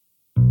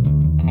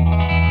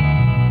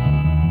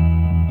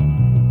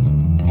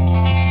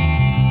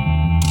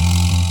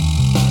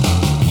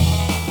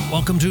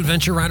Welcome to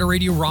Adventure Rider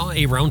Radio Raw,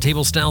 a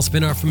roundtable style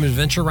spin-off from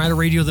Adventure Rider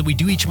Radio that we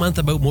do each month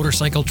about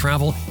motorcycle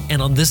travel.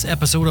 And on this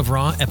episode of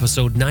Raw,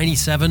 episode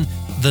 97,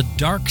 the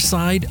dark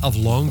side of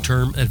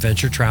long-term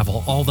adventure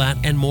travel. All that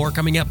and more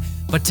coming up.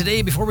 But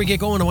today, before we get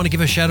going, I want to give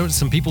a shout out to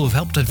some people who've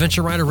helped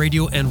Adventure Rider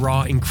Radio and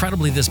Raw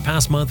incredibly this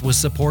past month with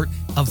support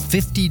of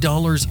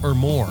 $50 or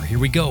more. Here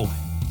we go.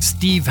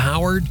 Steve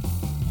Howard,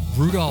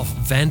 Rudolph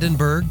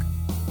Vandenberg,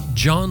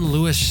 John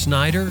Lewis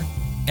Schneider,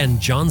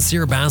 and John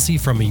Sirabassi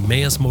from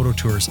Emmaus Moto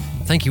Tours.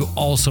 Thank you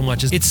all so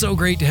much. It's so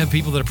great to have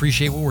people that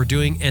appreciate what we're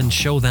doing and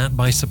show that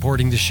by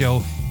supporting the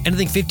show.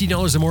 Anything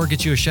 $50 or more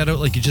gets you a shout out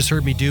like you just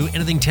heard me do.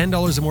 Anything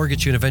 $10 or more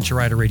gets you an Adventure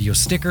Rider Radio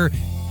sticker.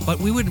 But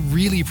we would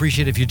really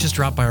appreciate it if you just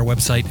drop by our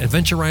website,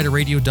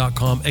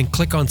 adventureriderradio.com, and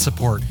click on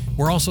support.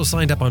 We're also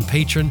signed up on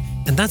Patreon,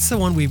 and that's the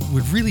one we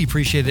would really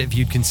appreciate it if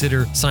you'd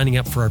consider signing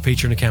up for our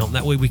Patreon account.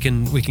 That way we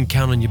can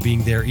count on you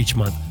being there each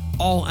month.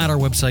 All at our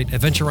website,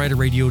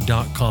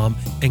 adventureriderradio.com,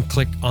 and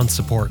click on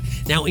support.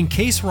 Now, in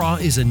case Raw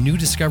is a new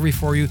discovery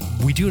for you,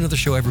 we do another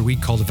show every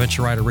week called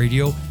Adventure Rider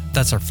Radio.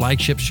 That's our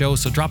flagship show.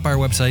 So drop by our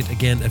website,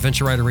 again,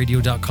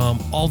 adventureriderradio.com.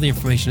 All the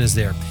information is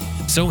there.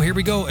 So here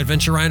we go,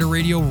 Adventure Rider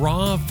Radio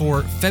Raw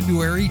for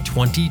February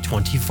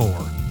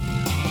 2024.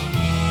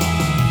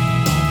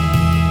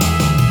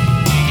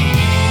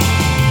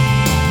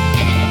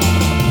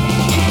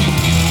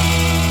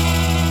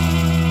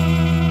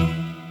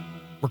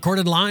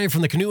 Recorded live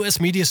from the Canoe S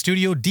Media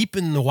Studio deep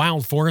in the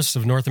wild forests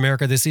of North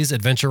America, this is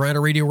Adventure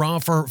Rider Radio Raw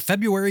for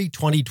February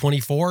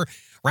 2024.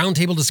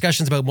 Roundtable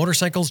discussions about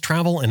motorcycles,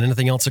 travel, and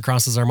anything else that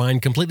crosses our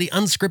mind. Completely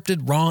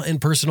unscripted, raw,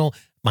 and personal.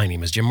 My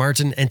name is Jim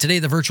Martin, and today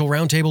the virtual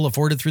roundtable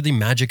afforded through the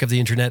magic of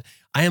the internet.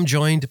 I am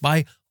joined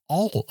by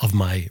all of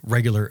my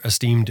regular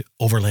esteemed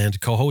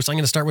Overland co-hosts. I'm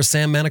going to start with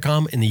Sam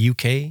Manicom in the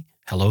UK.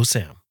 Hello,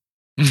 Sam.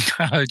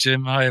 Hello,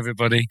 Jim. Hi,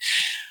 everybody.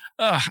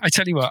 I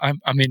tell you what,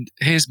 I mean,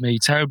 here's me,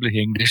 terribly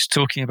English,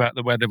 talking about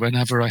the weather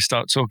whenever I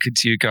start talking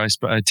to you guys.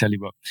 But I tell you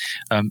what,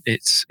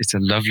 it's a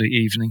lovely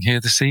evening here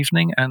this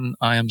evening, and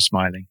I am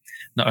smiling.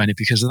 Not only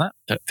because of that,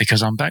 but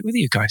because I'm back with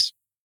you guys.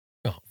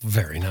 Oh,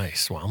 very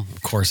nice. Well,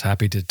 of course,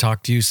 happy to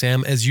talk to you,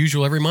 Sam, as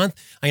usual every month.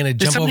 I'm going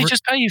to jump over. Did somebody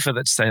just pay you for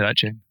that to say that,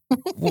 Jim?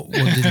 Well,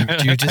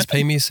 did you just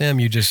pay me, Sam?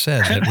 You just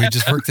said that we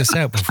just worked this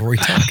out before we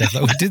talked. I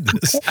thought we did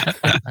this.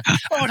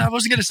 Oh, no, I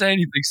wasn't going to say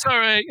anything.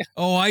 Sorry.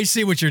 Oh, I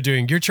see what you're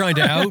doing. You're trying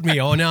to out me.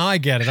 Oh, now I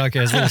get it. Okay,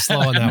 I was a little slow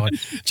on that one.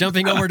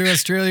 Jumping over to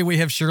Australia, we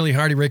have Shirley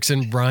Hardy-Ricks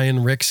and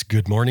Brian Ricks.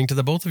 Good morning to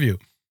the both of you.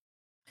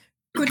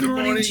 Good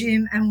morning,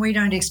 Jim, and we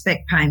don't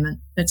expect payment.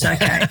 It's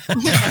okay.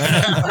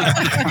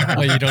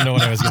 Well, you don't know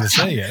what I was going to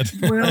say yet.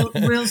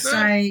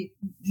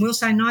 We'll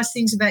say nice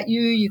things about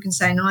you. You can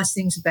say nice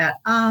things about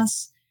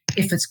us.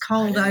 If it's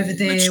cold over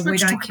there, we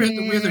don't care.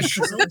 The weather,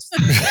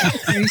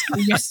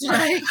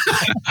 yesterday.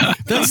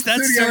 That's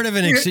sort of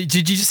an exchange.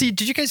 Did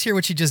you guys hear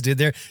what she just did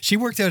there? She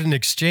worked out an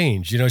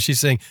exchange. You know, she's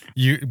saying,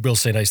 we'll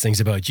say nice things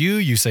about you.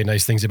 You say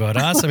nice things about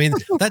us. I mean,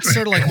 that's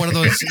sort of like one of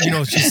those,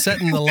 she's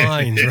setting the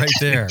lines right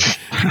there.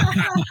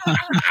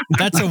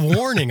 That's a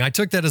warning. I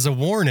took that as a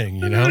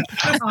warning,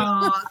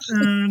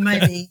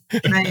 Maybe.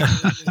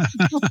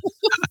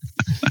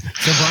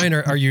 So, Brian,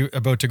 are you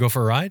about to go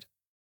for a ride?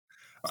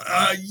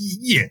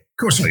 Yeah, of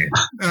course I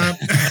am.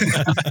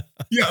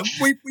 Yeah,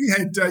 we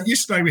had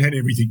yesterday. We had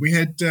everything. We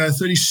had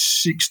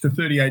 36 to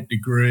 38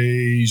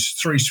 degrees,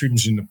 3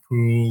 swims in the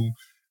pool.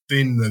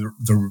 Then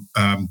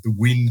the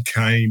wind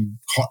came,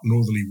 hot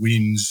northerly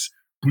winds,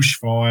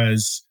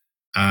 bushfires,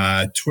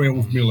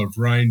 12 mil of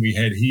rain we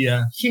had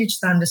here. Huge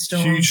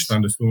thunderstorms,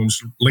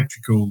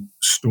 electrical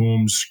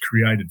storms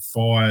created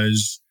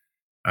fires.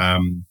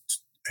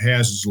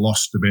 Houses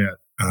lost about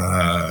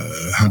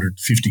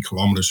 150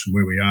 kilometres from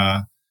where we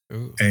are.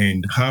 Ooh.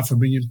 And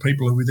 500,000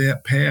 people are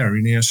without power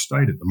in our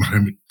state at the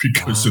moment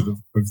because of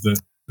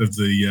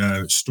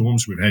the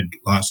storms we've had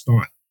last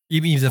night.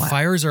 You mean the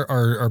fires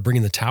are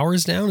bringing the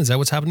towers down? Is that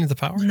what's happening to the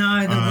power?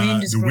 No, the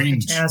wind is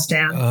bringing the towers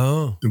down.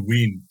 Oh, the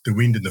wind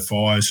and the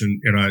fires,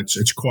 and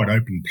it's quite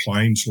open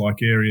plains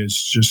like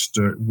areas just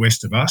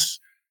west of us.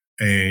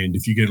 And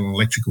if you get an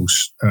electrical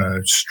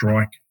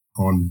strike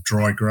on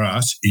dry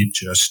grass, it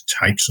just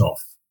takes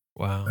off.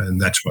 Wow, and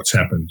that's what's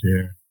happened.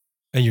 Yeah.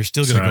 And you're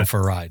still going to go for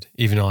a ride,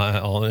 even in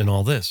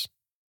all this.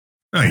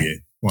 Oh, yeah.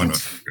 Why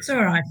not? It's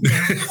all right.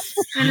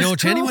 Yeah.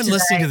 To anyone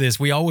listening to this,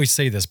 we always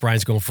say this,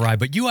 Brian's going for a ride,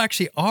 but you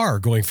actually are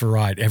going for a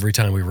ride every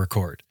time we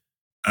record.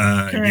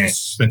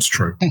 Yes, that's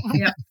true.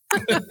 Yeah.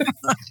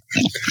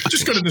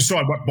 Just got to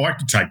decide what bike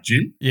to take,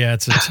 Jim. Yeah,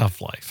 it's a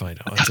tough life. I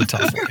know. It's a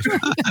tough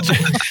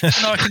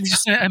life. No, I can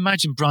just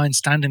imagine Brian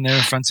standing there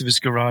in front of his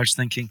garage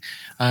thinking,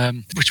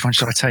 which one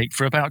should I take,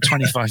 for about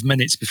 25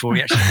 minutes before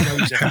he actually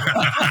goes out.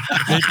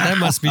 That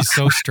must be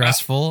so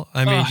stressful.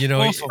 I mean,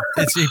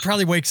 he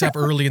probably wakes up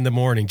early in the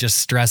morning just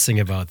stressing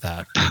about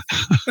that.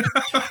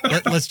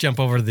 Let's jump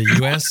over to the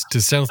U.S., to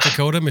South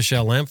Dakota.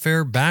 Michelle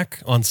Lampfair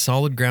back on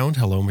solid ground.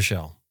 Hello,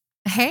 Michelle.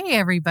 Hey,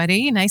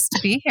 everybody. Nice to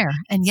be here.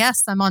 And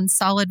yes, I'm on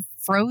solid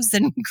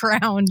frozen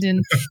ground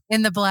in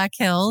the Black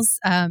Hills.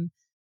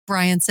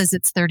 Brian says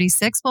it's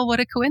 36. Well, what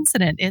a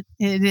coincidence. It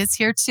is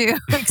here too,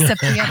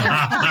 except the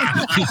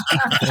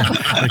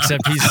other.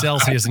 Except he's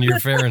Celsius and you're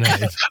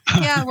Fahrenheit.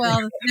 Yeah,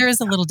 well, there is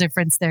a little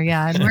difference there.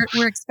 Yeah. And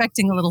we're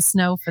expecting a little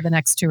snow for the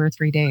next 2 or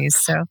 3 days.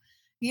 So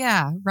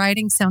yeah,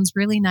 riding sounds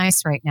really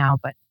nice right now,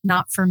 but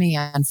not for me,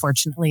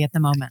 unfortunately, at the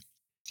moment.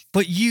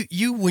 But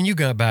you when you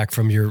got back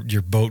from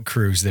your boat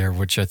cruise there,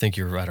 which I think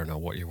I don't know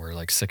what you were,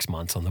 like 6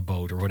 months on the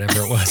boat or whatever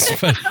it was.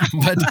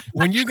 but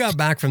when you got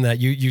back from that,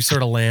 you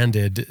sort of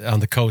landed on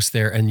the coast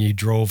there and you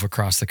drove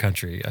across the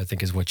country, I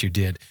think is what you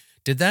did.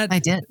 I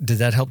did. Did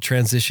that help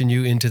transition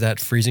you into that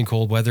freezing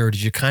cold weather, or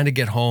did you kind of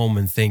get home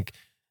and think,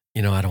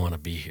 I don't want to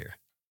be here?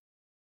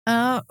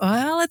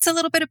 Well, it's a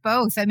little bit of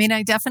both. I mean,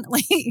 I got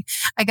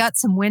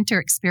some winter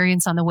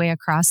experience on the way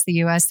across the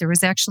U.S. There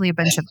was actually a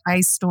bunch of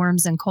ice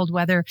storms and cold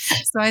weather.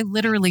 So I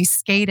literally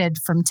skated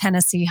from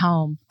Tennessee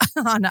home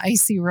on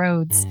icy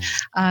roads.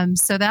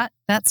 So that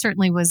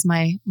certainly was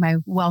my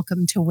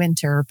welcome to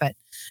winter. But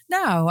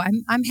no,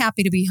 I'm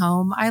happy to be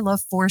home. I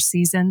love 4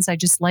 seasons. I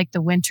just like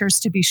the winters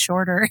to be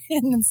shorter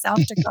in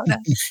South Dakota.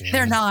 Yeah.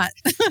 They're not.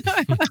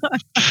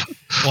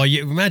 Well,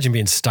 you imagine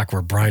being stuck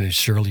where Brian and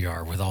Shirley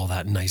are with all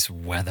that nice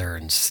weather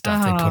and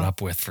stuff they put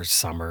up with for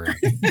summer,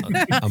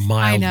 a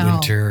mild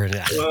winter. And,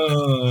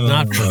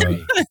 not for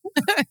me.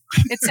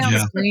 It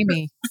sounds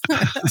dreamy.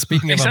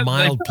 Speaking of a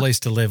mild place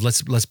to live,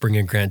 let's bring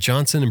in Grant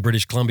Johnson in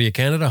British Columbia,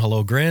 Canada.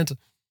 Hello, Grant.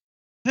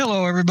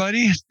 Hello,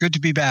 everybody. Good to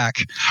be back.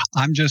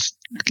 I'm just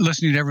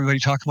listening to everybody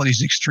talk about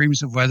these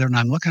extremes of weather, and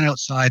I'm looking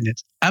outside, and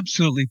it's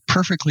absolutely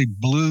perfectly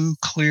blue,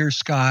 clear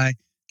sky,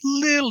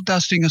 little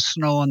dusting of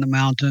snow on the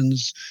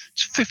mountains.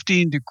 It's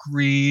 15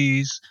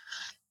 degrees.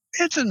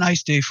 It's a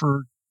nice day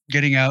for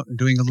getting out and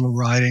doing a little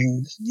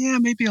riding. Yeah,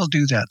 maybe I'll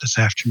do that this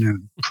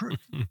afternoon.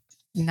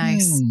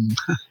 Nice.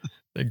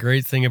 The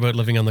great thing about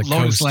living on the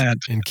coast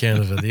in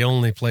Canada, the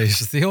only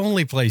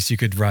place you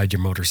could ride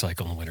your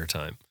motorcycle in the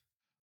wintertime.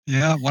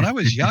 Yeah, when I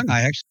was young,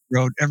 I actually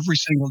rode every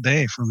single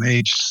day from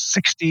age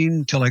 16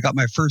 until I got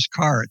my first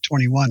car at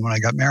 21 when I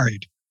got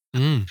married.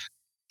 So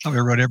I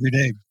rode every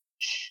day.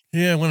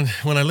 Yeah, when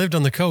I lived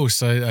on the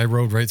coast, I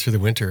rode right through the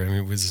winter. I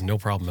mean, it was no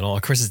problem at all.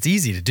 Of course, it's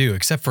easy to do,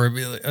 except for,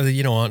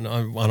 on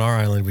our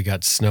island, we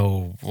got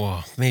snow,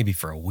 maybe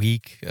for a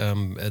week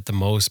at the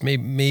most.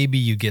 Maybe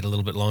you get a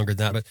little bit longer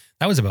than that, but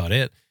that was about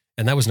it.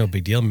 And that was no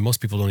big deal. I mean,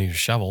 most people don't even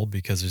shovel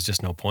because there's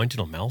just no point.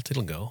 It'll melt.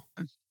 It'll go.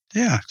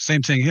 Yeah,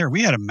 same thing here.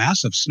 We had a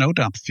massive snow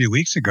dump a few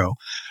weeks ago.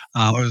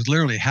 It was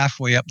literally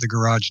halfway up the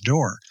garage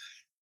door.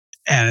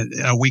 And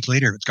a week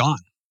later, it's gone.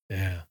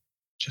 Yeah.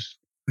 Just,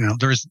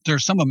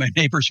 there's some of my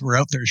neighbors who were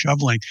out there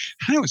shoveling.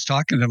 And I was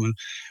talking to them,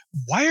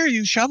 why are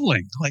you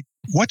shoveling? Like,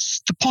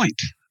 what's the point?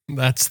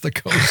 That's the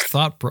coast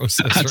thought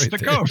process. That's right the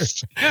there.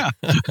 Coast. Yeah.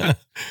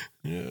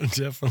 Yeah,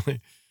 definitely.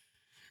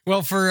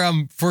 Well,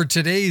 for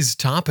today's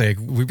topic,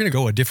 we're going to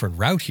go a different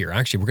route here.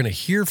 Actually, we're going to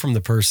hear from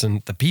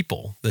the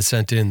people that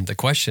sent in the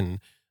question,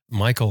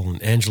 Michael and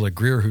Angela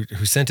Greer,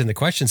 who sent in the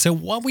question. So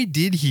what we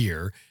did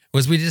here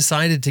was we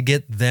decided to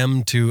get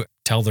them to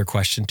tell their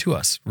question to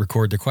us,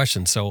 record the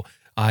question. So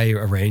I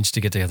arranged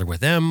to get together with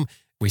them.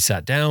 We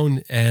sat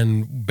down,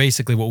 and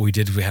basically what we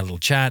did is we had a little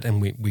chat,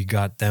 and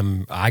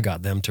I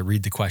got them to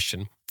read the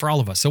question for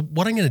all of us. So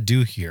what I'm going to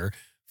do here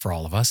for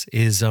all of us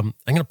is I'm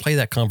going to play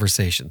that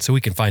conversation so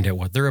we can find out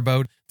what they're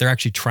about. They're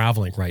actually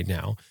traveling right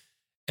now,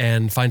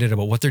 and find out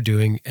about what they're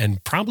doing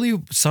and probably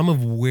some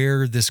of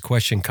where this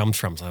question comes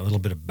from. So a little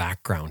bit of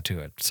background to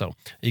it. So are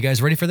you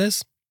guys ready for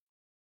this?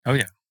 Oh,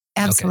 yeah.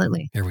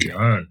 Absolutely. Okay, here we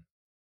go.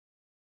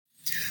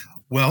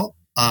 Well,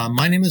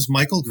 my name is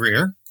Michael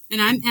Greer. And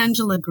I'm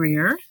Angela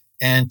Greer.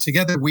 And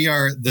together we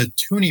are the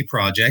Toonie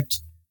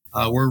Project.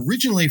 We're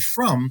originally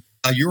from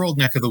your old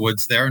neck of the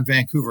woods there in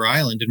Vancouver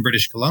Island in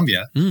British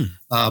Columbia.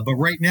 But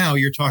right now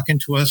you're talking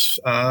to us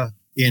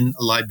in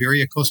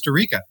Liberia, Costa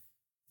Rica.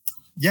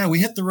 Yeah, we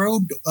hit the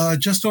road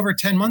just over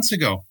 10 months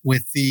ago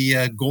with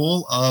the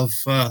goal of,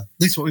 at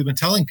least what we've been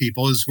telling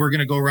people, is we're going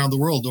to go around the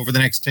world over the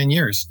next 10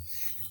 years.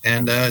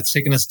 And it's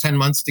taken us 10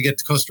 months to get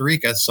to Costa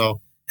Rica.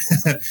 So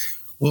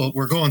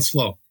we're going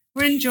slow.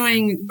 We're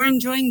enjoying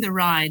the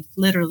ride,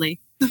 literally.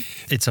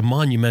 It's a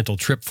monumental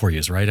trip for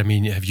you, right? I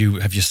mean, have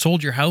you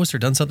sold your house or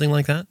done something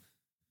like that?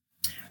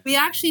 We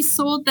actually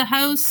sold the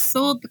house,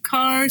 sold the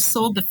car,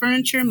 sold the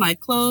furniture, my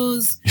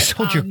clothes. You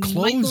sold your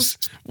clothes?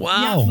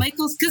 Wow. Yeah,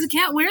 Michael's, because I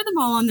can't wear them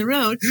all on the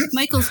road.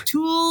 Michael's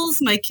tools,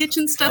 my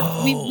kitchen stuff.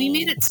 Oh. We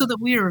made it so that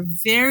we were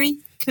very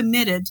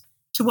committed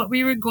to what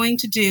we were going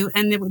to do,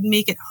 and it would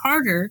make it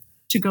harder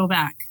to go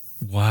back.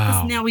 Wow.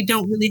 Because now we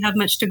don't really have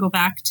much to go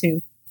back to.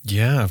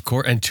 Yeah, of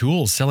course. And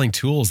tools, selling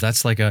tools,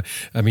 that's like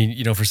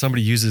for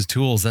somebody who uses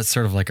tools, that's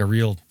sort of like a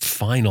real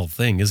final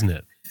thing, isn't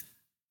it?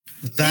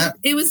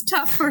 It was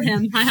tough for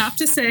him. I have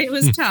to say it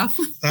was tough.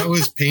 That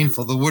was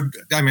painful. The wood,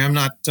 I mean, I'm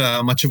not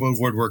much of a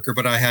woodworker,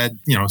 but I had,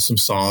 some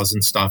saws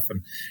and stuff,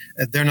 and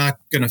they're not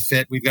going to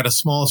fit. We've got a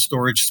small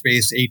storage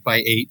space,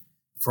 8x8,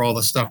 for all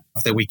the stuff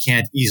that we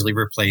can't easily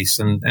replace.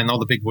 And all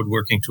the big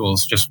woodworking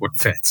tools just would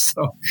fit.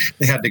 So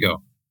they had to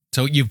go.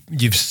 So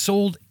you've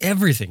sold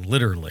everything,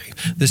 literally.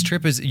 This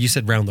trip is, you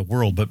said, round the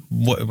world, but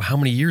how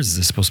many years is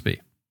this supposed to be?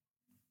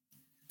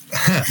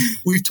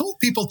 We've told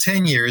people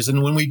 10 years,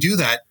 and when we do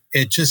that,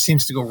 it just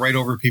seems to go right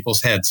over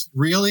people's heads.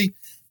 Really,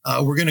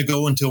 we're going to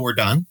go until we're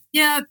done.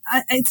 Yeah,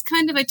 it's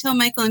kind of, I tell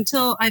Michael,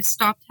 until I've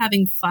stopped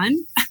having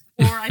fun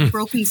or I've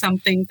broken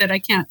something that I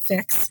can't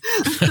fix.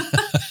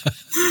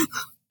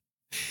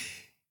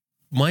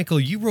 Michael,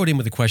 you wrote in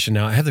with a question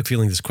now. I have the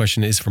feeling this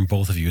question is from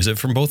both of you. Is it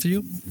from both of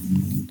you?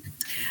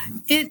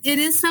 It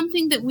is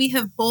something that we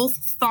have both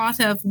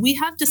thought of. We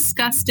have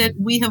discussed it.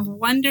 We have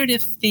wondered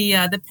if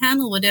the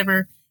panel would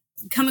ever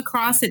come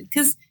across it,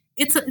 because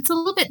it's a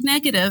little bit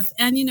negative,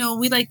 and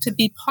we like to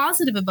be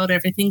positive about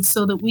everything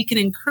so that we can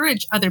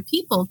encourage other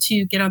people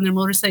to get on their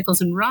motorcycles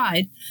and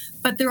ride.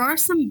 But there are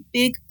some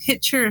big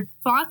picture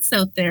thoughts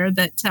out there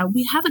that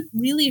we haven't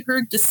really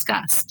heard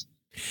discussed.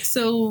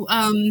 So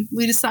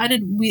we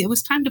decided it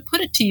was time to put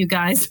it to you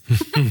guys.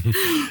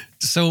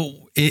 So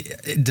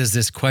does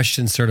this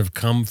question sort of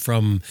come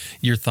from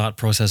your thought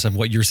process of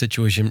what your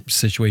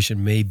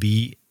situation may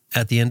be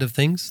at the end of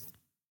things?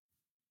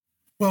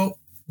 Well,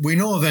 we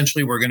know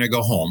eventually we're going to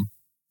go home,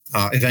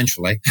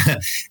 eventually.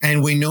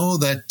 And we know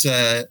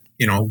that,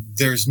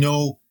 there's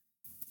no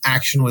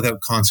action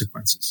without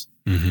consequences.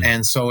 Mm-hmm.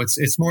 And so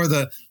it's more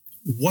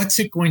what's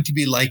it going to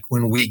be like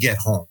when we get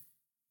home?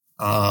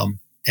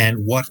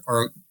 And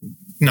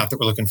not that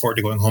we're looking forward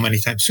to going home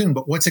anytime soon,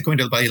 but what's it going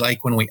to be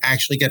like when we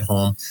actually get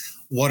home?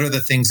 What are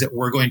the things that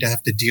we're going to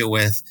have to deal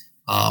with?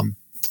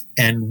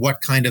 And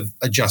what kind of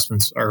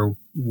adjustments are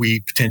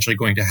we potentially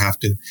going to have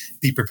to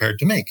be prepared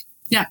to make?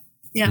 Yeah.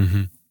 Yeah.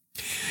 Mm-hmm.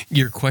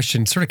 Your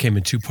question sort of came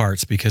in two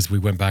parts because we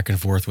went back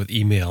and forth with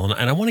email.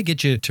 And I want to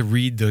get you to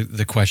read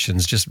the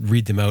questions, just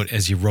read them out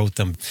as you wrote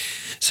them.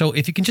 So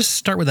if you can just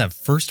start with that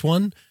first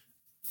one.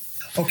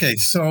 Okay.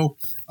 So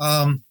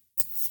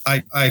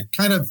I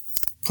kind of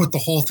put the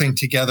whole thing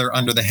together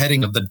under the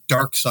heading of the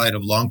dark side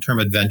of long-term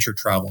adventure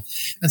travel.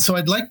 And so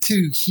I'd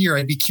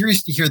be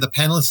curious to hear the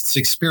panelists'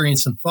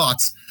 experience and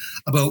thoughts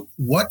about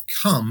what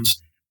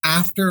comes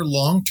after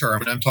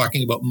long-term, and I'm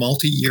talking about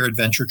multi-year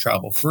adventure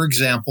travel. For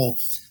example,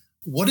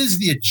 what is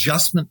the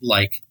adjustment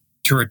like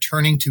to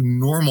returning to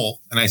normal,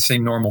 and I say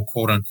normal,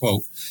 quote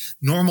unquote,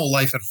 normal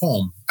life at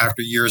home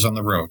after years on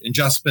the road?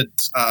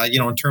 Adjustments,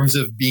 in terms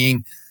of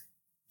being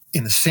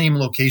in the same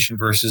location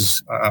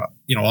versus,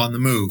 on the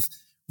move,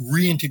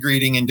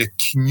 reintegrating into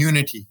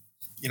community,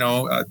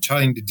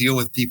 trying to deal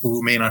with people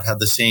who may not have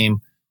the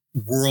same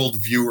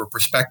worldview or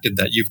perspective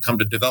that you've come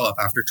to develop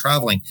after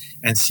traveling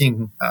and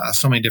seeing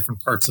so many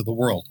different parts of the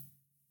world.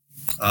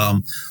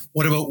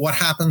 What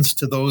happens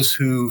to those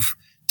who've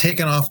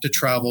taken off to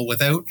travel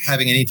without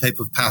having any type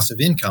of passive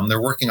income?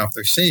 They're working off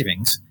their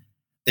savings.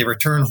 They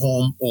return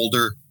home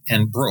older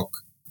and broke.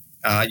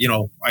 I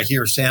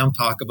hear Sam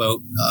talk about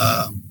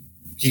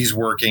he's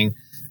working,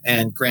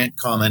 and Grant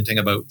commenting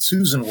about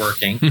Susan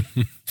working.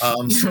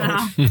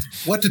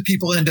 What do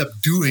people end up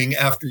doing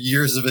after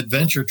years of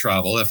adventure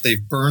travel if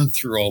they've burned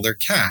through all their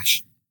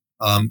cash?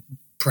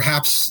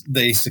 Perhaps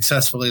they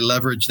successfully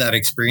leverage that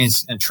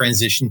experience and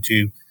transition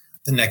to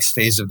the next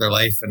phase of their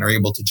life and are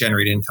able to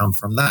generate income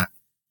from that.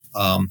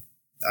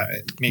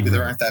 Maybe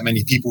there aren't that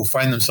many people who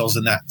find themselves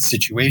in that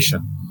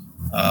situation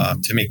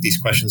to make these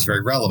questions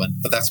very relevant,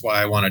 but that's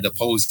why I wanted to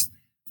pose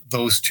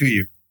those to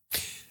you.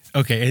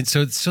 Okay, and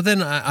so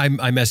then I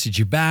messaged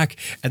you back,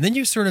 and then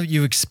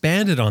you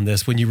expanded on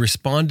this when you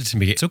responded to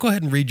me. So go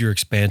ahead and read your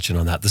expansion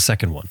on that, the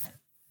second one.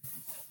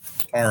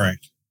 All right.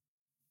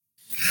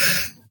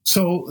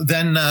 So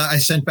then I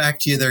sent back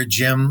to you there,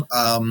 Jim,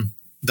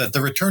 that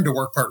the return to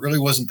work part really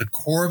wasn't the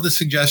core of the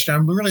suggestion.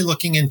 I'm really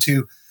looking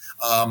into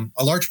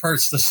a large part,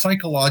 it's the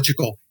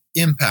psychological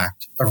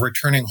impact of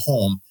returning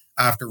home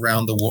after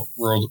round the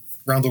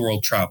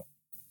world travel.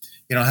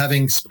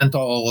 Having spent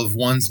all of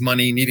one's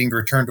money, needing to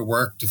return to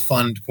work to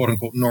fund quote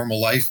unquote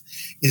normal life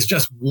is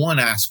just one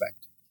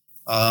aspect.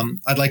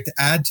 I'd like to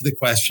add to the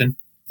question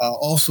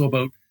also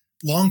about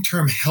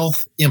long-term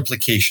health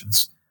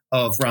implications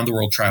of round the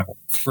world travel.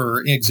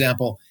 For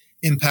example,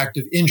 impact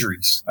of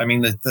injuries. I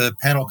mean, the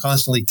panel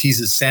constantly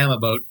teases Sam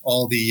about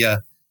all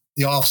the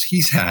offs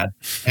he's had,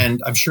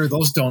 and I'm sure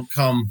those don't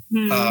come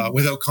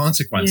without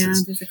consequences.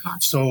 Yeah, there's a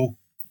cost. So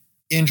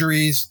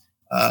injuries,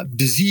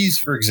 disease,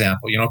 for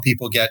example,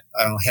 people get,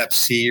 Hep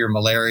C or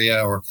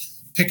malaria or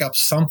pick up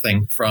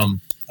something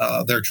from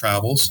their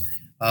travels,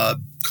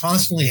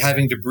 constantly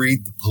having to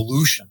breathe the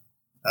pollution.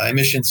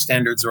 Emission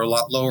standards are a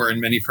lot lower in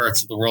many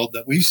parts of the world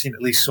that we've seen,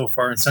 at least so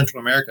far in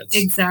Central America.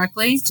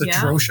 Exactly. It's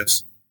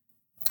atrocious.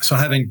 So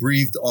having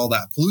breathed all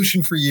that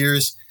pollution for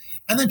years,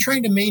 and then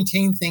trying to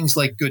maintain things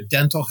like good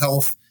dental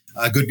health,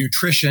 good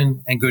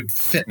nutrition, and good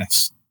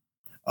fitness.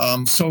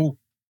 So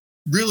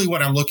really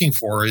what I'm looking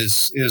for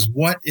is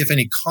what, if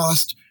any,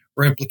 cost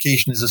or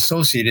implication is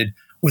associated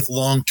with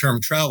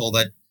long-term travel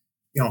that,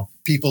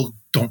 people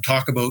don't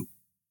talk about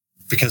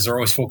because they're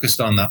always focused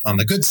on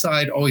the good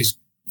side, always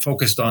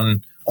focused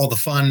on all the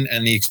fun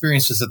and the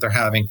experiences that they're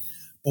having.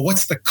 But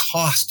what's the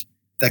cost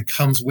that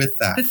comes with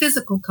that? The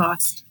physical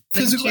cost.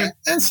 physical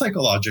and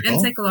psychological.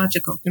 And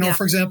psychological. You know,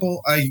 for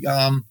example,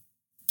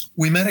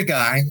 we met a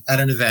guy at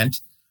an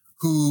event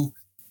who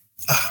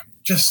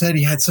just said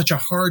he had such a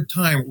hard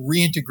time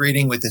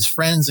reintegrating with his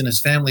friends and his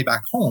family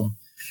back home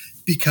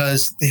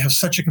because they have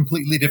such a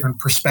completely different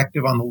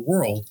perspective on the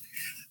world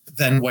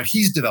than what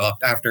he's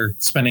developed after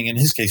spending, in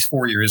his case,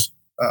 4 years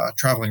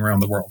traveling around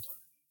the world.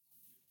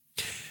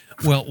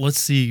 Well, let's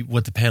see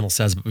what the panel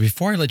says. But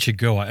before I let you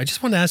go, I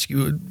just want to ask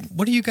you,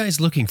 what are you guys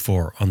looking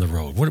for on the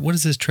road? What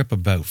is this trip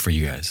about for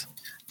you guys?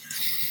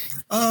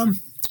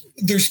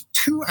 There's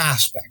two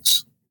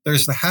aspects.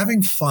 There's the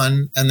having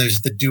fun and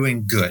there's the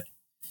doing good.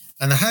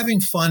 And the having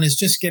fun is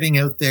just getting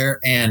out there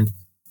and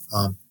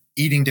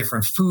eating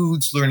different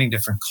foods, learning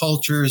different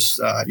cultures,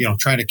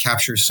 trying to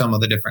capture some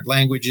of the different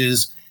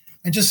languages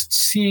and just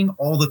seeing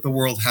all that the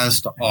world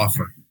has to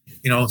offer.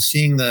 You know,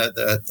 seeing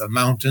the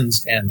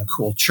mountains and the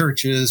cool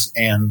churches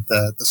and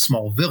the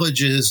small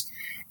villages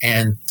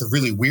and the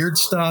really weird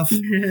stuff,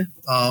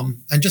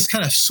 and just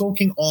kind of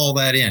soaking all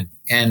that in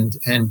and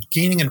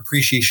gaining an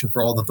appreciation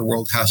for all that the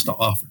world has to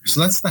offer. So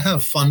that's the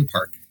have fun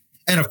part.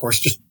 And of course,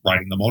 just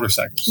riding the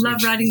motorcycles.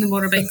 Love riding the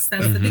motorbikes.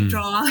 That's the big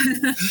draw.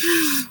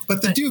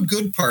 But the do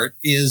good part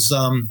is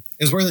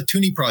where the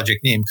Toonie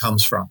Project name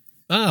comes from.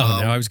 Oh,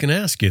 now I was going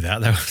to ask you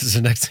that. That was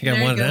the next thing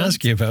I wanted to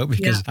ask you about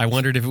because I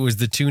wondered if it was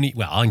the Toonie.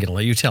 Well, I'm going to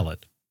let you tell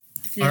it.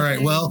 All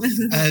right. Well,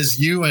 as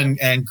you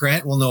and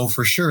Grant will know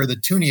for sure, the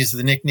Toonie is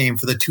the nickname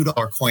for the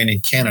 $2 coin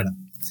in Canada.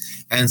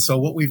 And so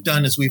what we've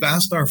done is we've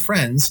asked our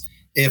friends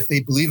if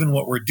they believe in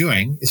what we're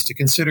doing is to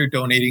consider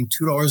donating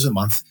 $2 a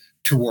month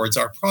towards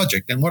our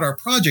project. And what our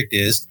project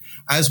is,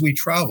 as we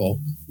travel,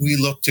 we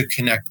look to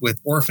connect with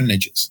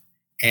orphanages.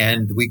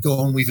 And we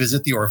go and we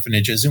visit the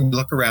orphanages and we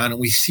look around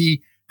and we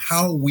see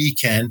how we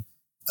can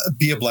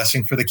be a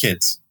blessing for the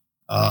kids,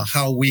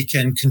 how we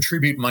can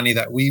contribute money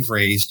that we've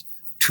raised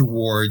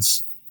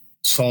towards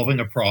solving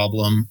a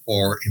problem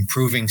or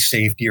improving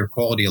safety or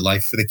quality of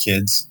life for the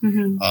kids.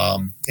 In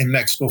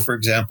Mexico, for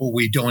example,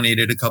 we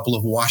donated a couple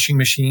of washing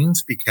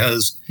machines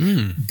because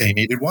they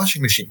needed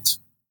washing machines.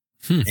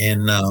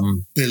 In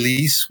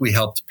Belize, we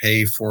helped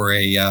pay for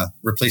a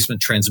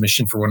replacement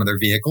transmission for one of their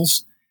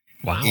vehicles.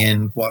 Wow.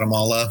 In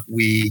Guatemala,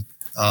 we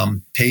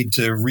paid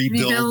to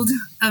rebuild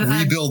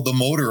the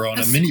motor on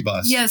a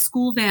minibus. Yeah,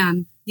 school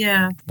van.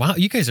 Yeah. Wow,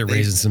 you guys are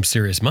raising some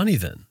serious money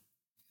then.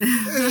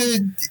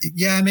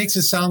 Yeah, it makes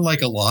it sound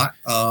like a lot.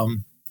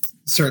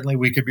 Certainly,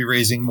 we could be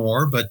raising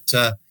more, but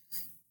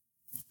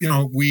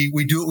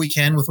we do what we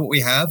can with what we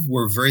have.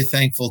 We're very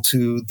thankful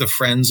to the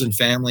friends and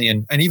family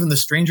and even the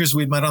strangers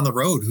we've met on the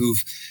road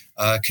who've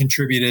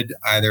contributed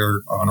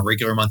either on a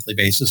regular monthly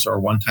basis or a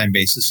one-time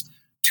basis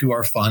to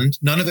our fund.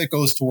 None of it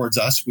goes towards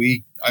us.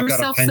 I've got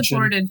a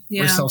pension.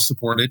 Yeah. We're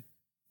self-supported.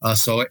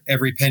 So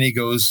every penny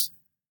goes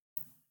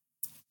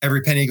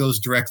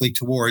directly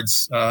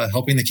towards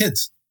helping the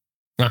kids.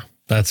 Ah,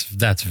 that's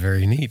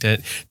very neat.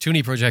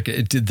 Toonie Project,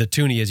 the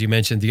Toonie, as you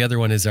mentioned, the other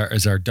one is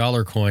our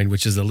dollar coin,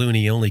 which is a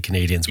loonie. Only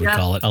Canadians would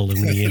call it a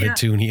loonie and a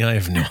toonie. I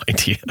have no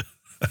idea.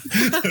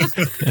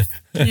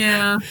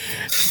 Yeah.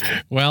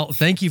 Well,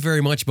 thank you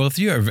very much, both of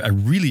you. I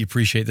really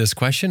appreciate this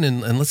question,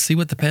 and let's see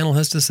what the panel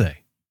has to say.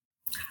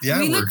 Yeah,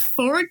 we look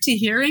forward to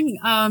hearing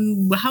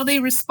how they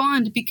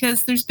respond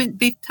because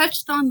they've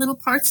touched on little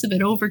parts of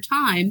it over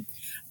time,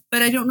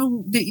 but I don't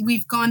know that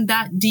we've gone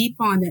that deep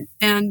on it,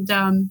 and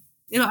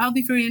I'll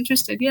be very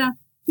interested. Yeah.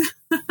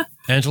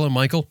 Angela,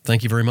 Michael,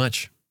 thank you very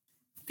much.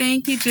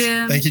 Thank you,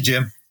 Jim. Thank you,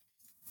 Jim.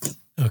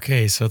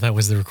 Okay, so that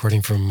was the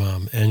recording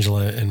from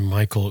Angela and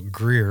Michael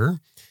Greer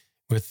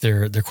with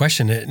their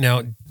question.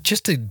 Now,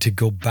 just to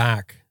go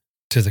back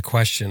to the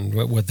question,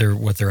 what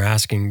they're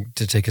asking,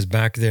 to take us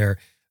back there,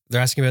 they're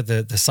asking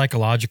about the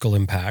psychological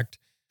impact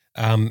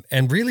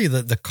and really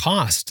the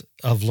cost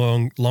of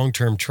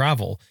long-term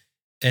travel.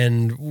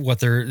 And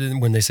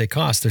when they say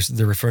cost,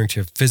 they're referring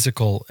to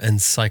physical and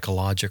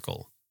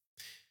psychological.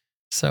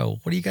 So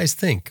what do you guys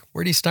think?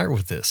 Where do you start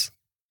with this?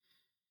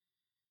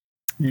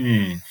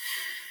 Well,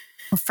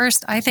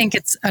 first, I think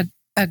it's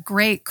a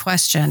great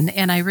question.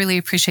 And I really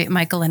appreciate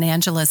Michael and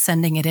Angela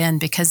sending it in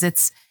because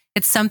it's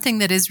something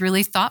that is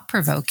really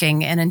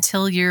thought-provoking. And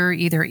until you're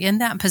either in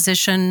that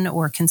position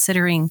or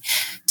considering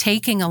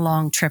taking a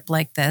long trip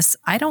like this,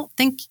 I don't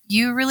think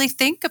you really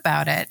think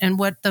about it and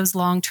what those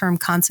long-term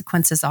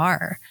consequences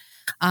are.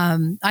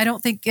 I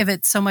don't think of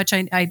it so much.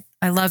 I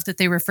love that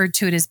they referred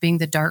to it as being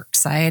the dark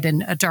side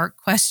and a dark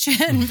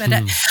question, but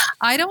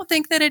I don't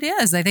think that it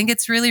is. I think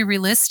it's really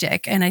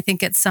realistic. And I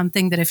think it's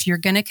something that if you're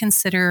going to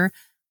consider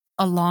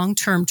a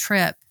long-term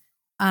trip,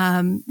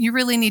 you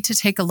really need to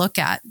take a look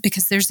at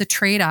because there's a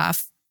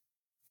trade-off.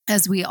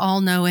 As we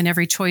all know, in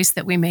every choice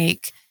that we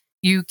make,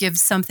 you give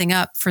something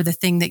up for the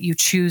thing that you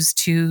choose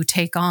to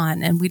take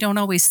on. And we don't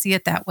always see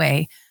it that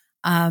way.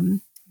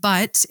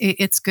 But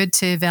it's good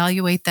to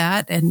evaluate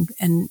that.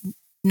 And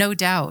no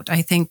doubt,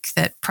 I think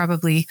that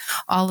probably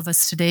all of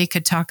us today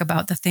could talk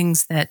about the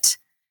things that,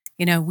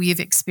 we've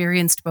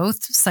experienced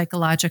both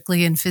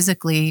psychologically and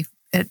physically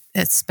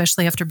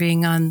especially after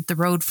being on the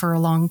road for a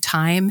long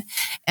time,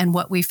 and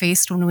what we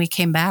faced when we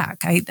came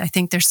back. I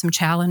think there's some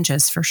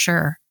challenges for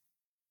sure.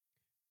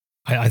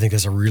 I think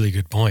that's a really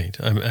good point.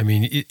 I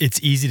mean, it's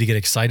easy to get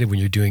excited when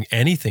you're doing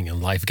anything in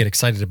life, get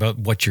excited about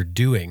what you're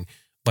doing,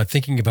 but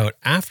thinking about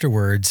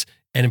afterwards,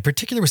 and in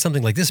particular with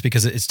something like this,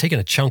 because it's taken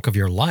a chunk of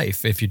your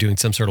life, if you're doing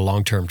some sort of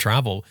long-term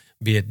travel,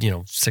 be it,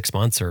 6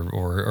 months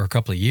or a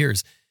couple of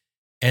years,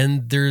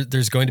 and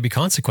there's going to be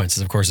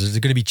consequences, of course. There's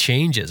going to be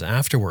changes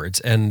afterwards,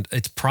 and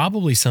it's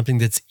probably something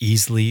that's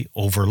easily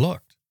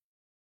overlooked.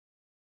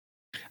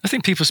 I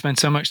think people spend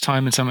so much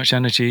time and so much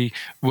energy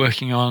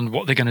working on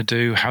what they're going to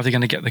do, how they're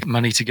going to get the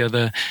money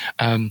together,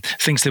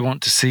 things they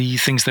want to see,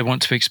 things they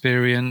want to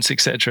experience,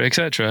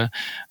 etc.,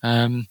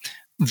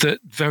 that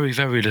very,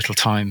 very little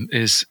time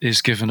is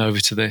given over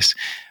to this.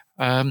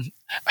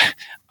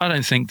 I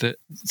don't think that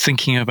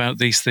thinking about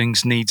these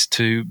things needs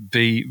to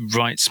be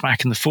right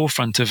smack in the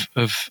forefront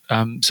of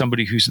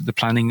somebody who's at the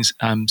planning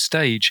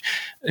stage,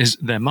 is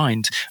their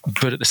mind.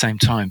 But at the same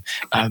time,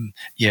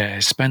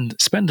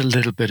 spend a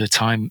little bit of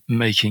time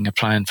making a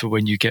plan for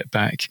when you get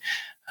back.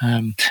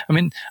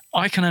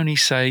 I can only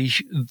say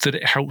that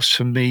it helps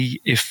for me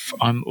if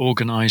I'm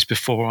organized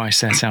before I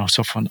set out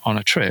off on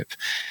a trip.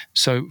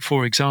 So,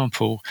 for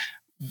example,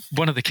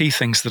 one of the key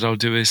things that I'll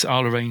do is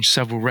I'll arrange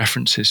several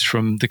references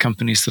from the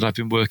companies that I've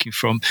been working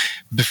from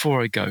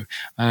before I go,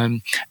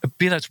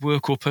 be that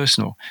work or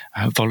personal,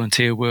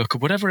 volunteer work or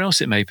whatever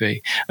else it may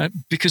be.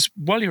 Because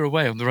while you're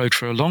away on the road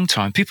for a long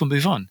time, people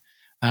move on.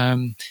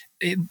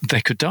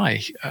 They could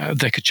die,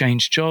 they could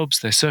change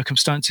jobs, their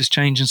circumstances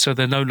change, and so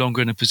they're no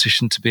longer in a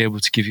position to be able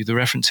to give you the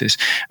references.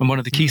 And one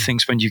of the key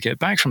things when you get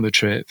back from a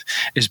trip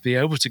is be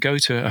able to go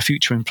to a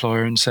future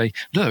employer and say,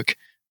 look,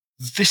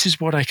 this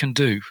is what I can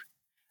do.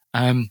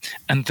 And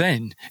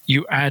then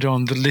you add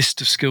on the list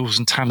of skills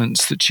and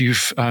talents that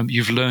you've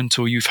learned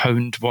or you've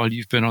honed while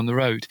you've been on the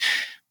road.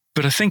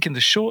 But I think in the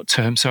short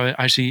term, so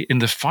actually in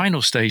the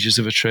final stages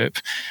of a trip,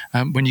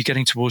 when you're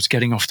getting towards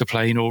getting off the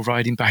plane or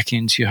riding back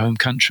into your home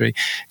country,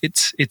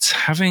 it's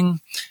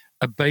having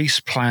a base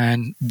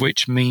plan,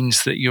 which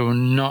means that you're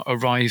not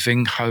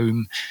arriving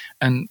home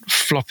and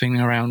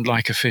flopping around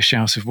like a fish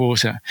out of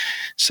water.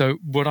 So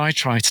what I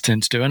try to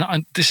tend to do, and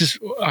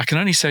I can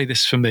only say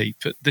this for me,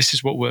 but this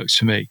is what works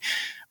for me.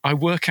 I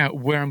work out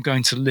where I'm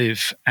going to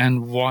live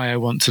and why I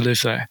want to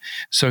live there.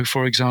 So,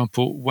 for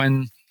example,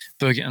 when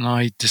Birgit and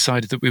I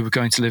decided that we were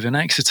going to live in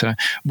Exeter,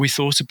 we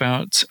thought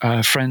about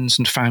friends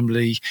and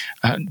family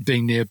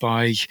being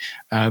nearby,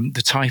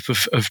 the type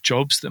of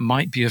jobs that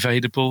might be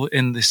available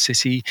in the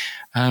city.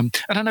 And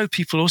I know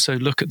people also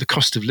look at the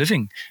cost of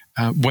living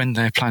when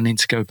they're planning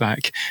to go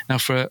back. Now,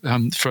 for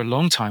a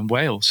long time,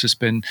 Wales has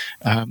been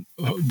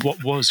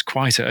what was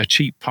quite a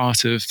cheap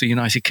part of the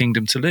United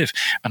Kingdom to live.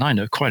 And I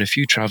know quite a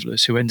few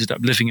travellers who ended up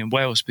living in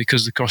Wales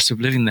because the cost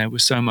of living there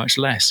was so much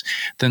less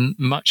than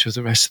much of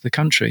the rest of the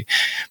country.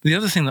 The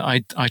other thing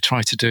that I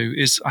try to do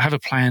is I have a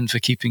plan for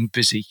keeping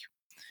busy.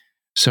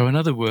 So in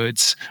other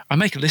words, I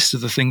make a list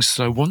of the things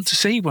that I want to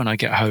see when I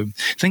get home,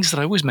 things that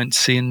I always meant to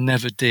see and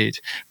never did,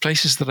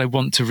 places that I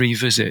want to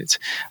revisit.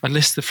 I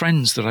list the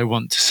friends that I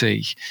want to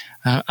see.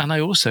 And I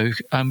also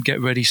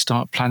get ready,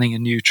 start planning a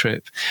new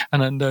trip.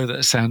 And I know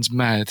that sounds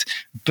mad,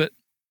 but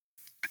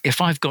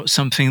if I've got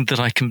something that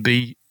I can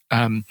be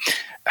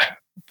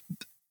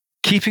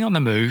keeping on the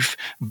move,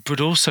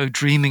 but also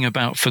dreaming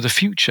about for the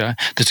future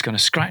that's going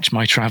to scratch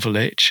my travel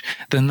itch,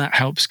 then that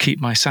helps keep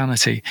my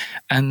sanity.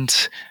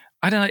 And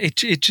I don't know,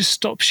 it just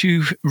stops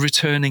you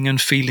returning and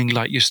feeling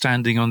like you're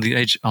standing on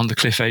the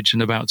cliff edge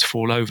and about to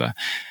fall over.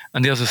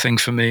 And the other thing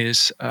for me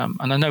is,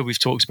 and I know we've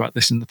talked about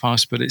this in the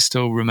past, but it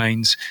still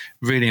remains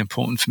really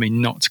important for me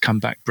not to come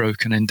back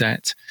broken in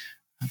debt,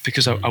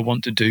 because I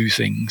want to do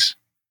things.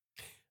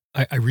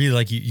 I really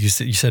like you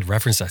said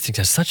reference. I think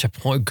that's such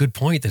a good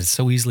point that it's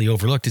so easily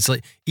overlooked. It's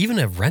like even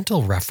a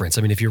rental reference.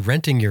 I mean, if you're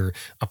renting your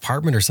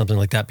apartment or something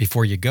like that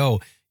before you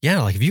go,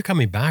 yeah, like if you're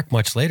coming back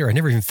much later, I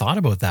never even thought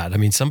about that. I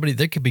mean,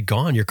 they could be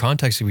gone. Your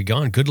contacts could be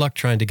gone. Good luck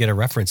trying to get a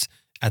reference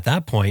at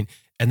that point.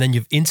 And then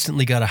you've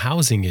instantly got a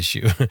housing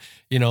issue,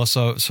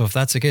 so if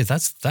that's the case,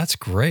 that's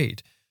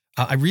great.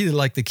 I really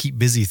like the keep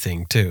busy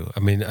thing too.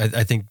 I mean,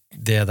 I think,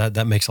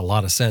 that makes a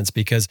lot of sense,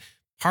 because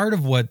part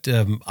of what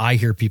I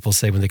hear people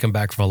say when they come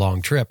back from a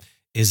long trip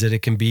is that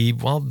it can be,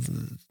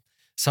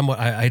 somewhat,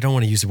 I don't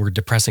want to use the word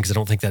depressing because I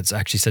don't think that's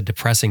actually said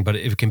depressing, but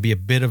it can be a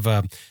bit of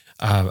a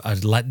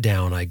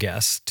letdown, I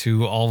guess,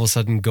 to all of a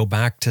sudden go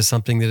back to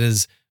something that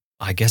is,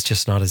 I guess,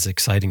 just not as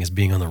exciting as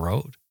being on the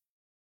road.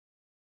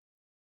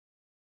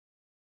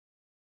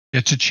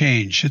 It's a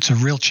change. It's a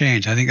real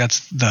change. I think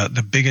that's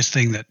the biggest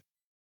thing that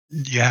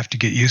you have to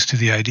get used to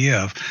the idea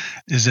of,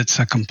 is it's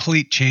a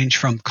complete change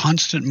from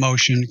constant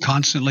motion,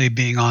 constantly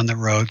being on the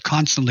road,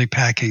 constantly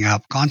packing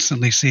up,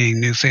 constantly seeing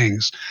new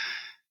things.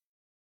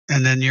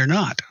 And then you're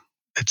not.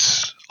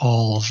 It's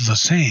all the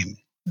same.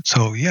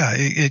 So yeah,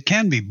 it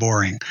can be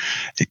boring.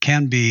 It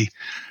can be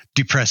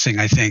depressing,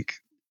 I think,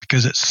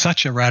 because it's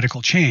such a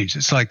radical change.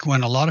 It's like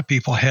when a lot of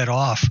people head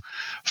off,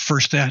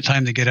 first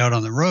time they get out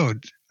on the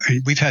road,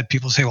 we've had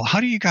people say, well, how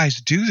do you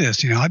guys do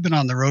this? I've been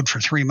on the road for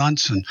 3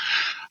 months and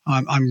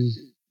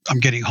I'm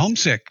getting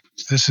homesick.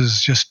 This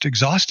is just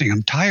exhausting.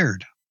 I'm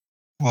tired.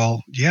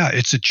 Well, yeah,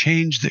 it's a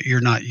change that you're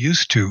not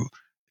used to.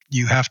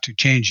 You have to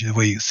change the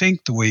way you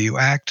think, the way you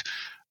act,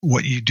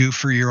 what you do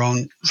for your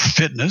own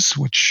fitness,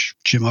 which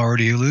Jim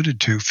already alluded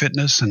to,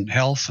 fitness and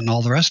health and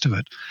all the rest of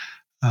it.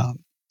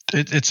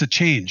 It's a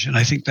change. And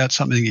I think that's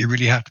something you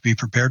really have to be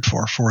prepared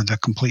for the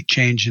complete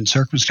change in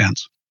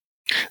circumstance.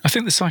 I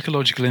think the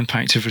psychological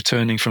impact of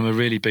returning from a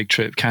really big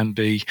trip can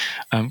be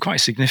quite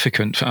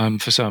significant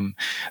for some.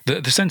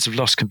 The sense of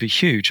loss can be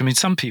huge. I mean,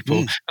 some people,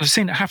 and I've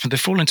seen it happen, they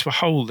fall into a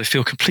hole, they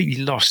feel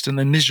completely lost and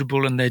they're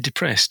miserable and they're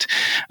depressed.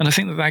 And I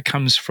think that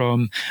comes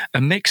from a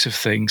mix of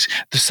things.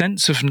 The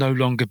sense of no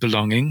longer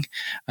belonging,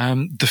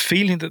 the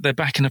feeling that they're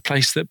back in a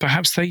place that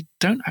perhaps they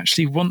don't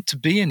actually want to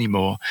be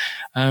anymore,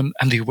 and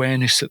the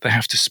awareness that they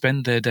have to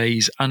spend their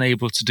days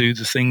unable to do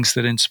the things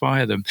that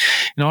inspire them.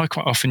 I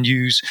quite often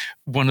use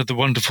one of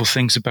the wonderful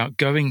things about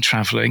going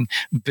traveling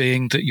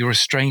being that you're a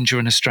stranger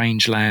in a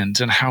strange land,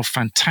 and how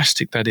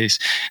fantastic that is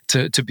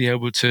to be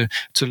able to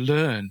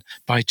learn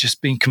by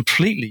just being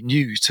completely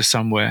new to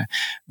somewhere.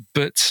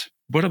 But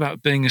what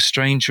about being a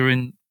stranger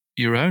in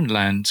your own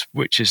land,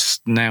 which is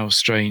now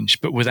strange,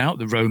 but without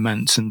the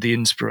romance and the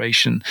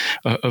inspiration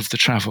of the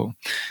travel?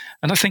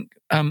 And I think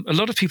a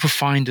lot of people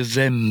find a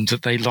them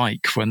that they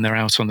like when they're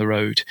out on the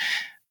road,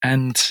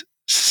 and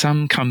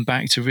some come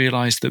back to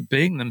realize that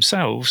being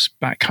themselves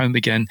back home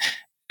again,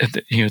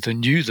 the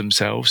new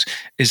themselves,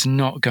 is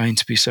not going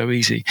to be so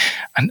easy.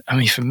 And I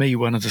mean, for me,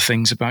 one of the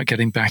things about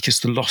getting back is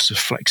the loss of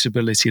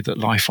flexibility that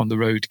life on the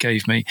road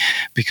gave me,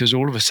 because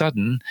all of a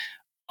sudden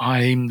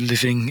I'm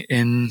living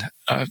in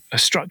a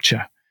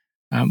structure,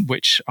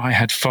 which I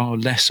had far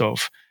less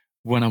of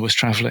when I was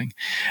traveling.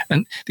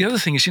 And the other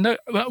thing is,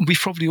 we've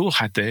probably all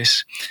had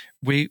this.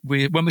 When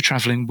we're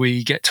traveling,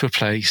 we get to a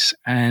place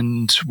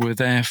and we're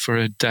there for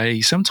a day,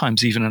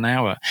 sometimes even an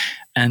hour,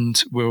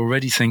 and we're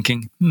already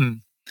thinking,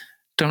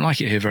 don't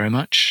like it here very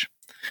much.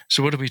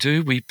 So what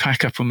do? We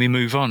pack up and we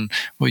move on.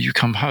 Well, you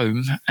come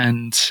home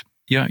and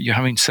you're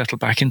having to settle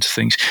back into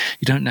things.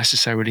 You don't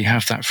necessarily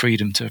have that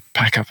freedom to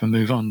pack up and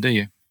move on, do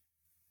you?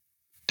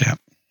 Yeah.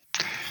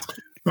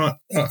 Right.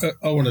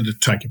 I wanted to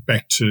take it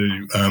back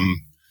to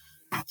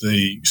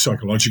the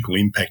psychological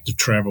impact of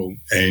travel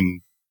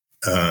and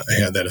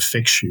how that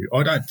affects you.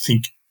 I don't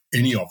think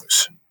any of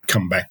us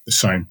come back the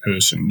same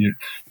person.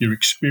 Your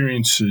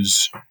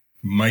experiences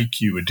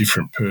make you a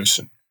different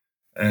person.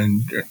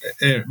 And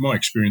my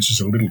experience is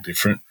a little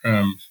different.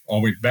 I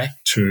went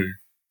back to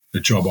the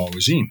job I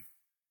was in,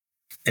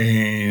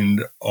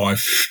 and I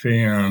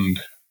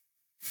found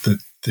that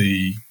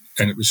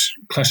and it was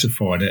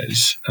classified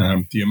as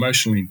the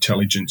emotional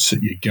intelligence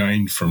that you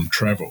gain from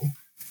travel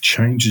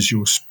changes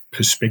your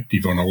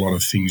perspective on a lot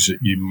of things that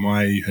you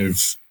may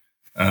have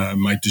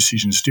made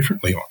decisions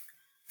differently on.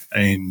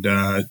 And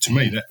to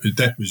me,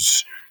 that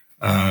was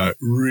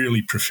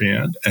really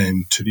profound.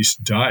 And to this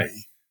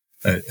day,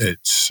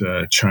 it's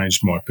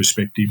changed my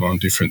perspective on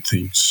different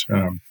things,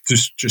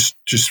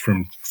 just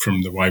from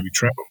the way we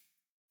travel.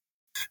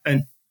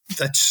 And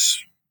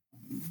that's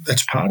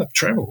part of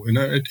travel.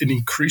 It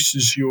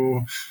increases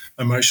your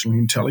emotional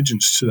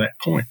intelligence to that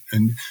point,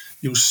 and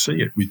you'll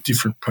see it with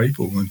different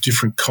people and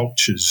different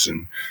cultures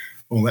and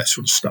all that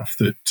sort of stuff.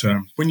 That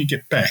when you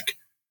get back,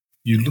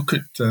 you look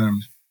at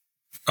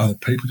other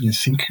people and you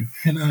think,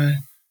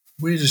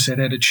 where does that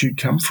attitude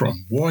come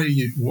from? Why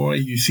are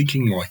you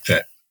thinking like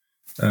that?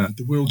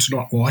 The world's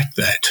not like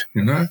that,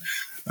 and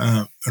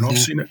I've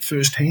seen it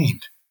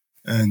firsthand,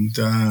 and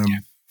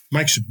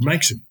makes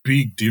a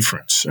big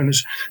difference. And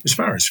as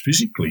far as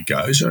physically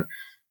goes,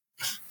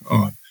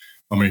 I've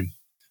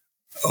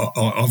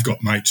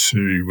got mates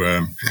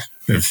who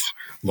have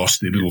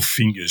lost their little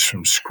fingers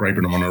from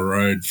scraping them on a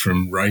road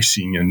from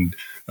racing and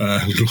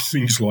little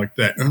things like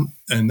that,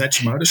 and that's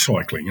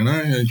motorcycling.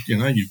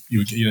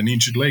 You get an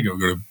injured leg. I've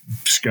got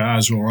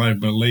scars all over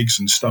my legs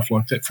and stuff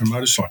like that from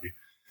motorcycling.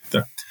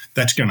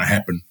 That's going to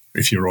happen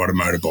if you ride a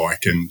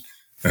motorbike, and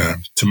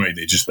to me,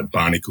 they're just the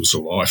barnacles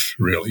of life,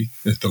 really,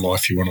 the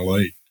life you want to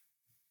lead.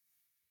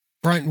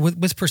 Brian,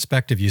 with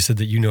perspective, you said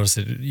that you noticed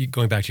that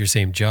going back to your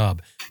same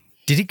job,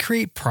 did it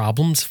create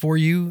problems for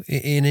you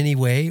in any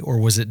way, or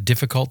was it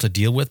difficult to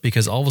deal with?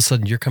 Because all of a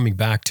sudden you're coming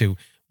back to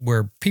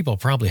where people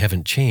probably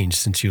haven't changed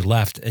since you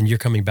left, and you're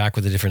coming back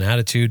with a different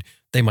attitude.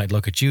 They might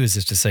look at you as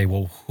just to say,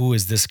 well, who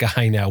is this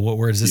guy now?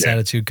 Where does this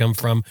attitude come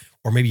from?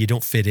 Or maybe you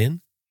don't fit in?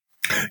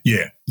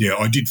 Yeah,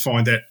 I did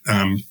find that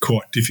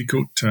quite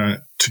difficult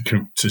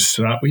to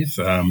start with.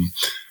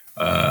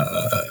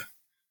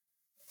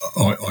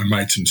 I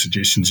made some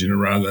suggestions in a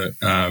rather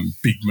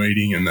big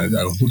meeting, and they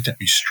looked at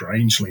me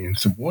strangely and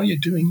said, "Why are you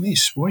doing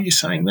this? Why are you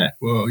saying that?"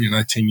 Well,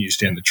 10 years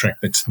down the track,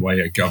 that's the way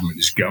our government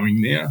is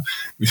going now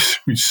with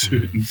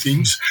certain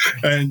things,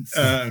 and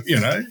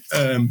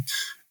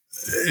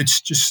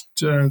it's just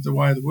the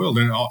way of the world.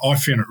 And I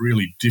found it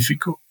really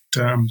difficult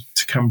to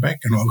come back,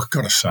 and I've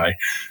got to say,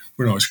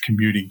 when I was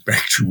commuting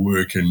back to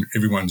work and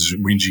everyone's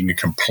whinging and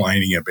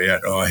complaining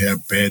about how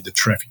bad the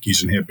traffic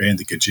is and how bad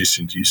the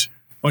congestion is,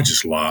 I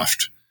just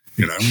laughed.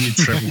 You know, when you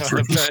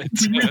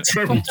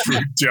travel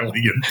through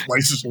Delhi and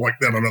places like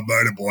that on a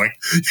motorbike,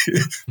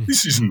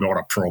 this is not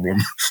a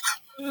problem.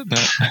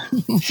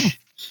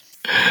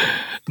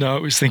 No, I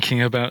was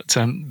thinking about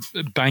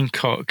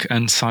Bangkok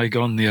and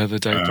Saigon the other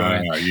day,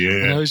 Brian. Yeah.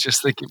 And I was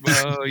just thinking,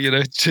 well, you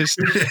know, just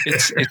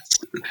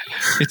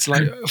it's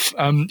like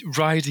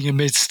riding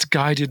amidst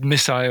guided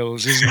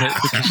missiles, isn't it?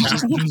 Because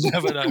you just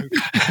never know.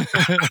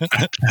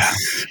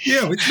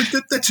 Yeah, but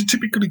that's a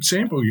typical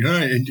example, you know.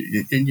 And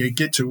you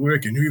get to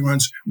work and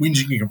everyone's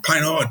whinging and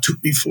complaining. Oh, it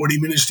took me 40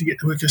 minutes to get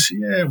to work. I say,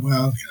 yeah,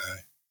 well, you know,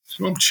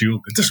 so I'm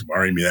chilled. It doesn't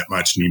worry me that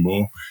much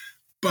anymore.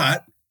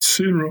 But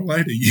sooner or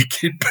later, you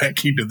get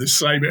back into the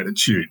same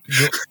attitude.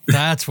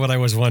 That's what I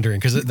was wondering,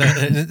 because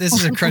this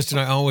is a question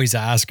I always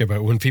ask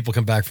about when people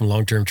come back from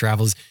long-term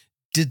travels.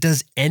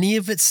 Does any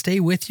of it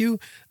stay with you?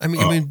 I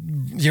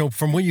mean, you know,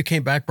 from when you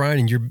came back, Brian,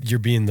 and you're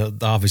being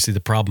obviously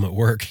the problem at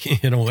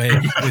work in a way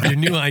with your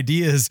new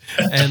ideas,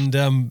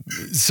 and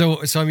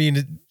so I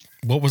mean.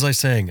 What was I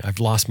saying? I've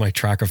lost my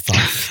track of thought.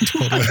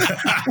 Totally.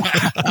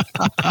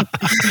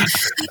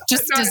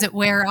 Just does it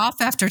wear off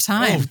after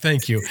time? Oh,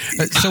 thank you.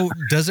 So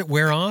does it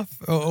wear off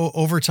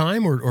over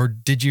time, or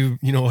did you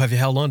have you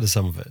held on to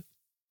some of it?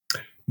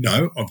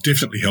 No, I've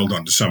definitely held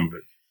on to some of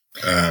it.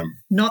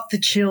 Not the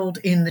chilled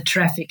in the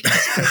traffic.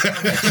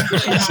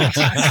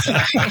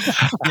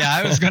 Yeah,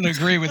 I was going to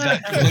agree with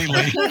that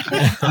completely.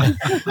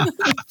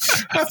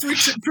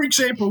 For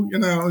example, you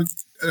know,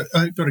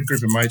 I got a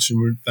group of mates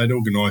and they'd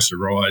organised a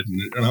ride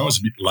and I was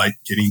a bit late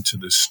getting to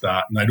the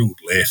start and they'd all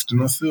left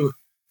and I thought,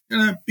 you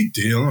know, big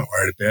deal, I'm not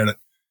worried about it.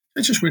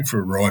 I just went for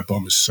a ride by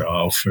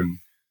myself and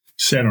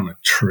sat on a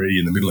tree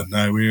in the middle of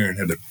nowhere and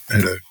had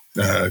a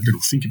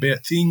little think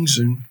about things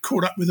and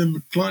caught up with them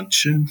at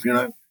lunch and, you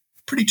know,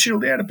 pretty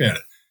chilled out about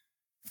it.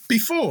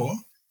 Before,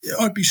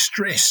 I'd be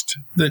stressed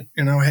that,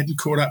 you know, I hadn't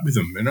caught up with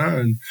them, you know,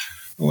 and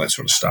all that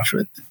sort of stuff.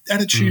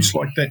 Attitudes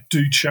like that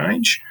do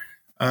change.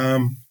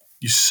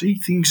 You see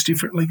things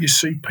differently. You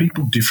see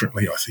people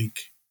differently, I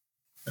think.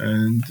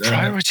 And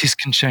priorities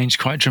can change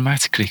quite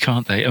dramatically,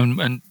 can't they?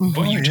 And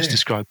what you just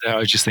described there,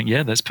 I just think,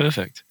 yeah, that's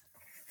perfect.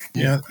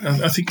 Yeah,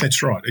 I think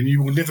that's right. And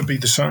you will never be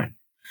the same.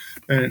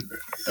 And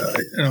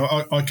you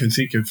know, I can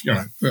think of, you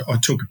know, I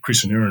talk of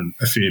Chris and Erin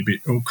a fair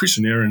bit. Well, Chris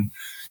and Erin,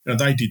 you know,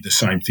 they did the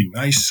same thing.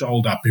 They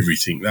sold up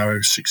everything. They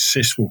were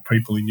successful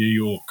people in New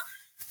York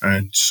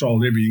and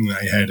sold everything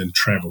they had and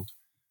travelled.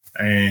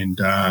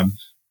 And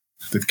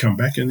they've come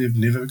back and they've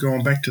never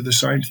gone back to the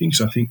same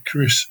things. I think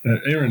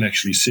Erin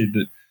actually said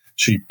that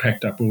she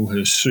packed up all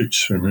her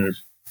suits from her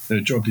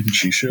job, didn't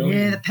she, Shirley?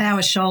 Yeah, the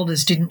power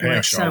shoulders didn't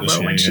work so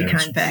well when she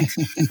came back.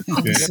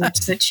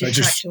 They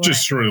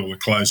just threw all the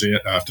clothes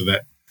out after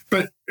that.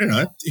 But, you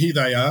know, here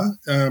they are,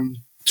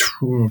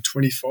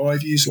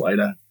 25 years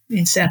later.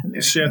 In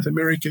South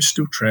America,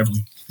 still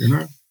travelling, you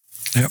know.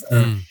 Yep.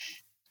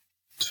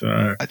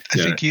 So I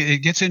think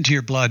it gets into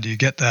your blood. You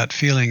get that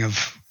feeling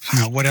of,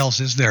 you know, what else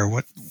is there?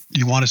 What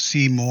you want to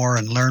see more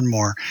and learn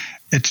more.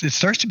 It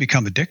starts to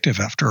become addictive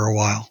after a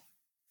while.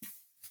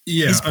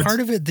 Yeah, is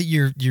part of it that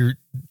you're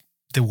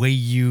the way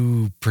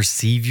you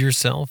perceive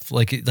yourself?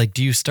 Like,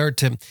 do you start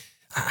to?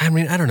 I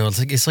mean, I don't know.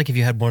 It's like if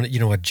you had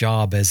a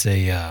job as the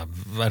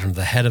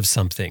head of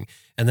something,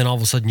 and then all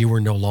of a sudden you were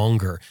no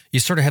longer. You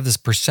sort of have this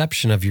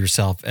perception of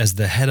yourself as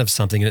the head of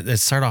something, and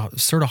it's sort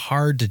of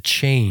hard to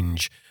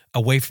change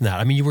away from that.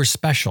 I mean, you were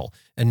special,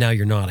 and now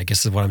you're not, I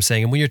guess is what I'm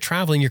saying. And when you're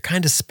traveling, you're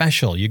kind of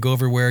special. You go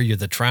everywhere, you're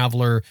the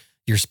traveler,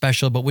 you're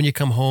special. But when you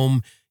come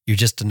home, you're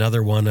just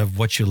another one of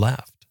what you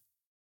left.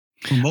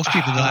 Well, most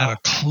people don't have a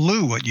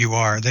clue what you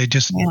are. They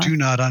just do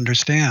not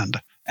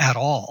understand at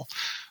all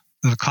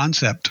the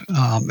concept.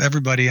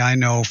 Everybody I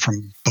know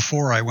from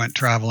before I went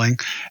traveling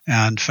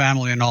and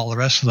family and all the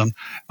rest of them,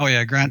 oh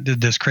yeah, Grant did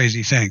this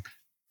crazy thing.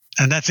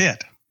 And that's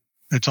it.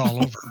 It's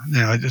all over. You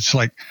know, it's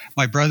like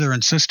my brother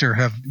and sister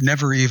have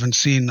never even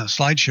seen a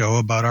slideshow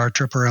about our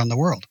trip around the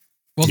world.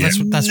 Well,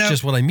 that's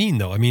just what I mean,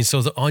 though. I mean,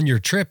 so on your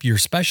trip, you're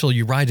special.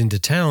 You ride into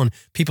town.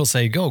 People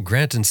say, "Go,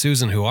 Grant and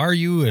Susan, who are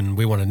you?" And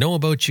we want to know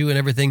about you and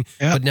everything.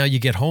 Yeah. But now you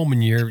get home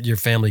and your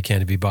family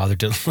can't be bothered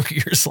to look at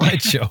your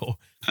slideshow.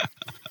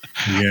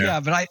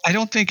 Yeah, but I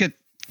don't think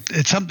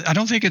I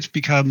don't think it's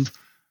become.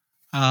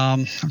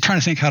 I'm trying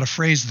to think how to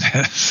phrase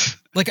this.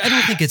 Like, I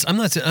don't think I'm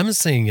not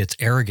saying it's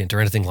arrogant or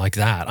anything like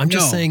that. I'm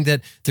just saying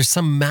that there's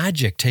some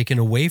magic taken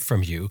away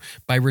from you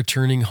by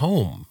returning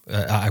home,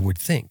 I would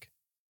think.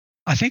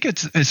 I think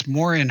it's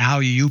more in how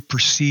you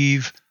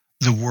perceive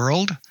the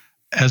world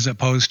as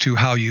opposed to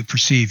how you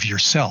perceive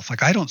yourself.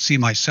 Like, I don't see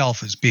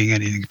myself as being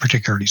anything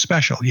particularly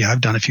special. Yeah,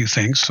 I've done a few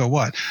things. So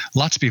what?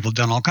 Lots of people have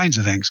done all kinds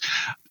of things.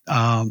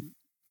 But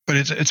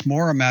it's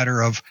more a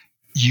matter of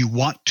you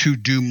want to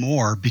do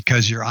more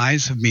because your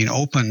eyes have been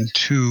open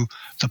to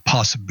the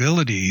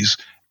possibilities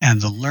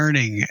and the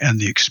learning and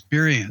the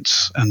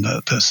experience and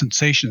the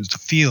sensations, the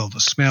feel,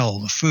 the smell,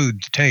 the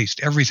food, the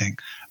taste, everything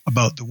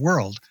about the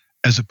world.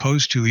 as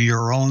opposed to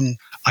your own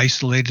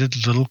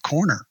isolated little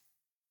corner.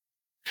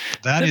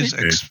 That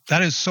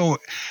is so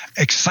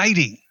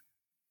exciting.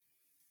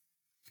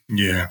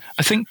 Yeah.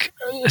 I think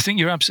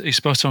you're absolutely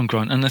spot on,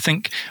 Grant. And I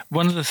think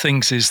one of the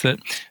things is that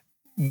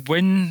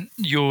when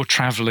you're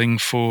traveling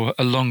for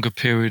a longer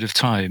period of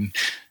time,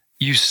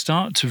 you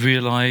start to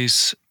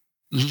realize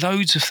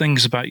loads of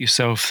things about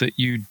yourself that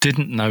you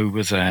didn't know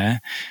were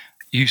there.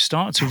 You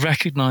start to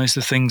recognize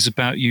the things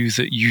about you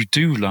that you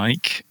do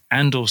like,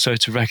 and also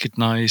to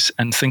recognize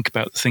and think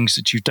about the things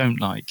that you don't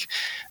like.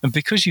 And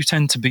because you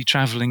tend to be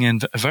traveling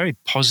in a very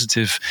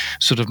positive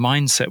sort of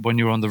mindset when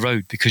you're on the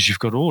road, because you've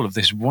got all of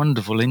this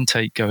wonderful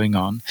intake going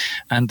on,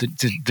 and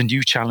the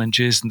new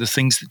challenges and the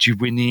things that you're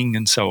winning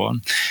and so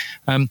on,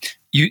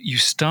 you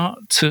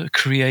start to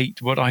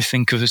create what I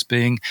think of as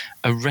being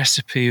a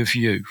recipe of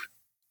you.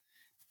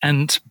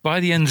 And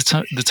by the end of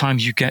the time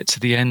you get to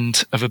the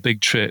end of a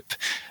big trip,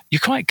 you're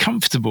quite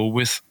comfortable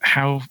with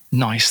how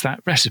nice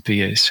that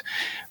recipe is.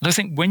 And I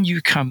think when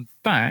you come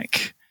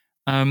back,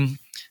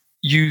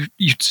 you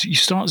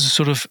start to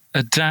sort of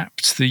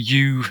adapt the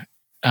you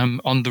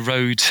on the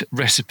road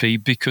recipe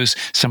because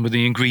some of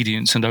the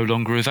ingredients are no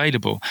longer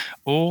available,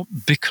 or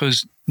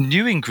because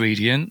new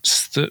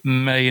ingredients that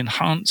may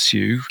enhance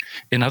you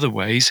in other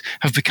ways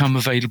have become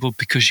available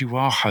because you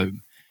are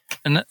home.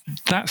 And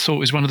that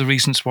thought is one of the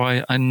reasons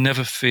why I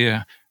never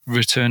fear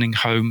returning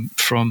home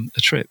from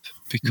a trip,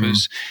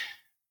 because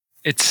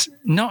it's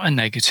not a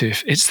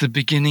negative. It's the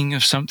beginning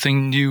of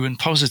something new and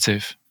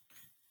positive.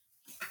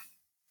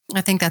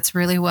 I think that's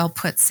really well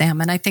put, Sam.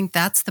 And I think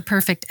that's the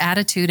perfect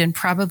attitude and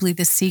probably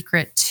the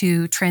secret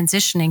to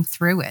transitioning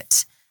through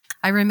it.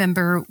 I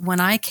remember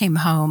when I came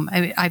home,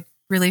 I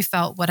really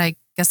felt what I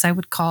guess I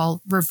would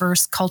call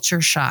reverse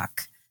culture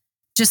shock.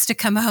 Just to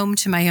come home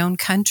to my own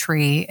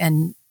country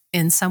and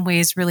in some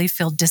ways really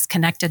feel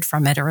disconnected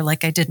from it, or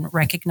like I didn't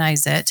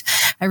recognize it.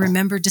 I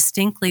remember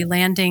distinctly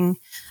landing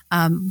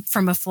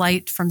from a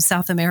flight from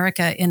South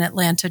America in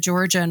Atlanta,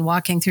 Georgia, and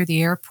walking through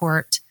the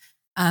airport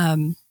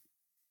and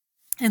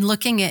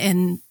looking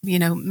in,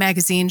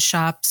 magazine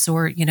shops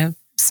or,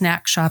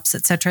 snack shops,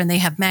 et cetera. And they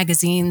have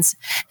magazines,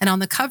 and on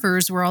the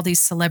covers were all these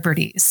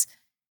celebrities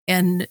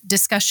and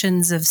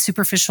discussions of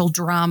superficial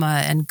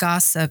drama and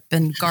gossip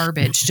and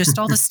garbage, just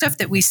all the stuff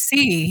that we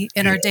see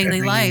in our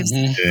daily lives.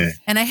 Yeah.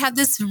 And I had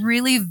this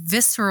really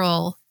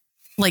visceral,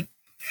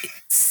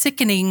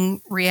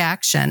 sickening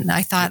reaction.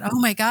 I thought, oh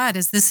my God,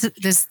 is this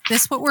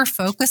what we're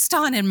focused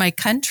on in my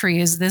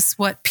country? Is this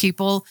what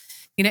people,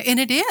 and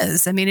it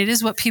is. I mean, it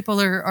is what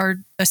people are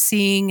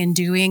seeing and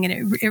doing.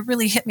 And it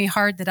really hit me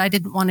hard that I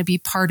didn't want to be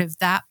part of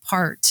that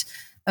part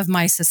of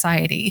my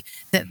society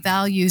that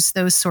values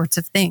those sorts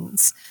of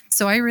things.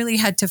 So I really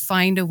had to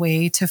find a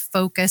way to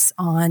focus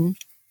on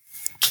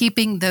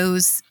keeping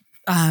those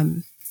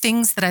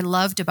things that I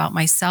loved about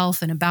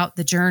myself and about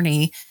the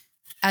journey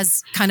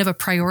as kind of a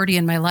priority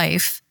in my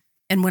life.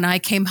 And when I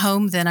came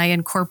home, then I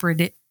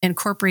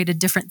incorporated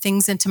different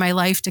things into my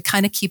life to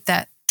kind of keep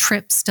that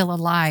trip still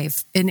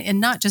alive,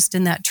 and not just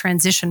in that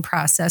transition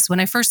process.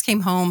 When I first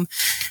came home,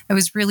 I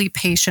was really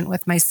patient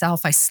with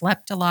myself. I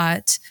slept a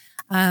lot.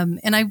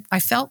 And I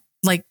felt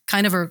like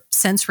kind of a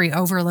sensory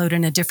overload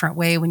in a different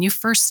way. When you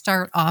first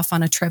start off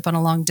on a trip, on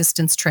a long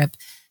distance trip,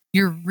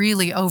 you're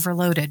really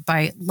overloaded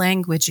by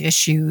language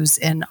issues.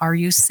 And are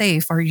you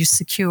safe? Are you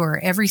secure?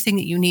 Everything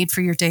that you need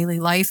for your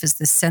daily life is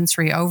this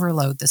sensory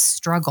overload, this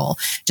struggle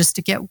just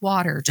to get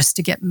water, just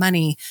to get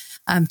money,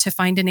 to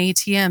find an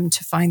ATM,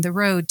 to find the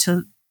road,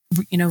 to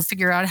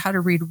figure out how to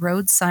read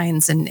road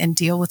signs and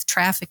deal with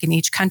traffic in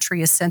each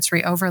country is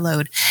sensory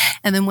overload.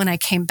 And then when I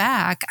came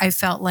back, I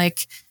felt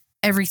like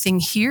everything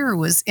here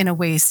was in a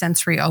way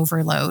sensory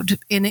overload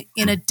in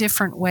a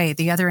different way,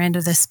 the other end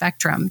of the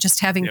spectrum, just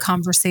having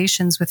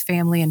conversations with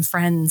family and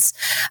friends.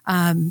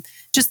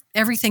 Just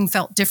everything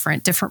felt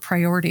different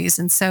priorities.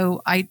 And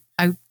so I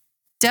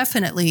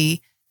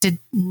definitely did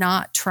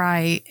not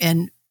try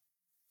and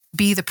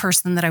be the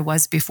person that I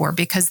was before,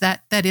 because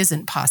that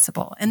isn't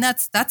possible. And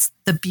that's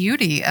the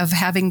beauty of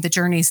having the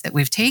journeys that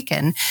we've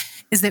taken,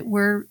 is that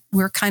we're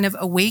kind of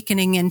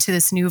awakening into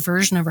this new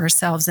version of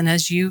ourselves. And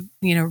as you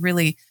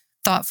really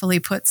thoughtfully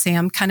put,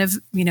 Sam, kind of,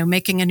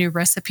 making a new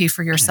recipe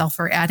for yourself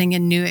or adding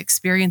in new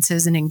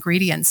experiences and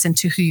ingredients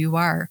into who you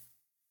are.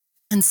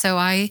 And so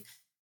I,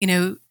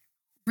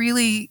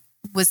 really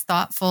was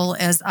thoughtful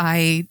as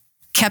I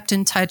kept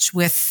in touch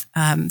with,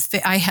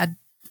 I had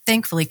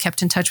thankfully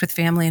kept in touch with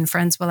family and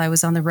friends while I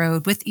was on the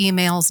road with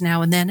emails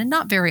now and then, and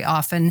not very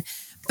often,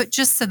 but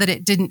just so that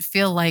it didn't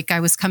feel like I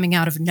was coming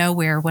out of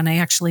nowhere when I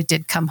actually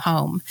did come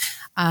home.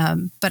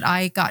 But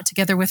I got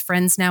together with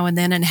friends now and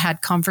then and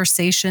had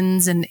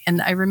conversations. And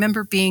I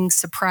remember being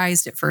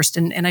surprised at first,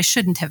 and I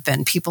shouldn't have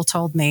been. People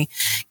told me,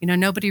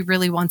 nobody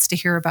really wants to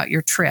hear about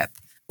your trip.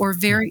 Or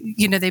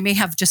they may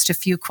have just a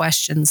few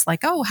questions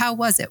like, oh, how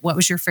was it? What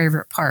was your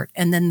favorite part?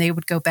 And then they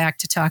would go back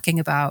to talking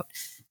about,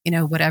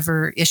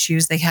 whatever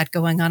issues they had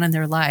going on in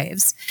their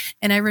lives.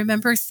 And I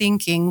remember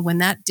thinking, when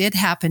that did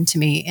happen to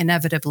me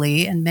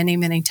inevitably and many,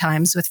 many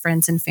times with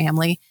friends and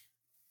family,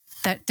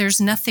 that there's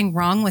nothing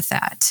wrong with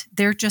that.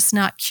 They're just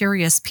not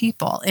curious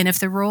people. And if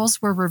the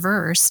roles were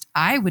reversed,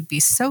 I would be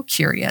so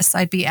curious.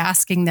 I'd be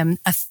asking them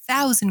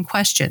 1,000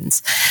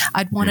 questions.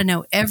 I'd want to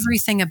know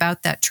everything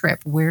about that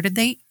trip. Where did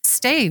they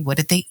stay? What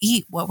did they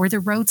eat? What were the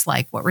roads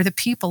like? What were the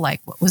people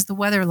like? What was the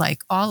weather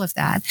like? All of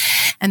that.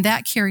 And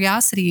that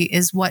curiosity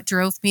is what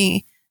drove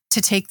me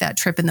to take that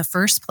trip in the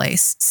first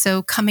place.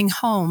 So coming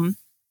home,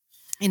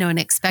 and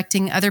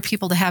expecting other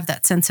people to have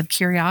that sense of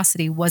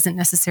curiosity wasn't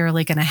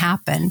necessarily going to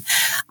happen.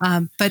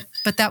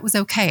 But that was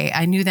okay.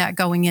 I knew that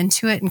going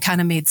into it and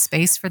kind of made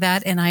space for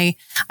that. And I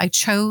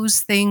chose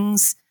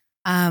things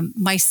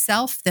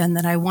myself then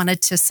that I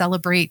wanted to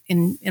celebrate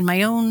in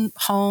my own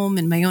home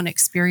and my own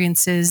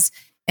experiences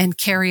and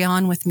carry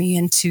on with me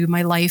into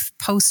my life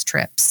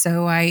post-trip.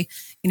 So I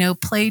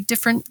play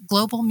different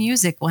global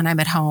music when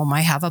I'm at home.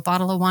 I have a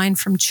bottle of wine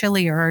from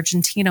Chile or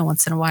Argentina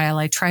once in a while.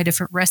 I try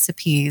different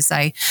recipes.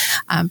 I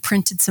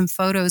printed some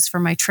photos for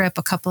my trip,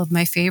 a couple of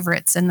my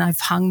favorites, and I've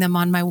hung them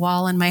on my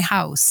wall in my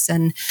house.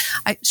 And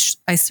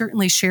I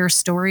certainly share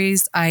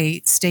stories.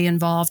 I stay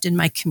involved in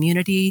my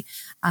community.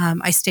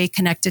 I stay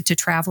connected to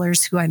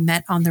travelers who I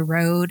met on the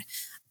road.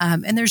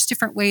 And there's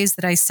different ways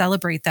that I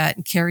celebrate that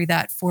and carry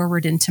that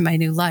forward into my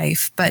new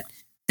life. But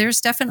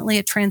there's definitely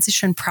a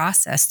transition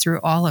process through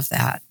all of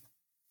that.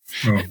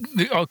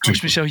 Oh,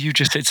 Coach Michelle, you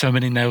just hit so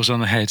many nails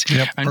on the head.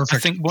 Yep, and perfect. I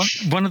think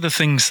one of the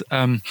things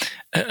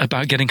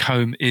about getting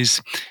home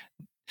is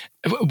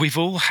we've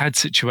all had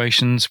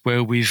situations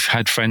where we've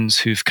had friends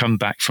who've come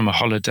back from a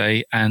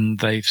holiday and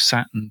they've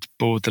sat and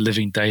bored the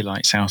living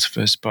daylights out of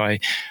us by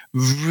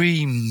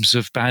reams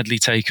of badly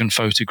taken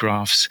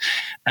photographs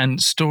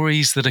and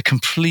stories that are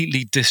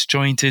completely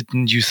disjointed.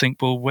 And you think,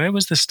 well, where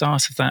was the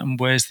start of that and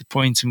where's the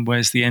point and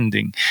where's the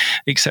ending,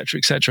 et cetera,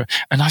 et cetera.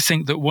 And I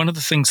think that one of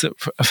the things that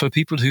for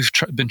people who've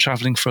been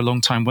traveling for a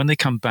long time, when they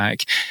come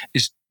back,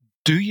 is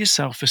do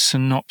yourself a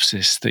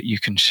synopsis that you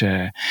can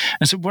share.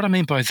 And so what I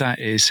mean by that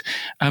is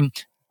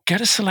get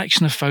a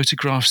selection of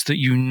photographs that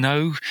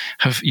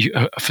have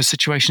for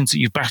situations that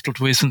you've battled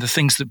with and the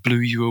things that blew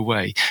you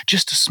away.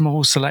 Just a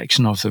small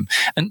selection of them,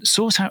 and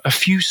sort out a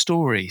few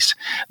stories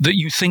that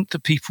you think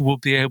that people will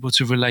be able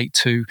to relate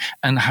to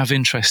and have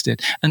interest in.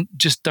 And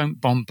just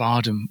don't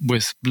bombard them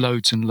with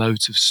loads and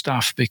loads of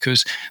stuff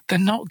because they're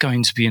not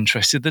going to be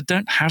interested. They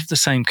don't have the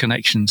same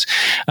connections.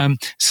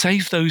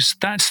 Save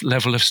that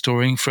level of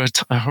storying for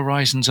a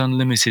Horizons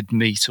Unlimited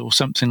meet or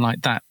something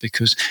like that,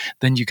 because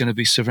then you're going to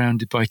be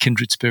surrounded by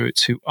kindred spirits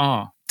who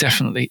are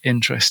definitely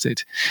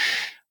interested.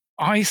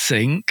 I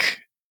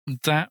think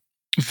that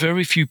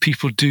very few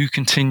people do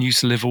continue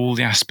to live all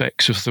the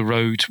aspects of the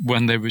road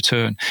when they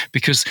return,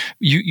 because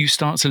you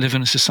start to live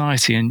in a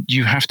society and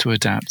you have to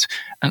adapt.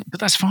 But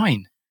that's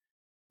fine.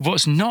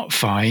 What's not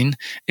fine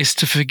is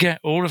to forget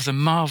all of the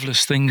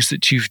marvelous things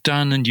that you've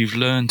done and you've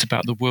learned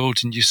about the world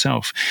and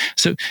yourself.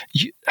 So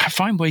you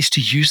find ways to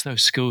use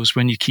those skills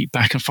when you keep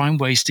back and find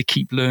ways to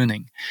keep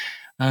learning.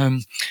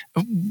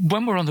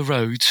 When we're on the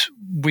road,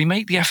 we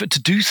make the effort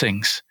to do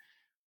things.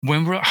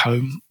 When we're at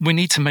home, we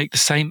need to make the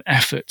same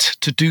effort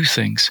to do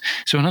things.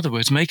 So in other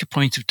words, make a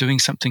point of doing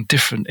something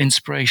different,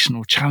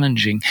 inspirational,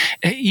 challenging,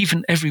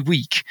 even every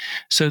week,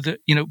 so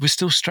that, we're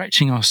still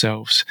stretching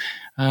ourselves.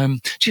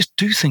 Just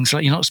do things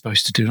like you're not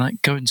supposed to do,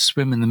 like go and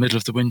swim in the middle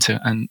of the winter.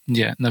 And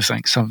yeah, no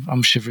thanks.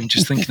 I'm shivering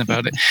just thinking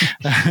about it.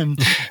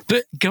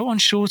 But go on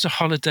shorter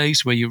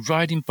holidays where you're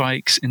riding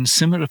bikes in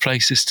similar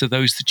places to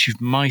those that you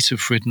might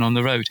have ridden on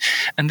the road.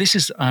 And this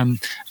is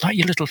like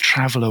your little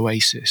travel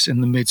oasis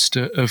in the midst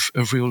of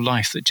real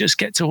life that just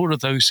gets all of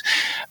those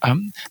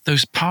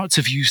parts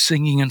of you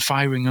singing and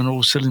firing on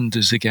all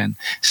cylinders again.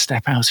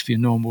 Step out of your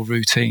normal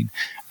routine.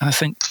 And I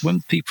think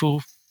when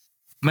people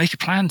make a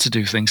plan to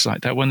do things like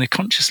that, when they're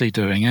consciously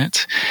doing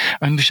it,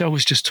 and Michelle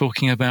was just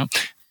talking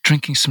about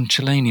drinking some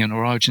Chilean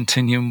or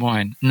Argentinian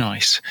wine,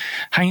 nice.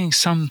 Hanging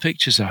some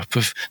pictures up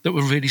that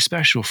were really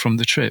special from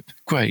the trip,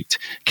 great.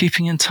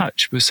 Keeping in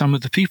touch with some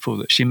of the people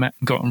that she met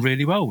and got on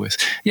really well with,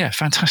 yeah,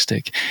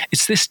 fantastic.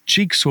 It's this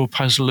jigsaw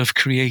puzzle of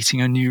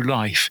creating a new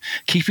life,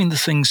 keeping the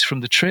things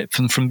from the trip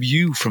and from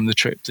the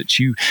trip that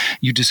you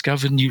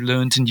discovered and you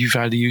learned and you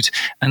valued,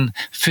 and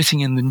fitting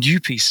in the new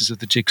pieces of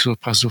the jigsaw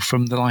puzzle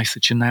from the life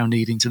that you're now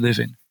needing to live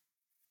in.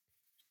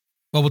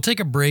 Well, we'll take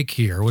a break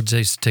here. We'll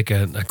just take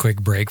a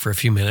quick break for a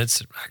few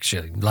minutes,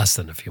 actually less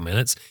than a few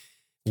minutes.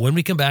 When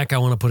we come back, I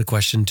want to put a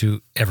question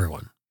to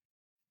everyone.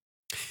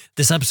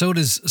 This episode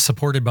is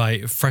supported by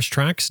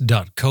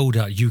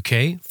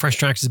freshtracks.co.uk.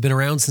 FreshTracks has been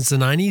around since the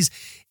 90s,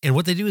 and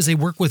what they do is they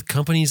work with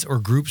companies or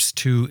groups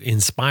to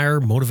inspire,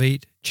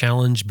 motivate,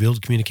 challenge,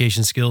 build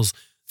communication skills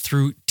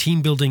through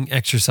team building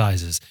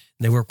exercises.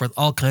 And they work with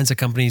all kinds of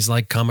companies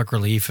like Comic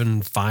Relief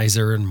and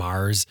Pfizer and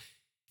Mars.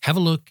 Have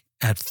a look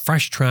at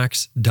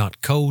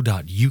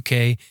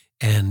freshtracks.co.uk.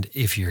 And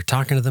if you're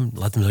talking to them,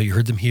 let them know you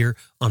heard them here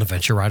on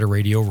Adventure Rider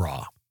Radio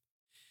Raw.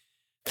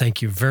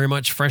 Thank you very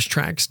much,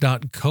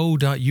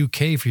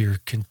 freshtracks.co.uk, for your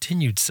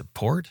continued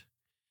support.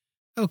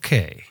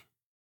 Okay.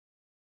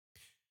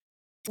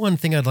 One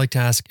thing I'd like to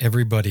ask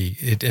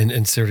everybody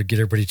and sort of get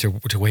everybody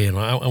to weigh in.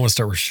 I want to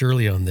start with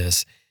Shirley on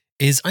this.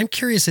 is I'm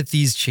curious if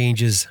these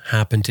changes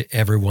happen to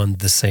everyone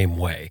the same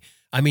way.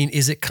 I mean,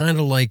 is it kind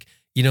of like,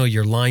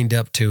 you're lined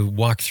up to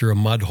walk through a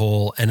mud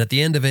hole, and at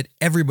the end of it,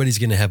 everybody's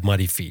going to have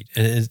muddy feet.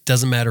 And it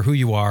doesn't matter who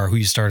you are, who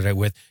you started out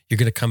with, you're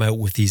going to come out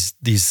with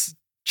these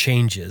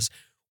changes.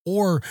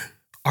 Or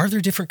are there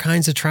different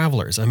kinds of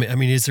travelers? I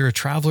mean, is there a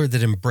traveler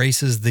that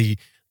embraces the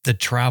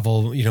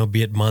travel,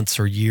 be it months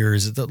or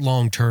years, the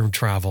long-term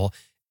travel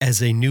as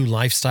a new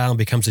lifestyle and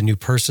becomes a new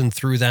person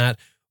through that,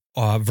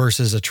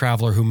 versus a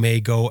traveler who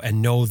may go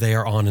and know they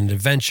are on an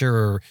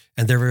adventure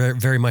and they're very,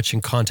 very much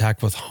in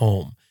contact with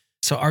home?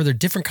 So are there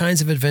different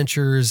kinds of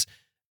adventures,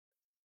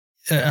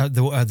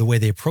 the way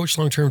they approach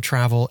long-term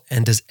travel,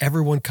 and does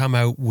everyone come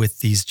out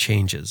with these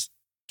changes?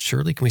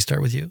 Shirley, can we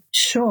start with you?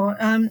 Sure.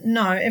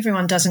 No,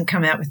 everyone doesn't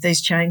come out with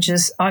these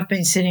changes. I've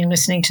been sitting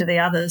listening to the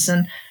others,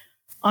 and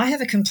I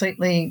have not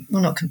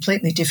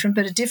completely different,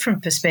 but a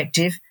different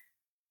perspective.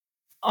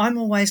 I'm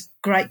always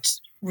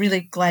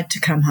really glad to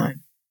come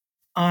home.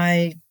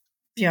 I'm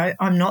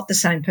not the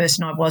same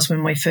person I was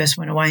when we first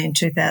went away in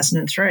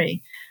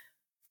 2003.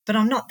 But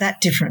I'm not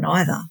that different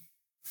either.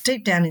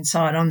 Deep down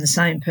inside, I'm the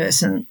same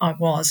person I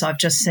was. I've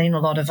just seen a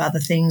lot of other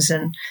things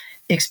and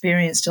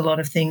experienced a lot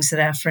of things that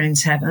our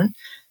friends haven't.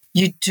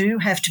 You do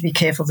have to be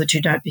careful that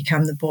you don't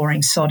become the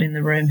boring sod in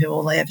the room who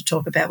all they ever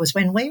talk about was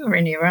when we were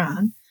in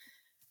Iran,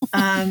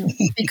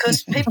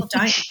 because people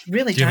don't. Do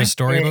you have a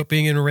story about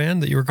being in Iran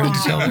that you were going to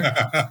tell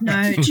them?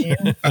 No,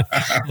 Jim.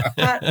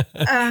 But,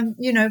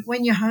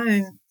 when you're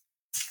home,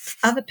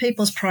 other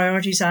people's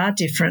priorities are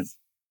different.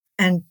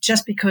 And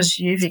just because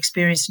you've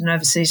experienced an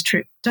overseas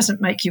trip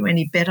doesn't make you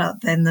any better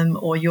than them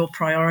or your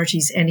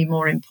priorities any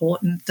more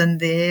important than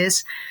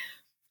theirs.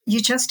 You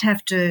just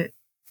have to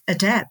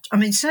adapt. I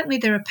mean, certainly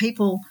there are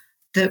people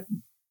that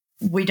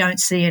we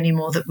don't see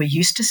anymore that we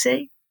used to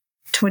see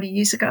 20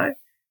 years ago.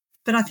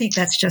 But I think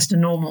that's just a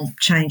normal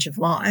change of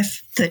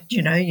life, that,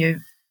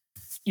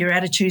 your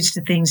attitudes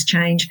to things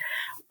change.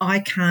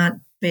 I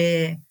can't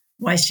bear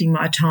wasting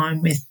my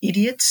time with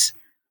idiots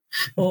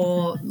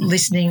or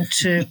listening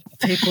to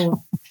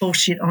people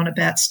bullshit on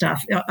about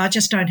stuff. I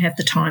just don't have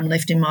the time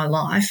left in my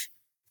life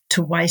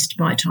to waste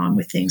my time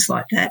with things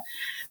like that.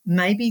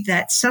 Maybe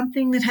that's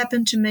something that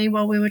happened to me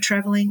while we were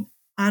travelling.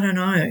 I don't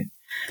know.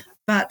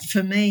 But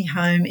for me,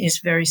 home is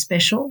very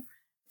special.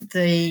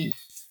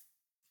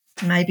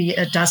 Maybe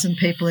a dozen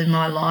people in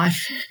my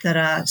life that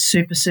are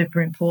super,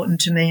 super important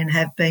to me and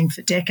have been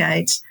for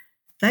decades,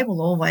 they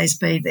will always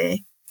be there.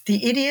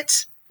 The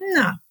idiots,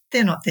 no.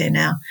 They're not there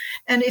now.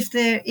 And if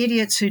they're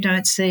idiots who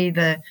don't see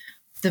the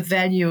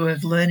value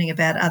of learning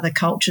about other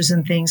cultures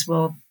and things,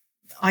 well,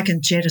 I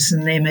can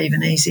jettison them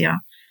even easier.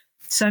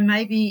 So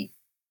maybe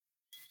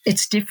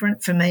it's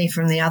different for me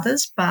from the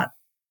others, but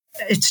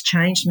it's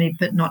changed me,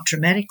 but not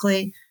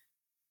dramatically.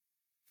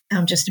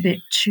 I'm just a bit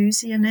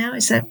choosier now.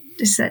 Does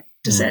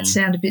that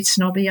sound a bit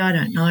snobby? I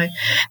don't know.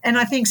 And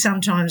I think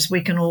sometimes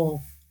we can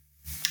all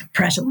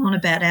prattle on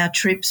about our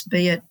trips,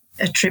 be it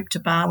a trip to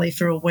Bali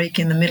for a week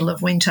in the middle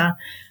of winter,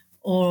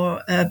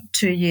 or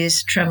 2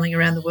 years travelling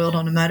around the world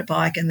on a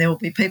motorbike, and there will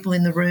be people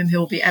in the room who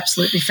will be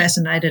absolutely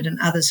fascinated and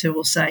others who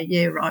will say,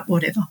 yeah, right,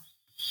 whatever.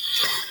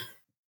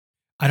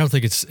 I don't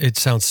think it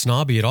sounds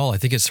snobby at all. I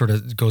think it sort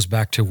of goes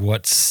back to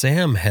what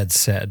Sam had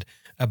said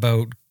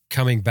about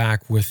coming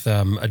back with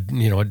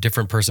a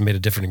different person made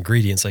of different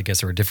ingredients, I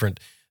guess, or a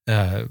different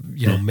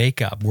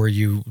makeup, where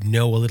you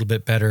know a little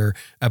bit better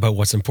about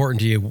what's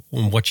important to you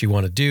and what you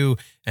want to do,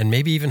 and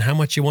maybe even how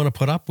much you want to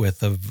put up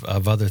with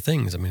of other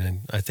things. I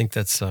mean, I think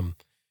that's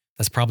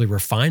probably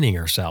refining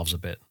ourselves a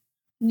bit.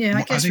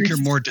 Yeah, I think you're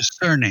more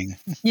discerning.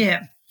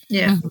 Yeah.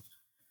 Yeah,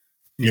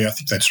 I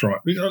think that's right.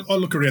 I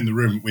look around the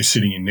room we're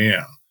sitting in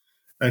now,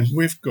 and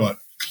we've got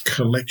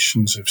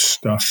collections of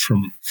stuff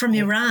from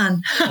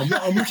Iran.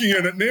 I'm looking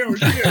at it now.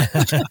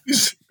 Yeah.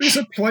 There's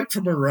a plate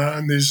from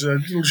Iran. There's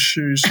little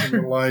shoes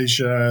from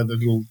Malaysia, the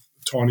little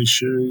tiny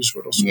shoes.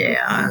 What else?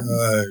 Yeah.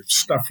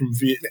 Stuff from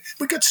Vietnam.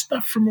 We've got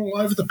stuff from all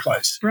over the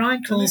place.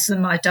 Brian calls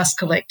them my dust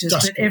collectors,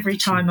 but every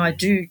time I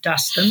do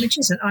dust them, which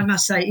I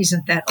must say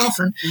isn't that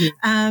often,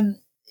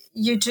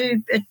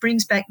 it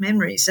brings back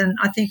memories. And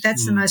I think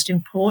that's the most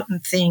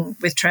important thing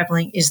with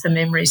travelling is the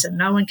memories, and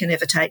no one can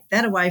ever take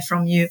that away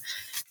from you,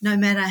 no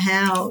matter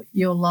how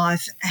your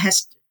life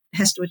has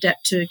to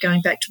adapt to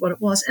going back to what it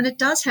was. And it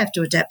does have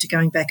to adapt to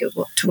going back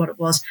to what it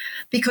was,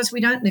 because we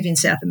don't live in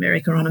South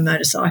America on a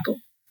motorcycle.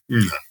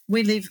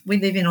 We live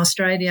in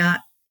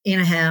Australia in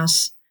a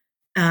house.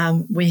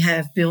 We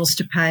have bills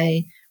to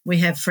pay. We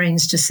have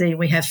friends to see.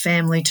 We have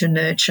family to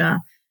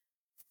nurture.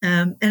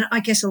 And I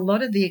guess a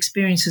lot of the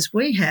experiences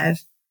we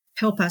have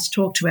help us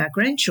talk to our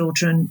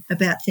grandchildren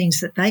about things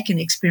that they can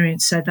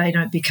experience so they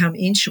don't become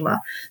insular.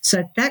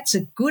 So that's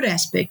a good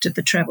aspect of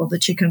the travel,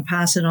 that you can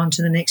pass it on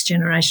to the next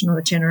generation or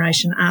the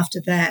generation after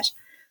that.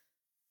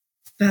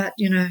 But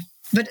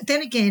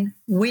then again,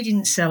 we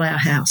didn't sell our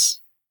house.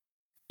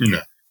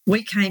 No.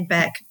 We came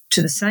back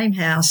to the same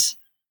house,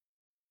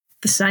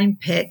 the same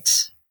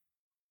pets,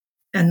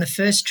 and the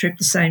first trip,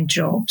 the same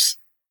jobs.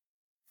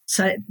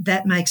 So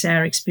that makes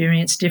our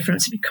experience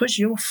different, because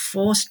you're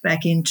forced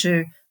back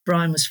into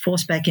Brian was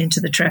forced back into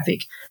the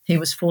traffic. He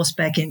was forced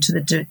back into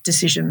the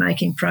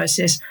decision-making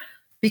process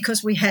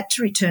because we had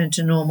to return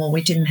to normal.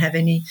 We didn't have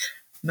any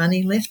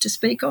money left to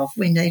speak of.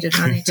 We needed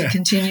money to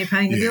continue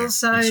paying the bills.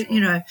 So,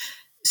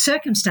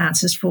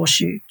 circumstances force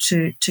you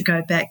to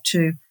go back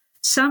to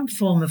some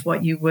form of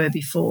what you were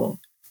before.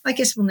 I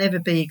guess we'll never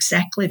be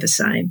exactly the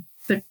same,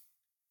 but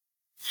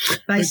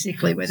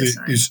basically we're the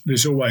same.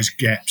 There's always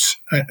gaps.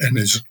 And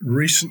as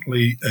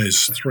recently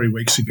as 3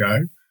 weeks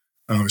ago,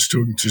 I was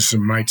talking to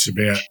some mates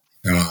about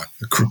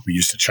the crook we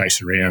used to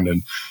chase around,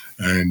 and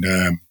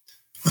I'm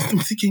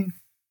thinking,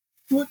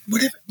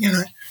 whatever,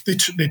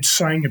 they're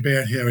saying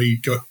about how he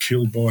got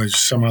killed by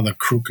some other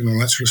crook and all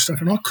that sort of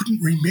stuff, and I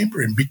couldn't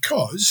remember him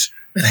because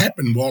it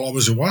happened while I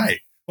was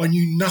away. I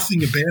knew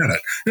nothing about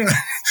it.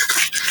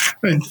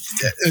 and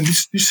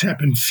this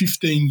happened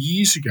 15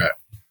 years ago.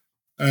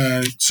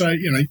 So,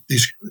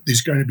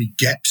 there's going to be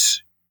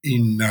gaps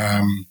in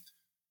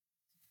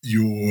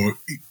your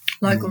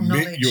local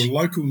knowledge. Your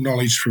local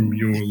knowledge from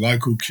your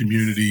local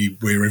community,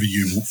 wherever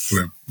you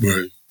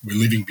were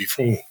living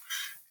before.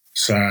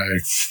 So,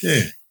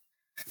 yeah.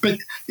 But,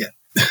 yeah,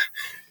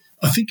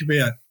 I think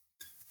about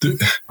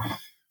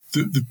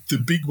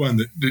the big one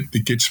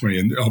that gets me,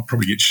 and I'll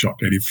probably get shot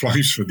down in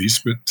flames for this,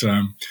 but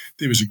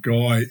there was a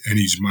guy and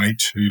his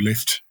mate who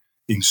left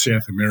in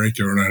South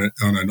America on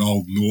an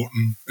old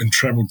Norton and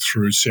travelled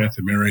through South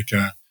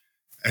America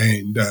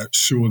and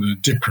saw the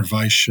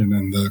deprivation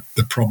and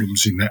the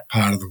problems in that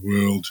part of the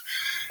world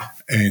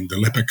and the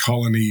leper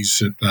colonies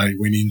that they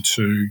went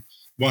into.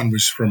 One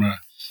was from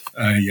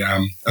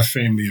a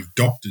family of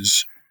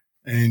doctors,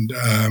 and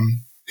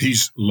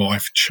his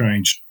life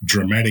changed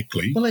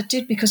dramatically. Well, it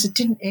did, because it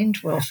didn't end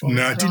well for him.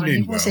 No, it didn't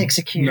end well. He was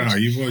executed. No,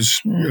 he was,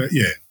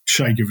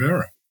 Che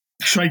Guevara.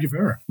 Che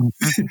Guevara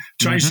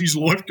changed his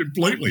life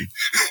completely.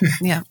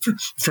 Yeah,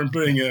 from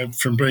being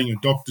a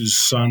doctor's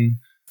son,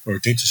 or a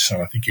dentist's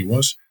son, I think he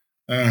was,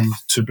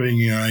 to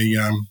being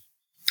a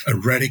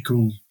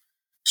radical.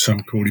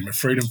 Some called him a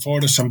freedom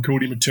fighter, some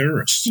called him a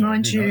terrorist. So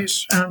mind you,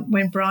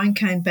 when Brian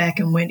came back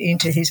and went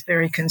into his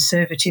very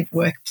conservative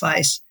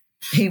workplace,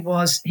 he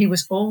was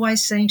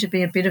always seen to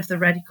be a bit of the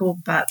radical,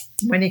 but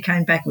when he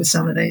came back with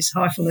some of these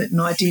highfalutin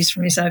ideas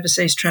from his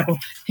overseas travel,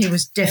 he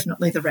was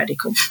definitely the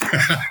radical.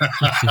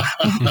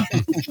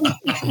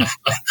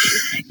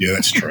 Yeah,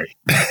 that's true.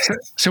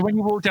 So when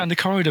you walk down the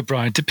corridor,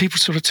 Brian, did people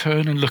sort of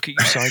turn and look at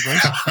you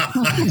sideways?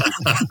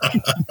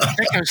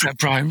 There goes that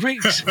Brian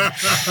Reeves.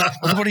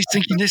 What are you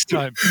thinking this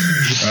time?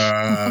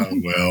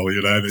 Well,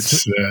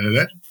 that's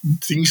that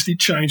things did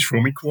change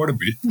for me quite a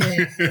bit.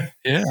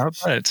 Yeah, I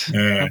bet.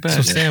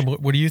 So, Sam,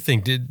 what do you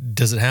think?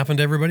 Does it happen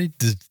to everybody?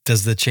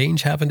 Does the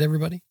change happen to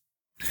everybody?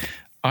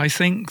 I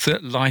think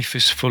that life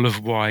is full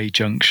of Y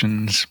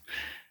junctions.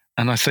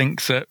 And I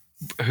think that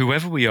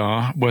whoever we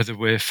are, whether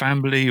we're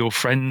family or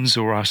friends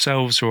or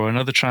ourselves or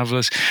another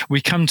travellers, we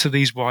come to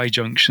these Y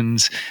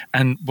junctions,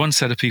 and one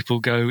set of people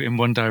go in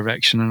one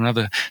direction,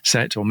 another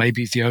set, or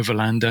maybe the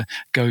overlander,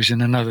 goes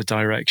in another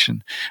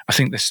direction. I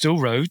think there's still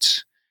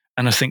roads.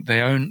 And I think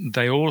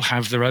they all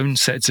have their own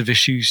sets of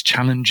issues,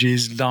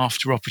 challenges,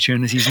 laughter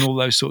opportunities, and all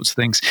those sorts of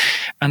things.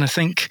 And I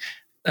think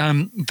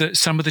that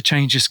some of the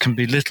changes can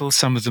be little,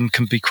 some of them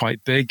can be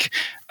quite big.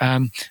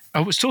 I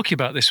was talking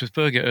about this with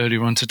Birgit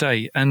earlier on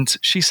today, and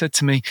she said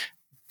to me,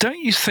 don't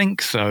you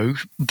think, though,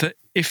 that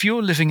if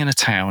you're living in a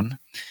town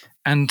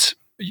and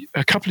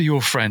a couple of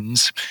your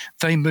friends,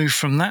 they move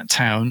from that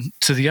town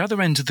to the other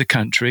end of the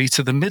country,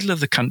 to the middle of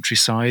the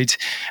countryside,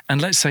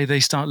 and let's say they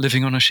start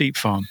living on a sheep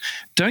farm.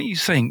 Don't you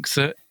think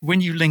that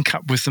when you link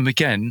up with them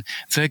again,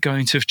 they're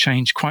going to have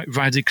changed quite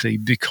radically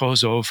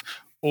because of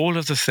all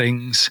of the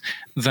things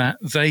that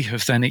they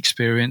have then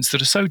experienced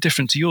that are so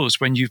different to yours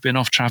when you've been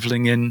off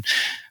traveling in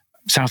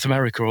South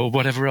America or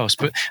whatever else?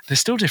 But there's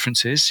still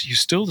differences. You're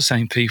still the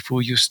same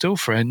people. You're still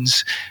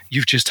friends.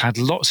 You've just had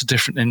lots of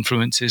different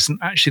influences. And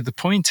actually the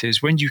point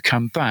is, when you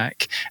come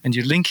back and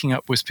you're linking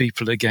up with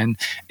people again,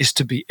 is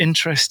to be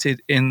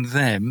interested in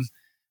them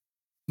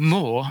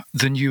more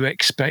than you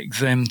expect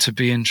them to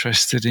be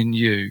interested in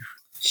you.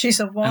 She's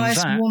a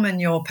wise woman,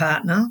 your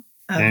partner.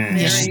 A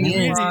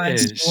very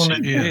wise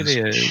woman. It really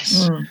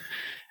is. Mm.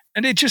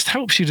 And it just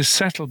helps you to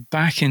settle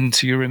back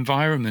into your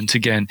environment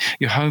again,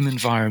 your home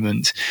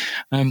environment.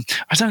 I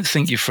don't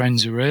think your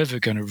friends are ever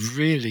going to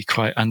really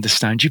quite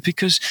understand you,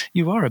 because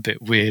you are a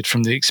bit weird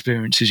from the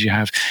experiences you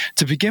have.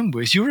 To begin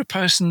with, you're a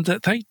person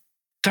that they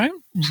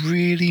don't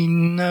really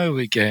know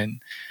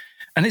again.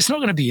 And it's not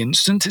going to be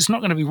instant. It's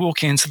not going to be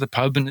walking into the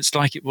pub and it's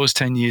like it was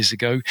 10 years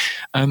ago.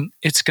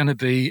 It's going to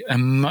be a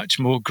much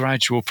more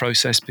gradual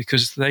process,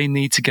 because they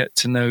need to get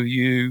to know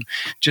you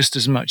just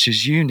as much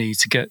as you need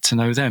to get to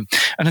know them.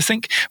 And I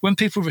think when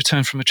people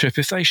return from a trip,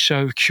 if they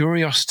show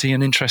curiosity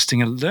and interest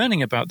in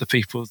learning about the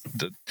people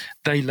that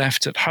they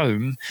left at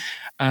home,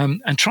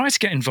 and try to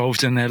get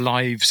involved in their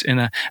lives in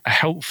a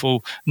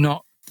helpful,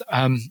 not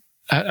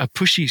a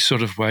pushy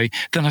sort of way,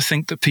 then I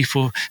think that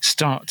people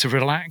start to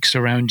relax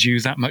around you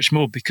that much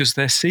more, because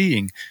they're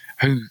seeing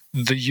who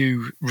the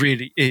you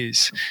really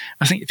is.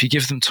 I think if you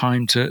give them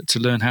time to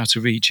learn how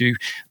to read you,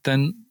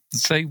 then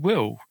they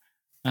will.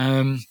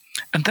 And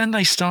then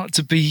they start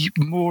to be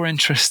more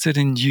interested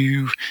in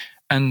you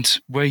and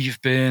where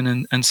you've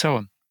been and so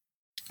on.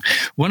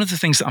 One of the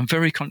things that I'm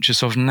very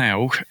conscious of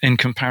now in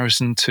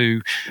comparison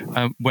to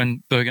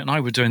when Birgit and I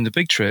were doing the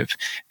big trip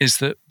is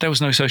that there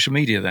was no social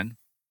media then.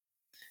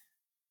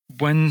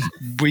 When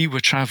we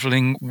were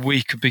traveling,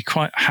 we could be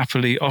quite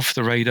happily off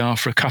the radar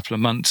for a couple of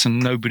months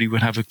and nobody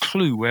would have a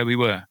clue where we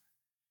were.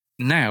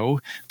 Now,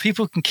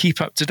 people can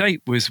keep up to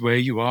date with where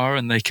you are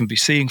and they can be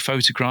seeing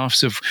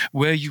photographs of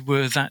where you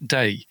were that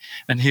day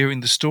and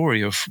hearing the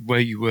story of where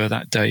you were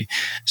that day.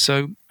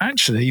 So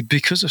actually,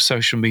 because of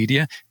social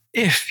media,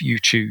 if you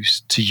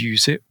choose to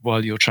use it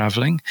while you're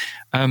traveling,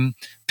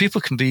 people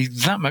can be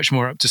that much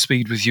more up to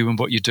speed with you and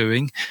what you're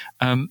doing.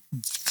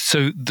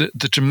 So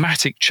the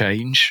dramatic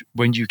change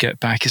when you get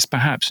back is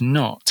perhaps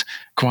not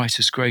quite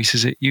as great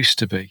as it used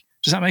to be.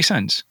 Does that make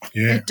sense?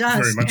 Yeah, it does.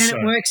 very much and so.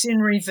 It works in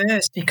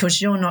reverse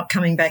because you're not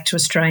coming back to a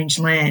strange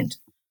land.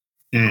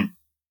 Mm.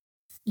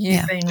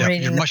 You've been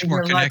reading you're much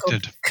more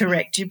connected.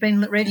 Correct. You've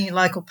been reading your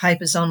local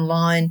papers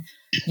online.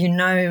 You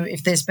know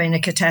if there's been a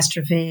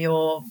catastrophe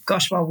or,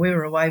 gosh, while we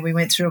were away, we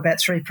went through about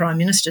 3 prime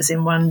ministers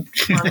in one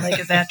leg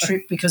of our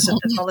trip because of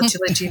the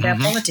volatility of our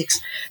politics.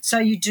 So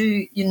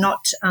you're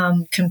not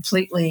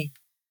completely,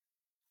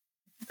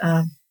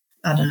 I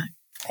don't know.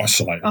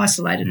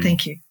 Isolated,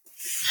 thank you.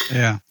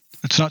 Yeah.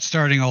 It's not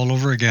starting all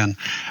over again.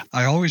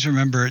 I always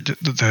remember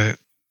the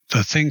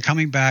thing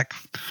coming back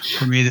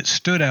for me that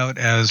stood out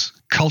as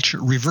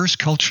reverse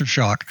culture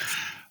shock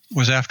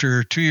was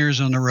after 2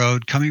 years on the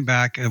road, coming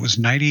back, it was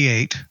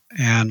 98,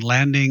 and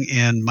landing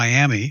in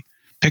Miami,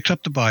 picked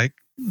up the bike,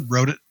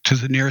 rode it to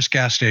the nearest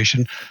gas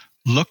station,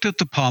 looked at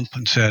the pump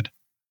and said,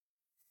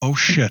 oh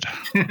shit,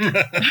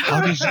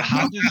 how does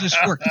this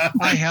work?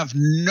 I have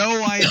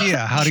no idea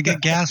how to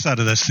get gas out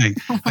of this thing.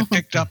 I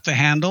picked up the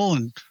handle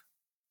and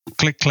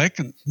click, click,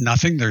 and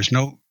nothing. There's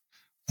no,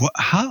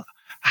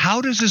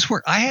 how does this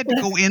work? I had to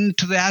go in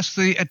to ask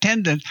the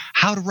attendant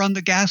how to run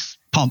the gas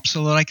pump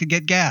so that I could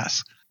get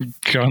gas.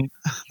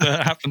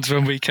 That happens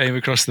when we came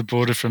across the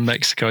border from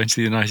Mexico into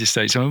the United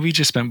States. I mean, we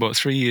just spent,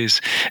 3 years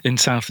in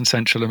South and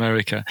Central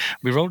America.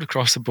 We rolled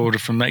across the border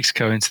from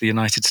Mexico into the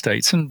United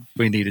States and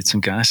we needed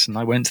some gas. And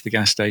I went to the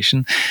gas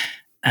station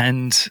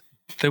and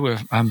there were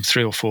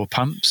 3 or 4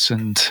 pumps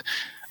and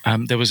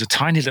there was a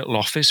tiny little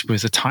office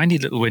with a tiny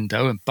little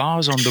window and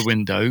bars on the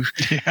window.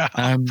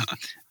 Yeah.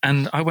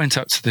 And I went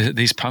up to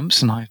these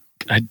pumps and I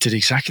did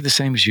exactly the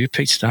same as you,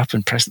 picked it up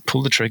and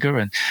pulled the trigger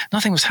and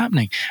nothing was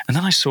happening. And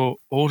then I saw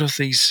all of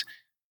these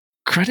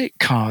credit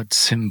card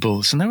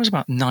symbols and there was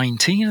about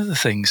 19 of the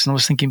things. And I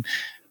was thinking,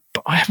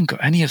 but I haven't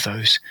got any of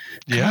those.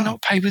 Can I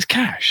not pay with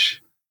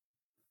cash?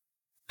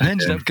 And I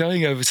ended up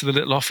going over to the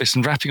little office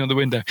and rapping on the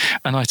window.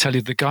 And I tell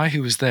you, the guy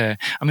who was there,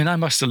 I mean, I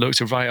must have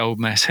looked a right old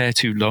mess, hair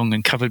too long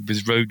and covered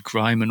with road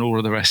grime and all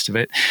of the rest of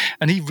it.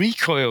 And he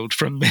recoiled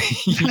from me.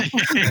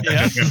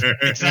 Yes,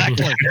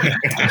 exactly.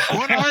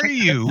 What are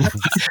you?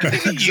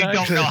 Exactly. You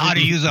don't know how to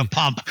use a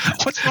pump.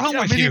 What's wrong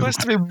with you? He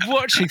must have been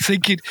watching,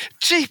 thinking,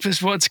 jeepers,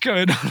 what's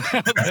going on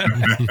out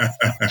there?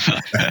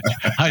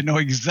 I know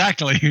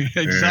exactly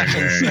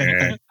the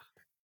same.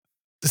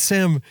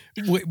 Sam,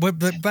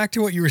 back to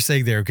what you were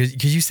saying there,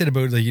 because you said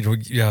about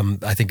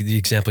I think the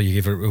example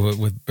you gave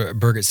with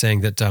Birgit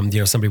saying that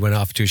somebody went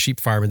off to a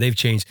sheep farm and they've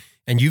changed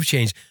and you've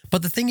changed.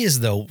 But the thing is,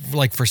 though,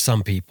 like for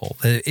some people,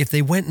 if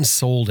they went and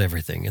sold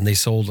everything and they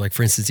sold, like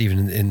for instance,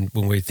 even in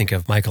when we think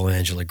of Michael and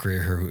Angela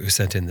Greer who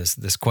sent in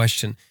this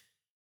question,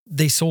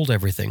 they sold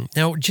everything.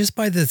 Now, just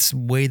by this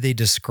way they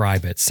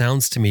describe it,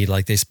 sounds to me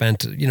like they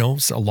spent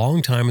a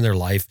long time in their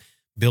life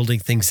building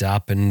things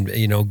up and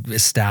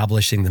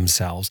establishing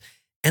themselves.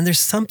 And there's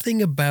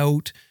something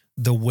about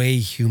the way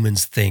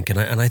humans think, and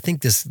I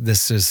think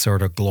this is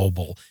sort of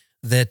global,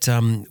 that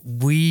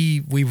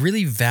we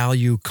really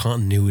value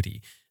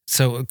continuity.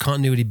 So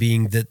continuity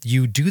being that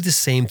you do the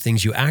same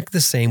things, you act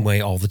the same way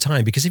all the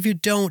time. Because if you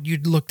don't,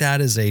 you'd looked at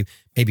as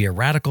maybe a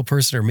radical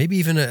person or maybe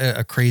even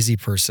a crazy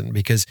person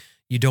because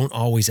you don't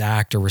always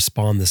act or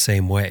respond the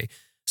same way.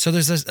 So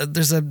there's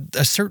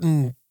a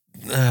certain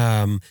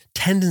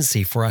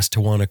tendency for us to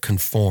want to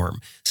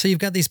conform. So you've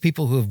got these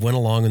people who have went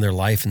along in their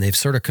life and they've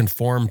sort of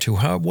conformed to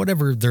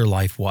whatever their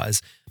life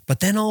was.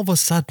 But then all of a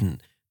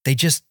sudden, they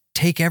just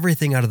take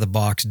everything out of the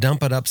box,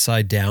 dump it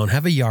upside down,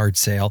 have a yard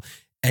sale,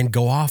 and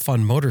go off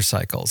on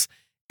motorcycles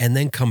and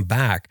then come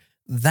back.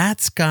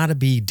 That's got to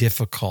be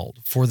difficult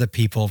for the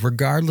people,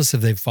 regardless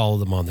if they've followed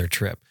them on their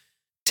trip,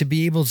 to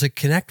be able to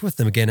connect with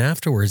them again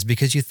afterwards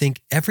because you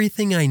think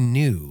everything I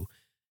knew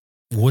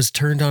was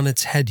turned on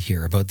its head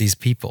here about these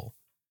people.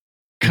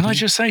 Can I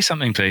just say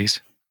something,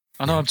 please?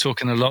 I know I'm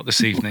talking a lot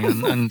this evening,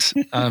 and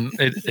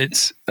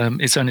it's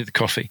only the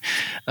coffee.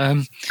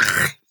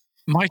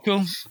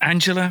 Michael,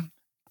 Angela,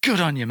 good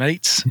on you,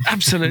 mates.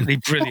 Absolutely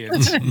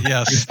brilliant.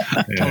 Yes,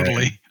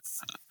 totally.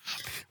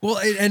 Well,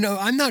 and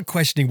I'm not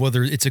questioning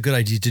whether it's a good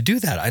idea to do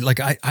that.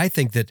 I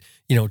think that,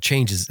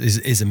 change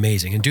is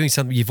amazing, and doing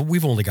something.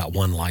 We've only got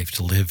one life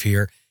to live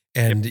here.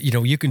 And,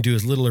 you can do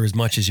as little or as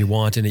much as you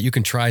want in it. You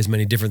can try as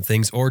many different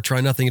things or try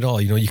nothing at all.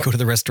 You go to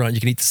the restaurant, you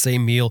can eat the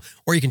same meal,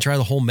 or you can try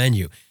the whole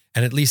menu.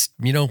 And at least,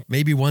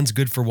 maybe one's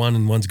good for one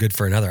and one's good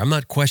for another. I'm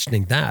not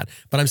questioning that,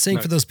 but I'm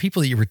saying for those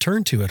people that you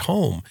return to at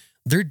home,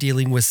 they're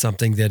dealing with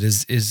something that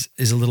is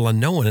a little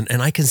unknown.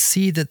 And I can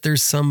see that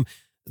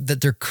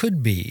there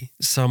could be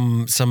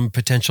some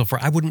potential for,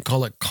 I wouldn't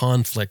call it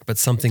conflict, but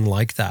something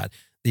like that.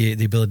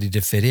 The ability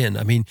to fit in.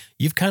 I mean,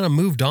 you've kind of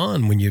moved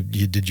on when you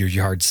did your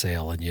yard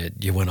sale and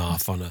you went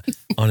off on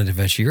an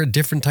adventure. You're a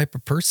different type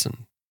of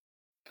person.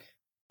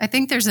 I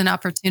think there's an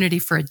opportunity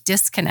for a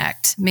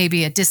disconnect,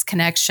 maybe a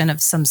disconnection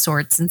of some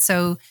sorts. And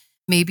so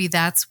maybe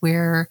that's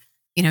where,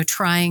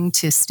 trying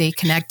to stay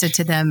connected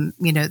to them,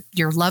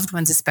 your loved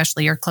ones,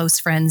 especially your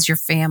close friends, your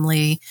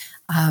family,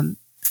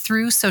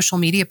 through social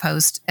media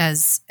posts,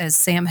 as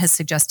Sam has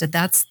suggested,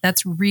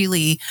 that's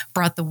really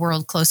brought the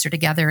world closer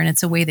together. And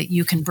it's a way that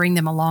you can bring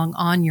them along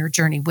on your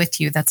journey with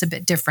you. That's a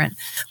bit different.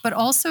 But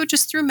also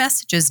just through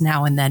messages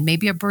now and then,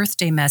 maybe a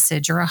birthday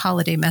message or a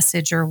holiday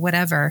message or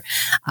whatever.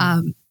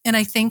 And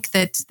I think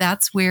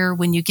that's where,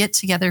 when you get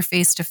together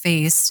face to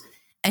face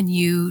and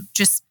you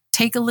just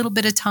take a little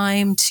bit of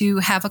time to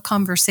have a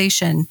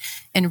conversation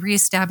and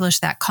reestablish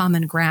that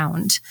common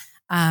ground,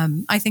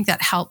 I think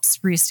that helps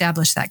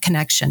reestablish that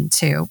connection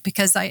too,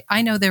 because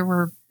I know there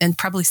were, and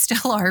probably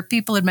still are,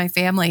 people in my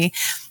family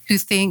who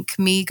think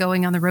me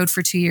going on the road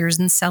for 2 years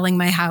and selling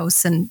my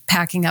house and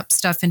packing up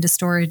stuff into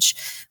storage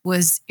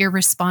was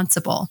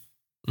irresponsible.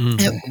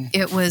 Mm-hmm.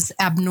 It was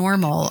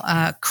abnormal,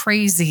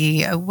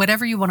 crazy,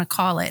 whatever you want to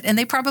call it. And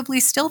they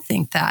probably still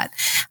think that.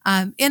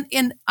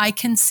 And I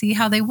can see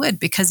how they would,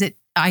 because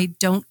I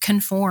don't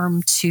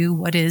conform to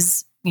what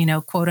is,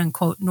 quote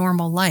unquote,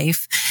 normal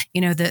life,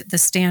 the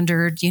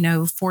standard,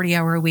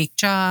 40-hour a week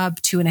job,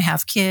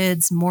 2.5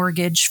 kids,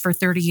 mortgage for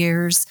 30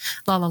 years,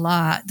 la, la,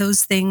 la.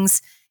 Those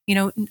things,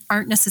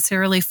 aren't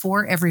necessarily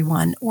for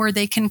everyone, or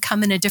they can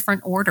come in a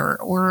different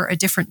order or a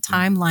different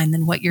timeline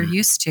than what you're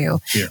used to.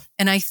 Yeah.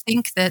 And I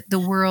think that the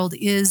world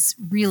is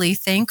really,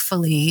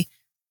 thankfully,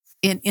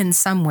 in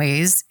some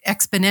ways,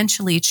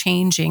 exponentially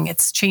changing.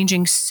 It's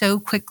changing so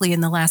quickly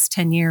in the last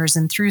 10 years.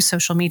 And through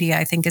social media,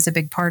 I think, is a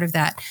big part of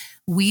that.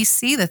 We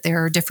see that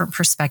there are different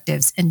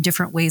perspectives and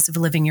different ways of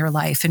living your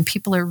life. And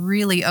people are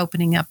really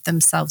opening up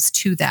themselves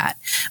to that.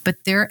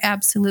 But there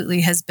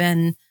absolutely has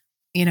been,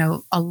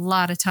 a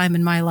lot of time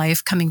in my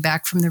life coming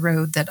back from the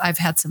road that I've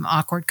had some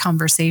awkward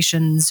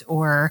conversations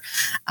or,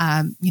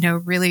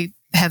 really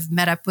have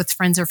met up with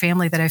friends or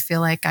family that I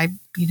feel like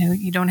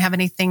you don't have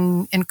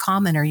anything in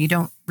common, or you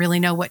don't really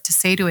know what to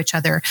say to each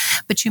other,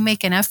 but you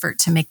make an effort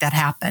to make that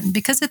happen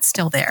because it's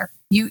still there.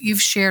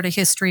 You've shared a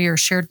history or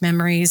shared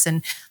memories,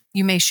 and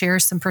you may share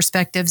some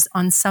perspectives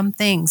on some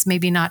things,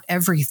 maybe not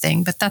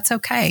everything, but that's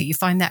okay. You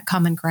find that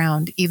common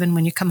ground even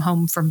when you come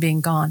home from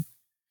being gone.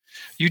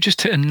 You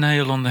just hit a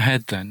nail on the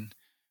head then.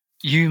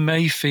 You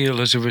may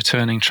feel as a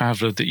returning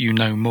traveler that you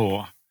know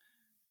more,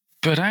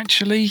 but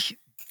actually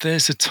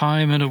there's a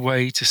time and a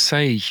way to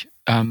say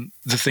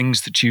the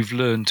things that you've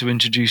learned, to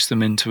introduce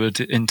them into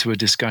a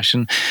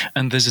discussion,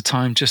 and there's a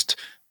time just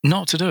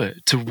not to do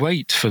it, to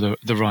wait for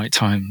the right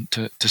time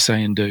to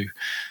say and do.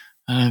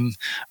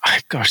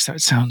 Gosh,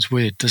 that sounds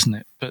weird, doesn't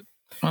it? But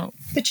I hope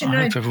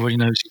everybody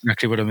knows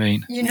exactly what I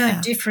mean.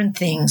 Different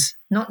things,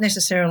 not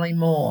necessarily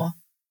more.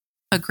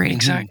 Agreed.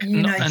 Exactly.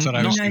 Not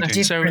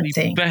necessarily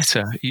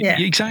better. Yeah.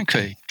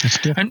 Exactly.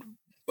 And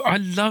I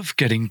love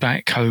getting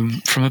back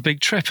home from a big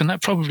trip, and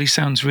that probably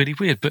sounds really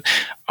weird, but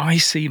I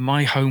see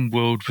my home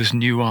world with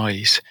new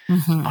eyes.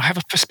 Mm-hmm. I have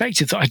a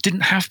perspective that I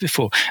didn't have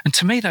before, and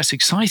to me, that's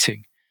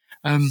exciting.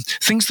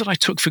 Things that I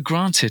took for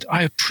granted,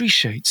 I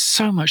appreciate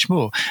so much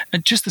more.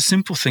 And just the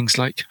simple things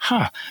like,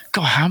 why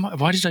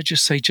did I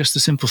just say just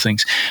the simple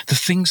things? The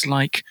things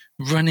like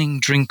running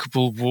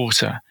drinkable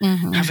water,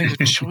 mm-hmm. having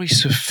a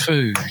choice of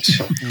food.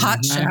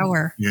 Hot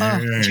shower.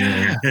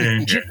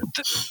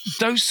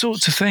 Those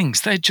sorts of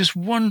things, they're just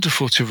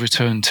wonderful to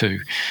return to.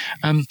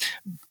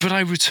 But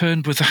I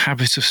returned with a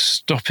habit of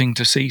stopping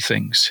to see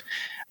things.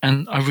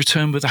 And I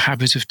returned with a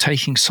habit of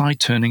taking side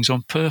turnings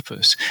on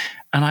purpose.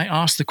 And I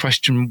ask the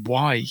question,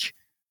 why,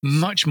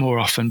 much more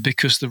often,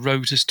 because the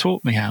road has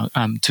taught me how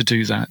to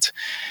do that.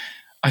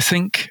 I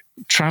think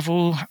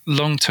travel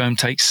long-term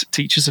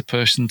teaches a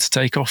person to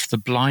take off the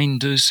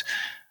blinders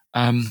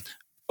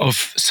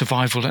of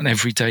survival and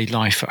everyday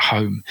life at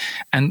home.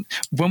 And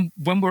when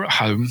we're at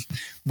home,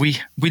 we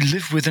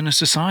live within a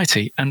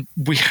society, and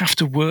we have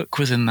to work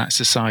within that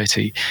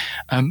society.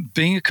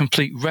 Being a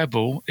complete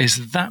rebel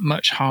is that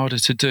much harder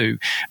to do,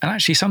 and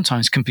actually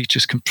sometimes can be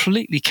just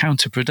completely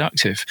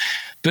counterproductive.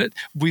 But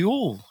we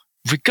all,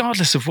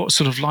 regardless of what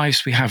sort of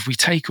lives we have, we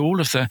take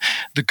all of the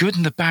good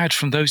and the bad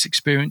from those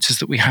experiences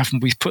that we have,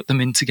 and we put them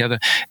in together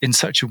in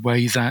such a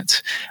way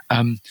that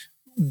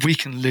we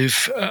can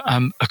live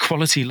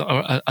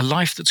a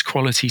life that's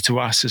quality to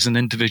us as an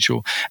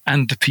individual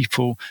and the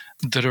people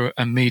that are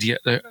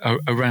immediate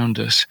around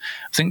us.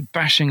 I think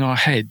bashing our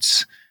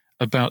heads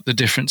about the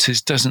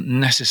differences doesn't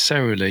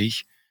necessarily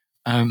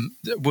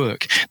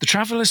work. The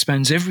traveller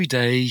spends every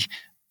day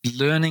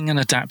learning and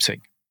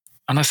adapting,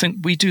 and I think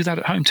we do that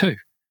at home too.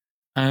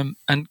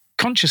 And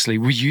consciously,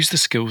 we use the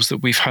skills that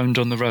we've honed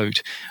on the road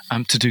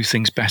to do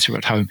things better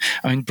at home.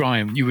 I mean,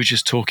 Brian, you were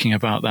just talking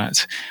about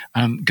that,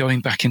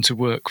 going back into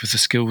work with the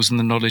skills and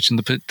the knowledge and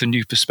the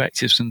new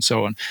perspectives and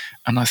so on.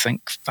 And I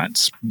think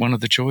that's one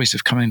of the joys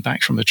of coming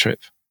back from a trip.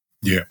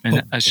 Yeah.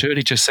 And as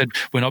Shirley just said,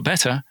 we're not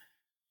better.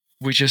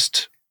 We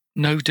just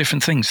know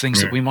different things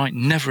that we might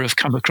never have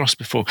come across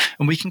before.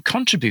 And we can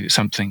contribute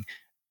something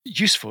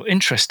useful,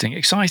 interesting,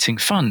 exciting,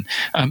 fun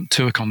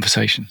to a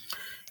conversation.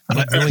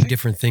 But knowing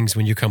different things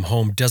when you come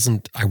home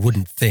doesn't, I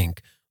wouldn't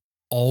think,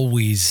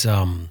 always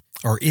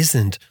or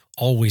isn't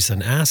always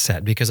an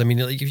asset. Because I mean,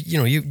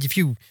 if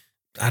you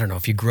I don't know,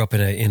 if you grew up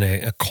in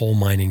a coal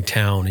mining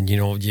town and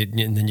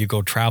and then you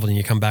go travel and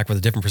you come back with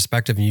a different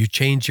perspective and you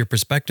change your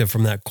perspective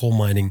from that coal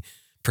mining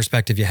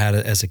perspective you had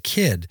as a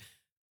kid,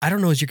 I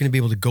don't know if you're going to be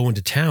able to go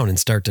into town and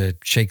start to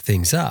shake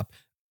things up.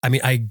 I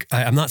mean,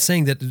 I'm not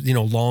saying that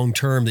long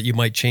term that you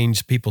might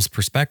change people's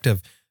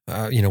perspective,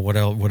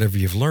 whatever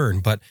you've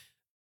learned, but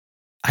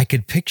I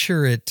could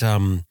picture it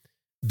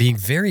being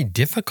very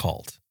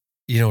difficult,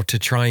 to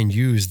try and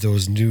use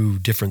those new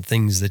different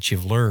things that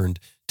you've learned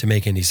to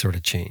make any sort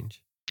of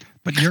change.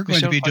 But you're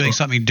going to be doing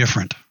something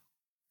different.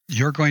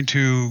 You're going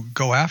to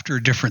go after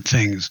different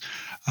things.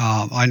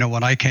 I know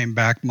when I came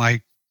back,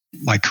 my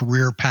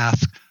career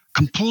path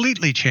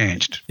completely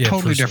changed,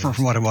 totally different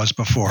from what it was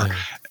before.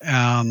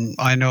 Yeah.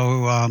 I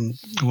know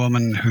a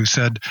woman who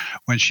said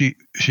when she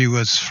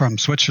was from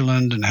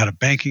Switzerland and had a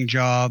banking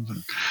job,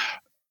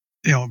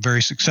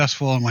 very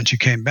successful. And when she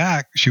came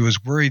back, she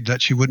was worried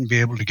that she wouldn't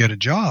be able to get a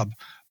job.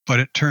 But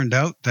it turned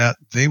out that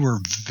they were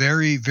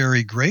very,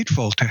 very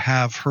grateful to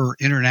have her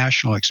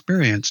international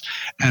experience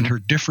and her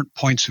different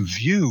points of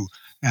view.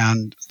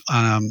 And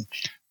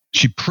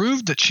she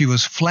proved that she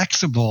was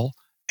flexible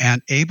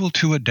and able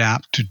to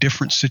adapt to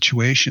different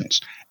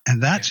situations.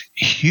 And that's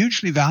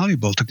hugely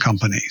valuable to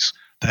companies.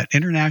 That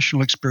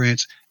international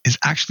experience is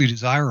actually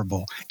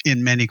desirable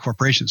in many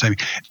corporations. I mean,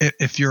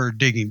 if you're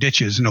digging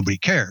ditches, nobody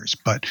cares.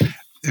 But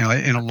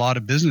in a lot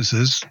of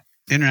businesses,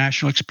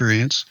 international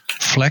experience,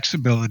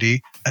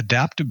 flexibility,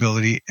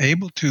 adaptability,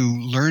 able to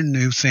learn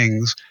new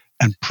things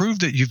and prove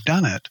that you've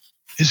done it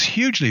is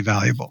hugely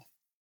valuable.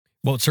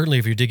 Well, certainly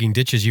if you're digging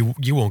ditches, you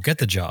won't get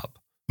the job.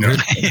 No,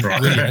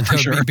 really,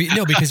 sure.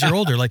 No, because you're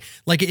older. Like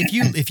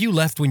if you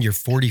left when you're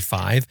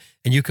 45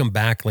 and you come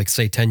back, like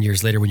say 10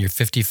 years later when you're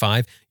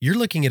 55, you're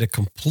looking at a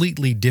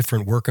completely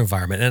different work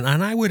environment.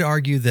 And I would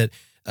argue that,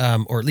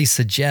 or at least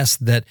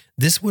suggest that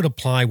this would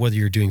apply whether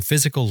you're doing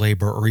physical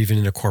labor or even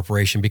in a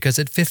corporation, because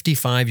at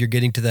 55, you're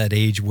getting to that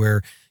age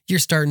where you're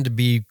starting to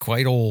be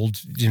quite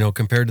old,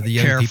 compared to the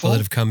young people that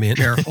have come in.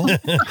 Careful.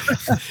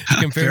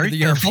 Compared to the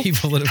young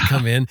people that have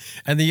come in.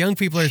 And the young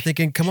people are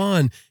thinking, come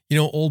on,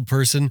 old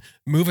person,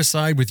 move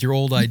aside with your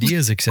old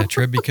ideas,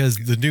 etc., because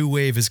the new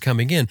wave is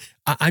coming in.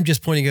 I'm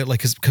just pointing out,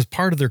 because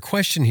part of their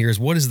question here is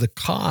what is the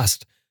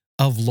cost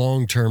of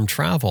long-term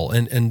travel?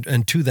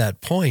 And to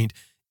that point,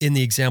 in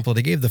the example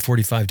they gave, the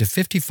 45 to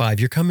 55,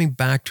 you're coming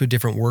back to a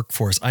different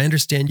workforce. I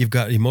understand you've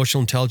got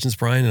emotional intelligence,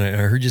 Brian, and I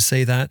heard you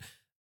say that.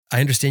 I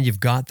understand you've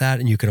got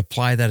that and you can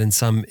apply that in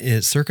some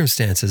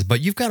circumstances,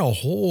 but you've got a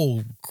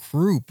whole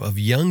group of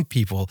young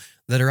people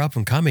that are up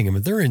and coming. I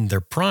mean, they're in their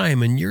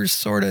prime and you're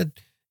sort of,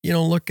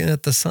 looking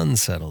at the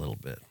sunset a little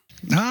bit.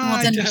 No,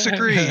 I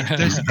disagree.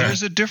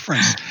 There's a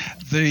difference.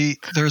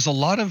 There's a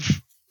lot of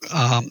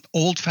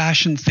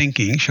old-fashioned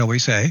thinking, shall we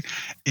say,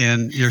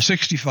 in you're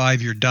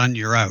 65, you're done,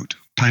 you're out.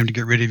 Time to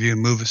get rid of you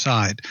and move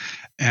aside.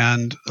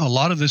 And a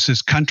lot of this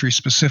is country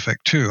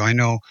specific too. I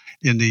know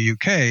in the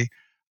UK,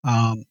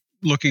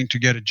 looking to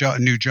get a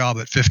new job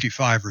at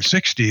 55 or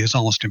 60 is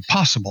almost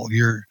impossible.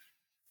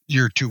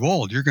 You're too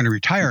old. You're going to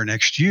retire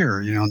next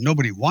year.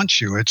 Nobody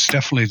wants you. It's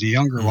definitely the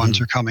younger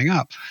ones are coming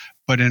up.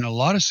 But in a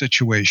lot of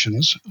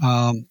situations,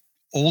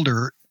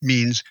 older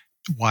means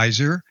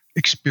wiser,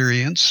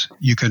 experience.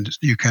 You can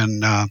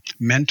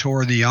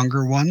mentor the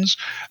younger ones.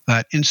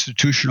 That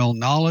institutional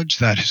knowledge,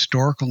 that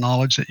historical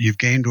knowledge that you've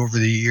gained over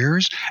the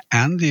years,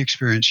 and the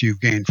experience you've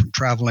gained from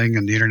traveling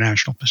and the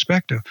international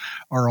perspective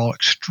are all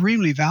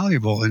extremely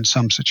valuable in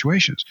some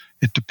situations.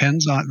 It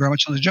depends very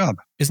much on the job.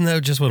 Isn't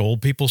that just what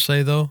old people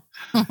say, though?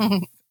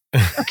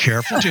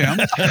 Careful, Jim.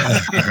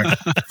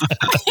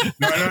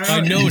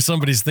 I know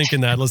somebody's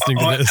thinking that listening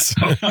to this.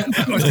 I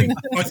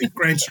think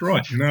Grant's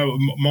right.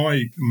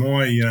 My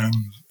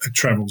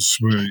travels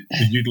were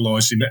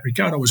utilised in that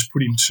regard. I was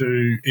put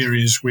into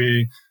areas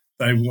where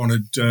they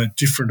wanted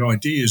different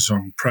ideas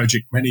on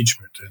project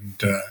management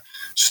and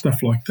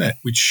stuff like that,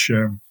 which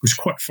was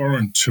quite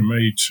foreign to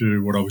me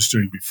to what I was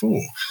doing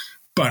before.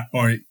 But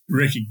I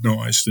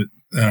recognised that,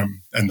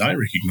 and they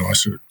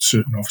recognised it,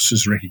 certain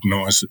officers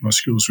recognised that my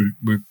skills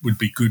would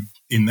be good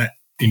in that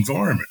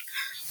environment.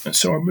 And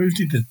so I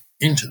moved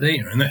into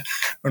there, and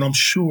I'm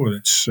sure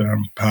that's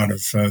part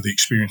of the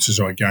experiences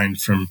I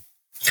gained from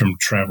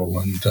travel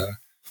and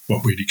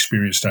what we'd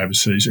experienced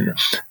overseas.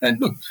 And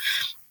look,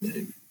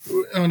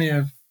 on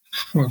our,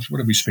 what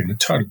did we spend? A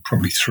total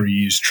probably 3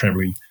 years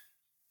travelling.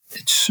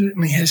 It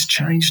certainly has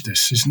changed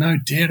us. There's no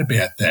doubt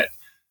about that.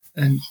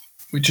 And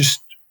we're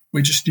just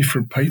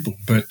different people.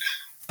 But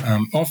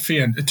I've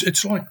found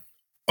it's like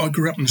I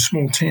grew up in a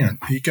small town.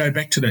 You go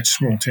back to that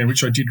small town,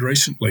 which I did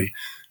recently,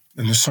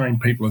 and the same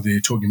people are there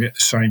talking about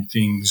the same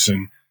things.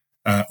 And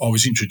I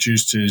was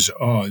introduced as,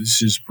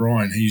 this is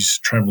Brian. He's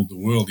travelled the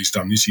world. He's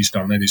done this, he's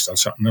done that, he's done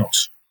something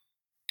else.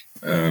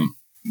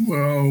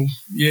 Well,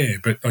 yeah,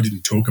 but I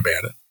didn't talk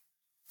about it.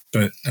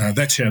 But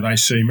that's how they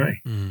see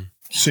me,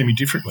 see me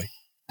differently.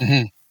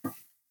 Mm-hmm.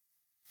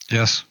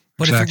 Yes.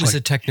 But exactly. if it was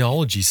a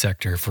technology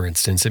sector, for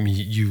instance, I mean,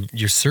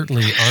 you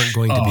certainly aren't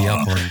going to be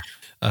up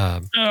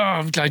on.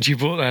 I'm glad you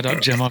brought that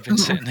up, Jim. I've been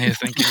sitting here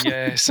thinking,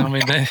 yes. I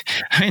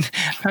mean,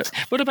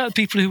 what about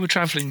people who were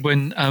travelling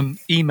when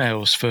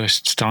emails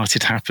first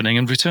started happening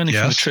and returning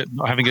from a trip,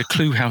 not having a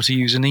clue how to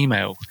use an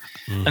email?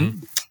 Mm-hmm.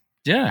 And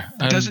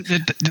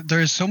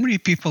there's so many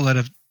people that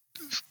have,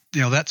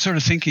 that sort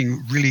of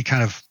thinking really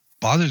kind of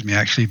bothers me,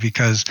 actually,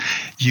 because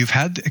you've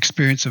had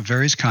experience of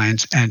various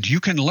kinds and you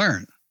can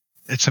learn.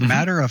 It's a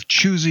matter of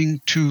choosing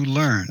to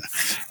learn.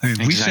 I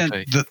mean, we sent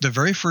the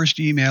very first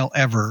email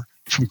ever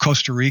from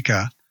Costa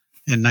Rica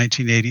in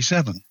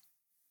 1987.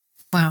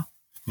 Wow.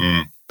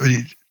 Mm.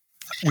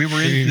 We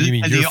were in. You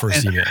mean your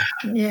first email?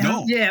 Yeah.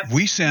 No,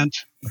 we sent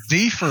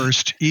the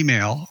first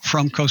email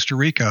from Costa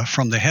Rica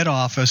from the head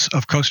office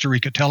of Costa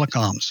Rica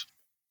Telecoms.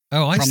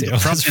 Oh, I see.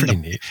 That's pretty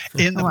neat.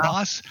 In the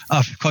boss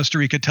of Costa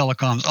Rica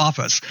Telecom's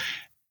office.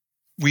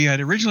 We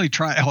had originally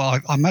tried,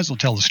 I might as well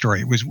tell the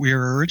story. We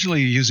were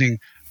originally using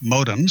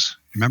modems.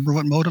 Remember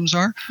what modems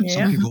are? Yeah.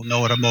 Some people know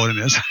what a modem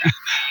is.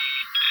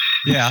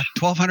 Yeah,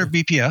 1200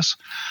 BPS,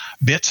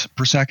 bits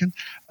per second.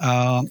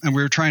 And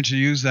we were trying to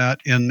use that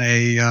in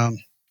the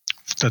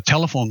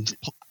telephone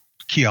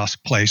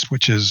kiosk place,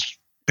 which is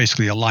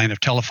basically a line of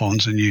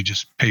telephones, and you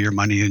just pay your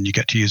money and you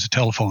get to use a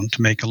telephone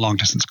to make a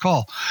long-distance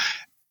call.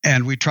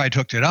 And we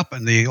hooked it up,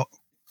 and the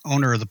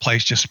owner of the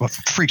place just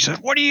freaks out.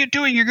 What are you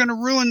doing? You're going to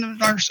ruin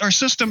our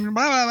system.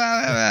 Blah, blah,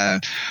 blah, blah.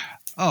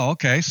 Oh,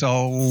 okay.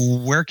 So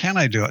where can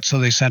I do it? So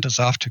they sent us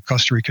off to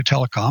Costa Rica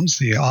Telecoms,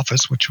 the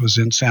office, which was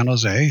in San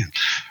Jose.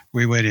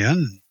 We went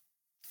in.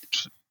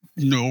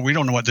 No, we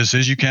don't know what this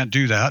is. You can't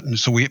do that. And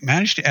so we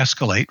managed to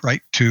escalate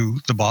right to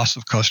the boss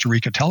of Costa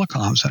Rica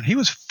Telecoms. And he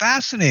was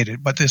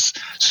fascinated by this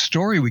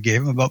story we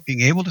gave him about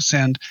being able to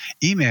send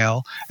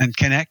email and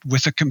connect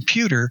with a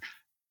computer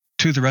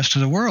to the rest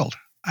of the world.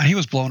 And he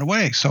was blown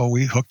away. So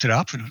we hooked it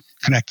up and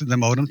connected the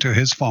modem to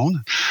his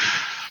phone,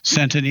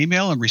 sent an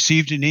email and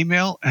received an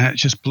email, and it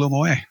just blew him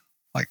away.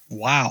 Like,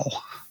 wow.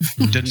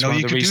 Didn't know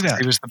you could do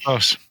that. He was the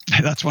boss.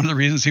 That's one of the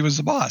reasons he was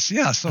the boss.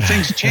 Yeah. So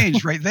things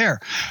changed right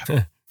there.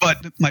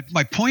 But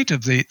my point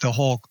of the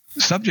whole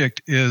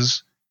subject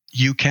is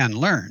you can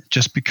learn.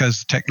 Just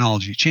because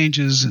technology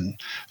changes and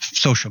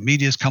social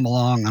media's come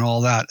along and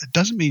all that, it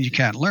doesn't mean you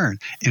can't learn.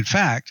 In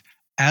fact,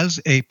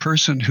 as a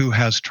person who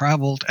has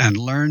traveled and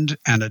learned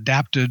and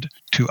adapted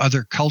to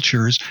other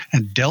cultures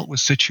and dealt with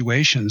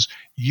situations,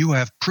 you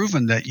have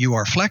proven that you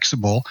are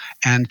flexible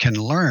and can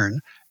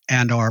learn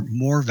and are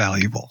more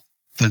valuable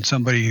than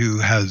somebody who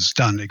has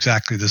done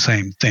exactly the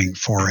same thing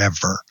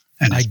forever.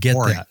 And I get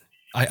boring. that.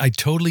 I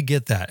totally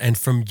get that. And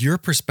from your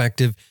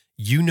perspective,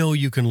 you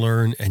can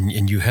learn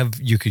and you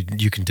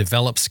can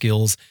develop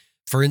skills.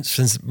 For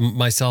instance,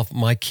 myself,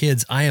 my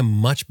kids, I am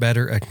much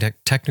better at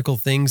technical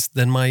things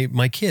than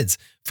my kids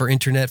for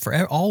internet,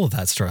 for all of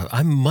that stuff.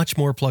 I'm much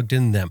more plugged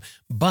in than them.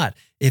 But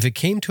if it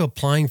came to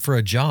applying for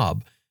a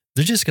job,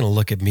 they're just going to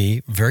look at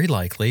me very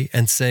likely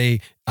and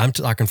say, I'm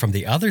talking from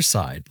the other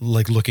side,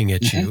 like looking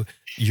at you,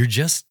 you're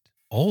just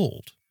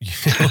old.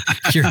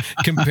 You're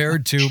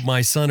compared to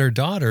my son or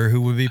daughter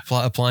who would be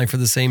applying for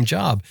the same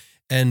job.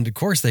 And of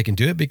course they can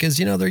do it because,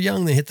 they're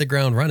young, they hit the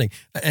ground running.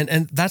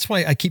 And that's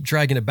why I keep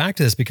dragging it back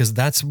to this, because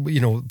that's,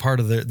 part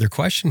of their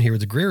question here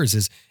with the Greers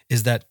is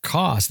that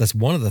cost. That's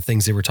one of the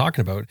things they were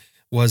talking about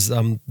was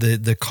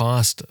the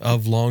cost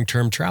of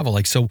long-term travel.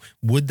 Like, so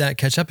would that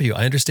catch up with you?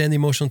 I understand the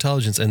emotional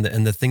intelligence and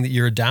the thing that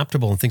you're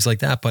adaptable and things like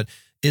that, but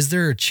is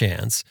there a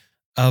chance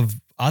of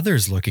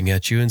others looking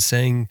at you and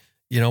saying,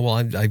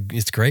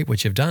 it's great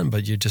what you've done,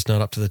 but you're just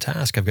not up to the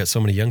task. I've got so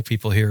many young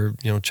people here,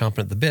 chomping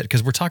at the bit,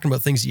 because we're talking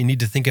about things that you need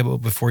to think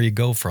about before you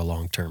go for a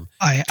long term.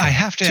 I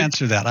have to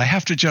answer that. I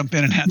have to jump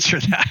in and answer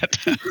that.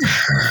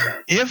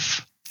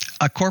 If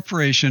a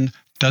corporation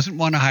doesn't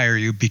want to hire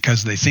you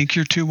because they think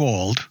you're too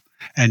old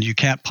and you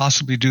can't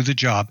possibly do the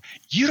job,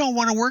 you don't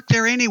want to work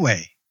there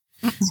anyway.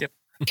 Yep.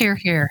 Hear,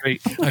 hear. I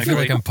feel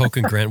like I'm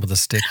poking Grant with a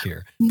stick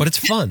here, but it's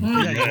fun.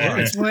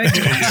 It's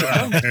working.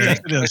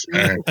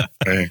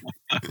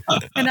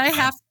 And I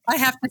have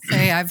to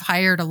say, I've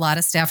hired a lot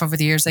of staff over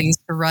the years. I used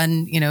to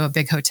run, a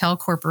big hotel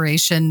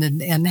corporation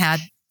and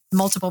had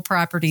multiple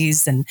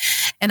properties. And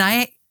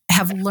I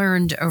have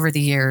learned over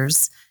the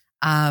years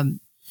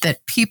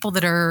that people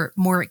that are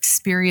more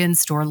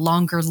experienced or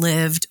longer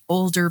lived,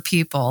 older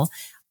people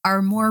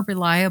are more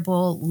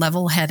reliable,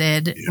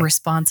 level-headed,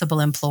 responsible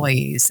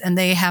employees, and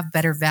they have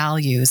better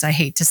values. I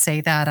hate to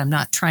say that. I'm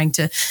not trying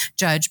to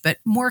judge, but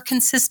more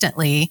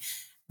consistently,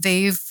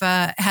 they've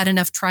had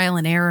enough trial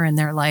and error in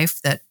their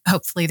life that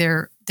hopefully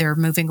they're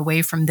moving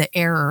away from the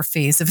error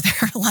phase of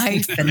their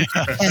life, and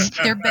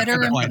they're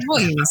better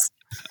employees.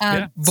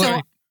 Hang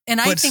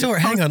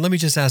on. Let me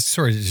just ask.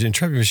 Sorry to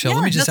interrupt you, Michelle.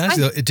 Let me just ask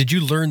you, though, did you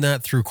learn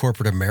that through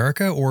corporate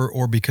America,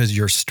 or because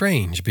you're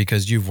strange,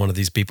 because you've one of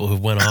these people who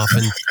went off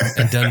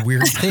and done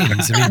weird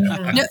things? I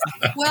mean,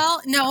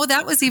 no,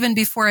 that was even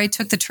before I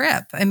took the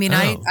trip. I mean,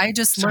 I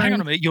just learned. Hang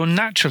on a minute. You're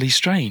naturally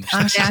strange.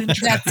 That's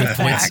a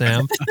point,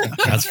 Sam.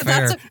 That's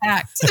fair.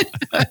 That's a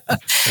fact.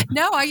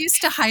 No, I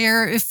used to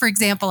hire, for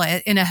example,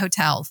 in a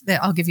hotel.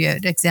 I'll give you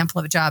an example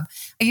of a job.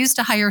 I used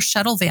to hire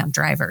shuttle van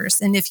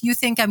drivers, and if you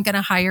think I'm going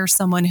to hire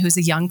someone who's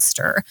a youngster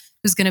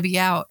who's going to be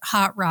out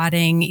hot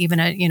rodding, even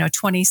a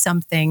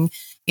 20-something,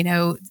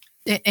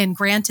 and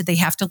granted they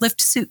have to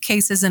lift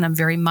suitcases, and I'm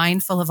very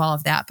mindful of all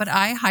of that, but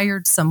I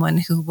hired someone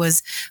who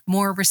was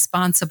more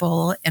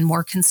responsible and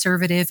more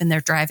conservative in their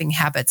driving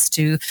habits,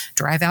 to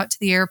drive out to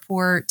the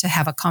airport, to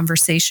have a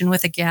conversation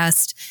with a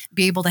guest,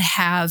 be able to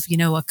have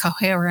a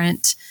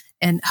coherent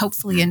and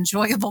hopefully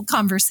enjoyable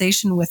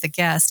conversation with a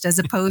guest, as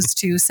opposed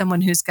to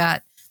someone who's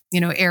got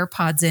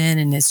AirPods in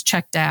and is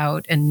checked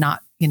out and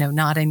not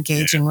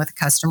engaging with a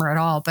customer at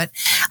all. But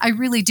I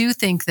really do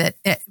think that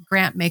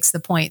Grant makes the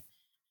point.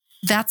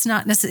 That's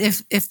not necessary.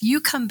 If you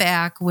come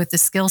back with the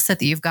skill set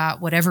that you've got,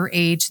 whatever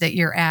age that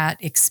you're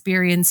at,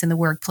 experience in the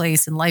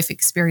workplace and life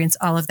experience,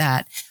 all of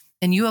that,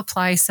 and you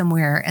apply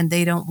somewhere and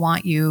they don't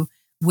want you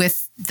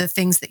with the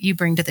things that you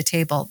bring to the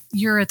table,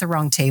 you're at the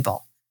wrong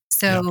table.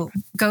 So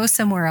go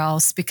somewhere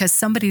else, because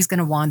somebody's going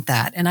to want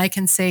that. And I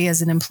can say,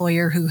 as an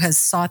employer who has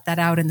sought that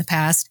out in the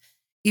past,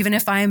 even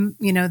if I'm,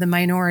 the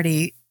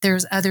minority,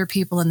 there's other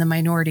people in the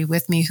minority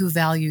with me who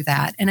value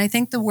that. And I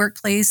think the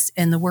workplace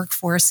and the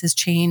workforce has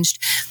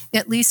changed,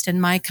 at least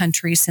in my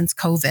country, since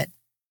COVID.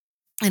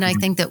 And I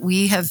think that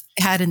we have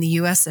had in the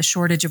U.S. a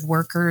shortage of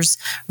workers.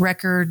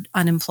 Record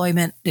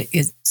unemployment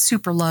is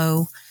super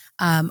low.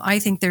 I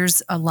think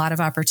there's a lot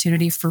of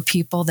opportunity for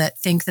people that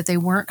think that they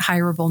weren't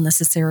hireable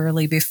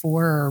necessarily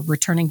before, or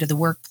returning to the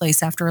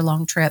workplace after a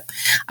long trip.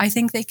 I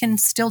think they can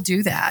still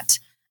do that,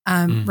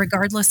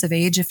 regardless of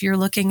age, if you're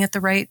looking at the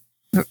right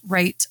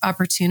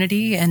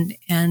opportunity and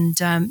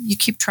you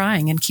keep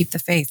trying and keep the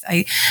faith.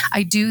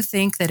 I do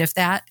think that if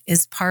that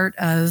is part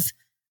of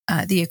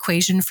the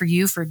equation for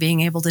you for being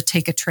able to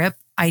take a trip,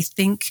 I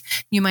think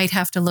you might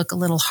have to look a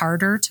little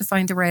harder to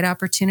find the right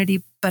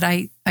opportunity, but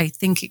I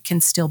think it can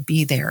still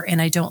be there.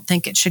 And I don't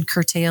think it should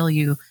curtail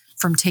you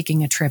from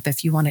taking a trip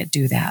if you want to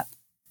do that.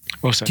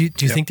 Well, do you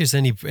think there's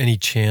any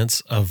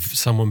chance of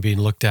someone being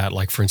looked at,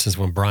 like, for instance,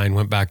 when Brian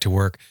went back to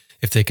work,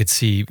 if they could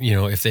see,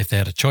 if they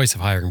had a choice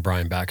of hiring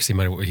Brian back, because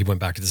he went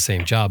back to the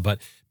same job, but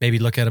maybe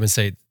look at him and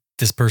say,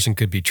 this person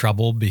could be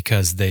trouble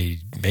because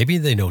maybe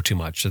they know too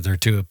much, or they're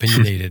too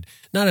opinionated.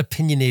 Not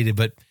opinionated,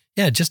 but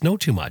just know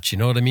too much. You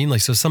know what I mean?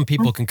 Like, so some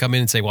people can come in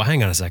and say, well,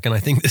 hang on a second, I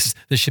think this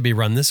should be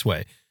run this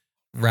way,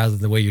 rather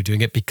than the way you're doing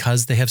it,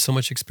 because they have so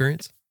much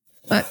experience.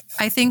 But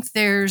I think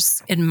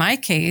in my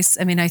case,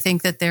 I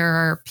think that there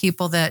are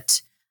people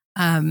that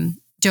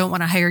don't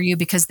want to hire you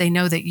because they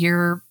know that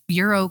you're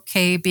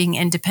okay being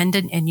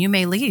independent and you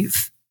may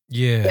leave.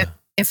 Yeah.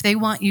 If they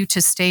want you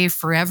to stay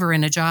forever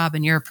in a job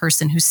and you're a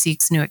person who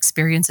seeks new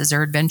experiences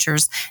or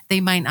adventures, they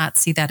might not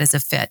see that as a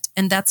fit.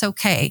 And that's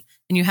okay.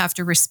 And you have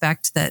to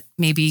respect that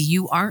maybe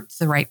you aren't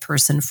the right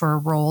person for a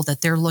role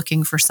that they're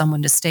looking for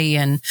someone to stay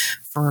in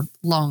for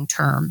long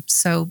term.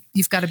 So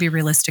you've got to be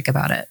realistic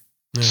about it.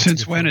 Yeah,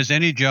 since when is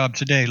any job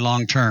today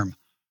long term?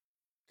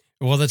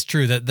 Well, that's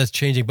true. That's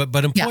changing.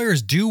 But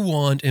employers do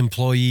want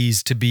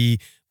employees to be,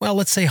 well,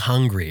 let's say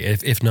hungry,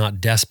 if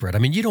not desperate.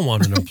 You don't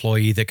want an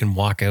employee that can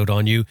walk out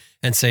on you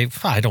and say,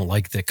 I don't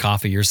like the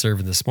coffee you're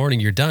serving this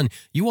morning, you're done.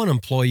 You want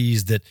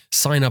employees that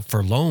sign up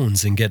for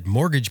loans and get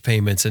mortgage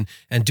payments and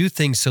do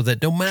things so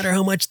that no matter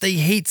how much they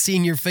hate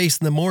seeing your face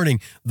in the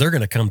morning, they're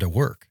going to come to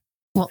work.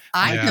 Well,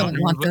 I don't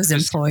want those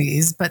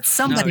employees, but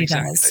somebody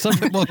does.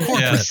 Well,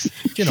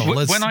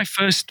 corporate. When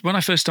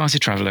I first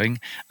started traveling,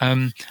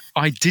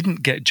 I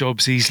didn't get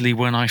jobs easily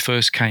when I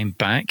first came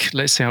back.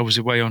 Let's say I was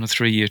away on a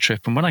 3-year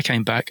trip, and when I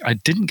came back, I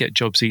didn't get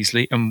jobs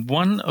easily. And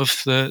one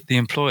of the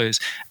employers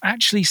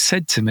actually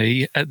said to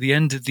me at the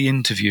end of the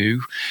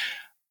interview,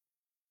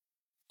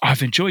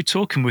 "I've enjoyed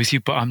talking with you,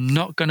 but I'm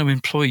not going to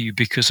employ you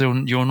because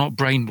you're not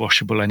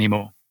brainwashable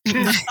anymore."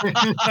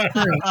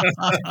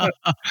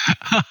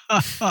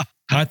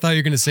 I thought you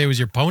were going to say it was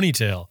your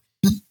ponytail.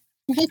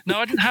 No,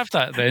 I didn't have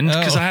that then,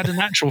 because I had a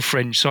natural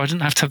fringe, so I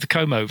didn't have to have the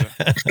comb over.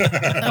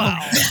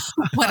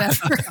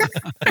 Whatever.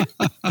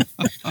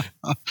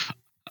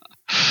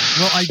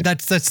 Well,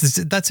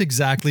 that's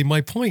exactly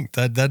my point.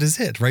 That is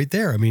it right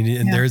there.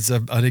 There's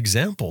an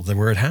example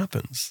where it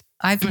happens.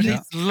 But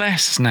it's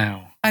less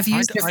now. I've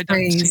used the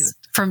phrase,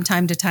 from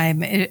time to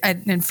time.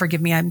 And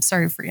forgive me, I'm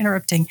sorry for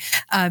interrupting.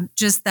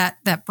 Just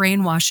that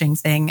brainwashing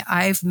thing.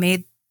 I've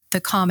made the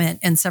comment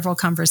in several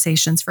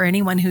conversations for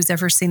anyone who's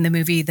ever seen the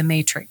movie The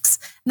Matrix.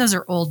 And those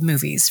are old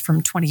movies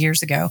from 20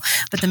 years ago.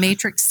 But the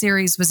Matrix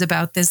series was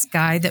about this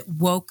guy that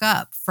woke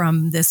up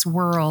from this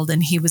world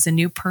and he was a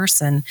new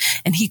person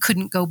and he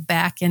couldn't go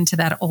back into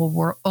that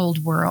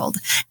old world.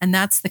 And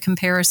that's the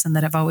comparison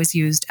that I've always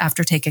used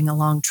after taking a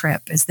long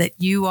trip, is that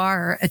you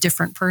are a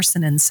different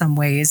person in some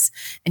ways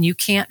and you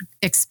can't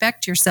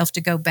expect yourself to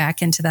go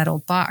back into that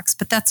old box.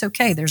 But that's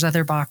okay. There's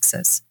other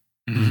boxes.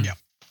 Mm-hmm. Yeah.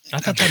 I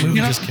thought that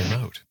movie just came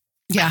out.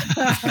 Yeah.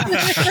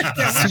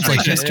 Seems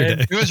like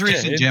yesterday. It was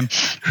recent, Jim.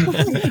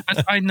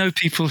 I know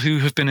people who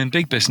have been in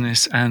big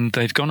business and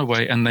they've gone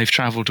away and they've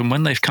traveled. And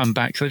when they've come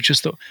back, they've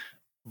just thought,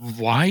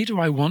 why do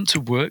I want to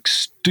work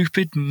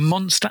stupid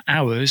monster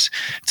hours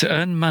to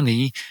earn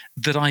money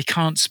that I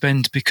can't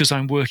spend because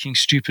I'm working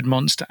stupid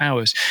monster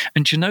hours?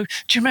 And do you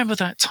remember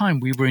that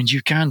time we were in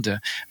Uganda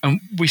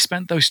and we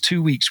spent those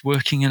 2 weeks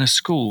working in a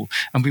school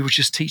and we were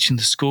just teaching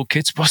the school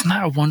kids? Wasn't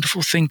that a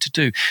wonderful thing to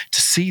do?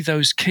 To see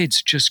those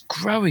kids just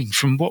growing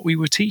from what we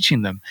were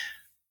teaching them.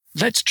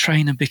 Let's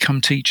train and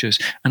become teachers.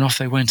 And off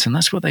they went. And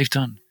that's what they've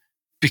done,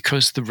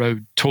 because the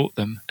road taught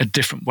them a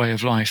different way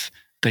of life.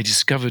 They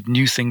discovered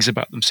new things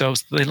about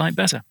themselves that they like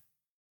better.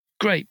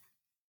 Great.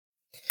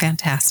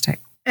 Fantastic.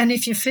 And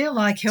if you feel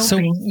like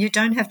helping, you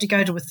don't have to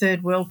go to a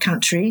third world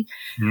country.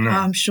 No.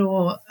 I'm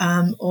sure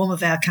all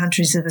of our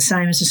countries are the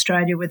same as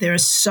Australia, where there are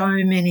so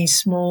many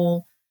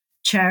small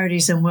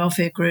charities and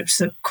welfare groups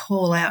that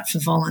call out for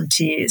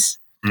volunteers.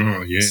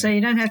 Oh, yeah. So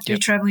you don't have to be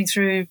travelling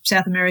through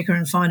South America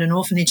and find an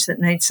orphanage that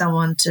needs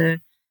someone to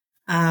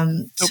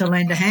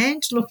lend a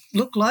hand.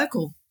 Look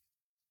local.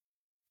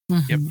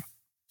 Mm-hmm. Yep.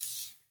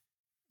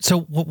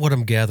 So what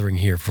I'm gathering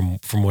here from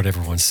what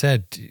everyone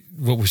said,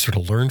 what we sort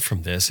of learned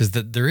from this is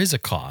that there is a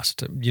cost.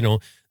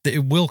 That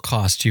it will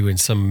cost you in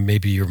some,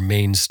 maybe your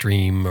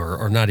mainstream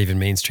or not even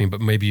mainstream,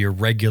 but maybe your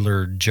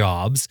regular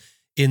jobs,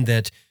 in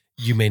that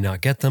you may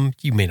not get them,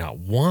 you may not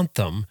want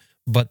them.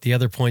 But the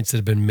other points that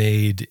have been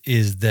made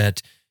is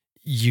that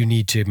you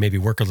need to maybe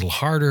work a little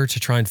harder to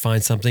try and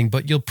find something,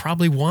 but you'll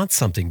probably want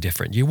something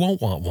different. You won't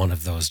want one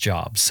of those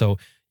jobs. So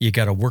you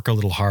got to work a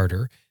little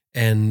harder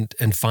and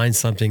find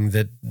something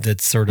that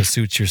sort of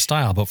suits your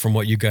style. But from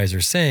what you guys are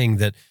saying,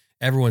 that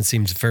everyone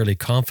seems fairly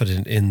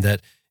confident in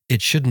that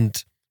it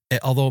shouldn't,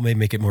 although it may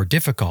make it more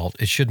difficult,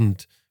 it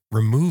shouldn't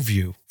remove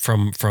you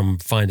from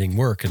finding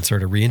work and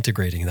sort of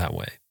reintegrating that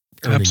way,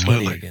 earning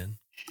money again.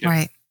 Yep.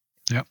 Right.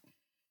 Yep.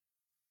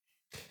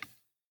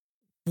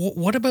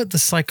 What about the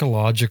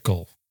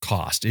psychological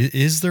cost?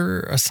 Is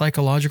there a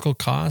psychological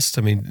cost?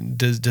 I mean,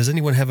 does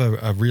anyone have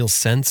a real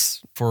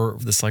sense for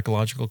the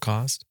psychological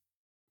cost?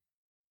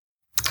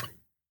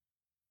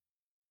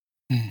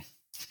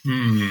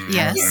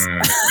 Yes.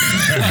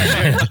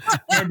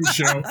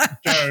 Michelle,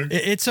 go.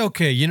 It's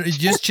okay.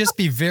 Just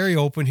be very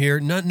open here.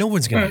 No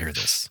one's going to hear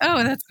this.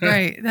 Oh, that's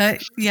great.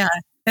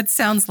 It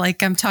sounds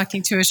like I'm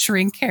talking to a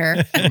shrink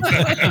hair.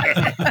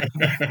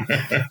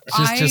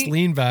 Just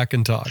lean back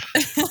and talk.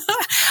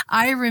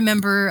 I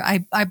remember I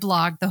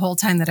blogged the whole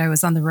time that I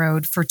was on the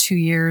road for 2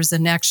 years,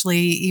 and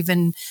actually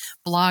even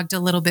blogged a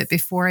little bit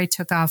before I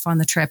took off on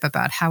the trip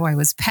about how I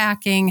was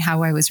packing,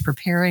 how I was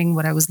preparing,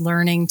 what I was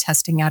learning,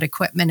 testing out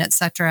equipment,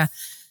 etc.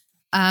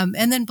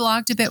 And then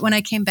blogged a bit when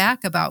I came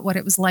back about what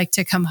it was like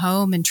to come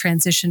home and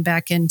transition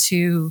back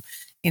into,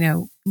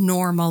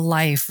 normal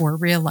life or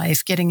real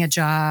life, getting a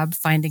job,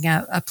 finding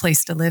a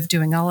place to live,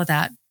 doing all of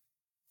that.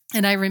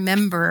 And I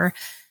remember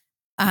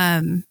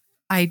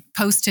I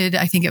posted,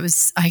 I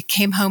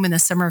came home in the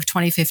summer of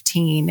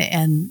 2015,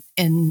 and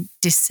in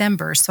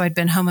December, so I'd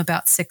been home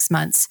about 6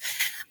 months,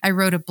 I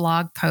wrote a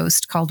blog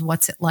post called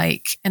What's It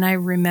Like? And I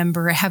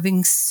remember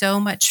having so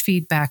much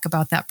feedback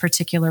about that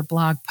particular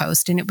blog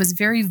post. And it was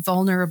very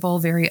vulnerable,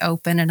 very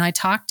open. And I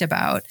talked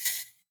about,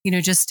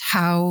 just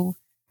how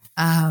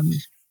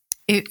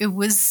it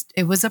was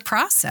a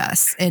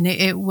process. And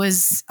it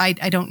was, I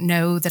don't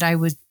know that I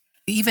would,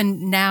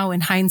 even now in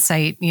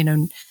hindsight,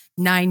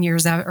 9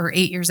 years out or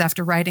 8 years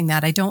after writing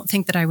that, I don't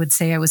think that I would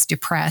say I was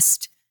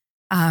depressed,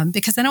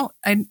 because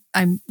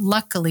I'm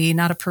luckily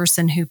not a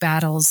person who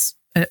battles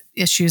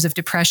issues of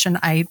depression.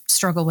 I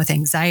struggle with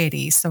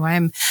anxiety. So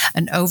I'm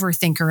an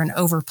overthinker, an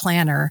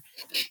overplanner.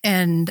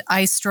 And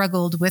I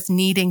struggled with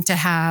needing to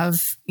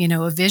have,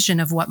 a vision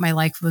of what my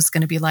life was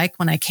going to be like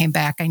when I came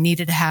back. I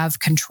needed to have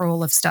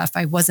control of stuff.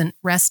 I wasn't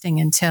resting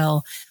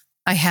until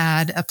I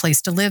had a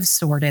place to live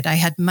sorted. I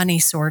had money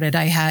sorted.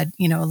 I had,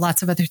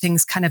 lots of other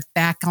things kind of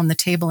back on the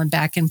table and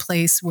back in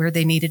place where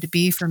they needed to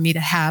be for me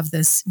to have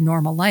this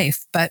normal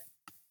life. But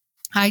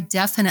I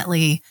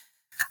definitely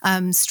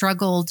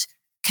struggled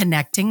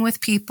connecting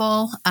with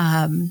people,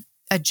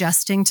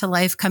 adjusting to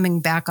life,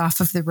 coming back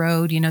off of the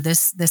road,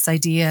 this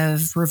idea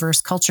of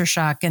reverse culture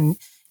shock and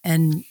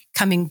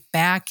coming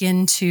back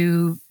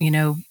into,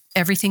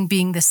 everything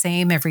being the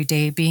same every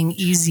day, being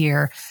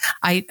easier.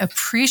 I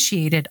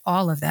appreciated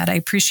all of that. I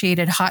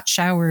appreciated hot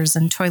showers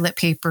and toilet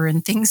paper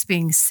and things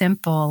being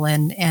simple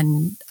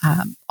and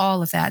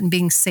all of that, and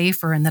being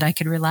safer and that I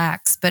could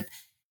relax. But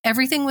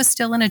everything was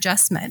still an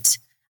adjustment.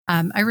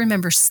 I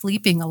remember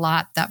sleeping a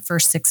lot that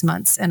first 6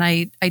 months. And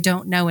I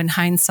don't know in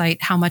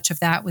hindsight how much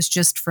of that was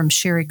just from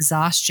sheer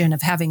exhaustion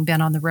of having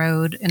been on the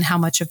road, and how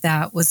much of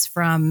that was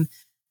from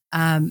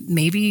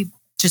maybe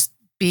just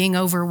being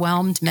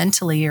overwhelmed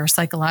mentally or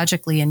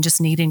psychologically and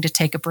just needing to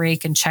take a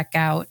break and check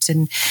out.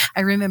 And I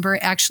remember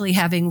actually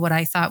having what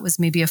I thought was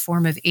maybe a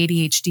form of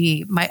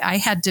ADHD.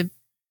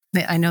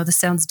 I know this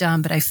sounds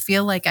dumb, but I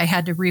feel like I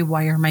had to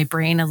rewire my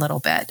brain a little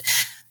bit,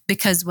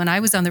 because when I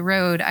was on the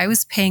road, I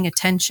was paying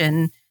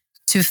attention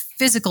to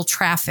physical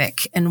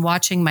traffic and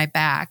watching my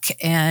back,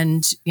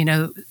 and,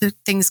 the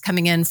things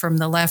coming in from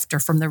the left or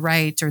from the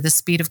right, or the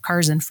speed of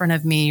cars in front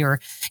of me,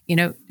 or,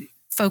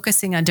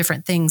 focusing on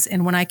different things.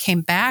 And when I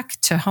came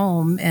back to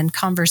home and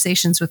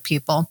conversations with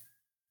people,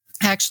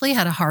 I actually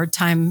had a hard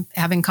time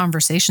having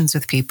conversations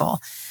with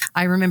people.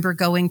 I remember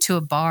going to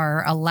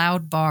a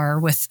loud bar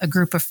with a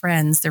group of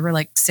friends. There were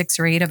like 6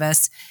 or 8 of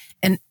us,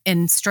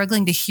 and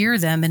struggling to hear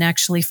them and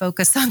actually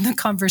focus on the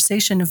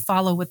conversation and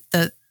follow what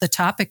the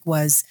topic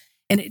was.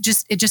 And it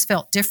just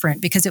felt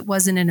different, because it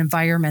wasn't an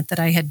environment that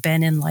I had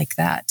been in like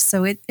that.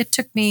 So it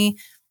took me,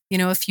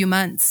 a few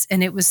months,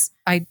 and I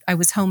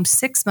was home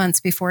 6 months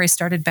before I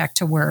started back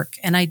to work.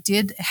 And I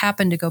did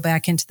happen to go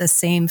back into the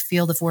same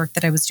field of work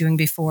that I was doing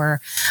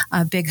before,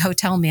 big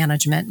hotel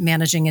management,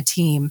 managing a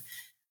team.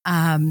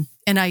 And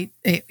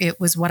it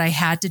was what I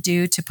had to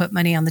do to put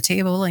money on the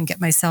table and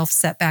get myself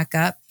set back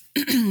up.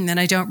 And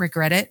I don't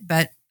regret it,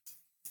 but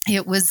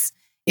it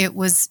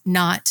was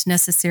not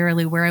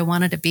necessarily where I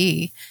wanted to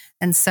be.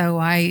 And so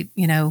I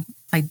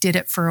did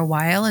it for a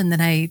while, and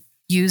then I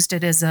used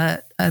it as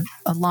a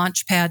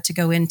launch pad to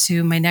go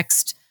into my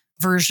next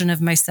version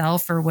of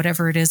myself, or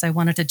whatever it is I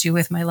wanted to do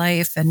with my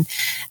life. And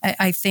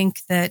I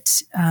think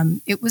that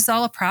it was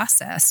all a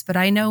process, but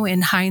I know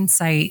in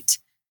hindsight,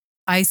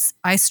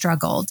 I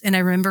struggled. And I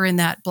remember in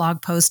that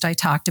blog post, I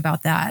talked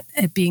about that,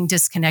 being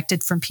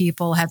disconnected from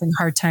people, having a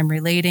hard time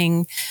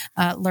relating,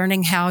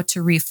 learning how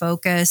to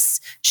refocus,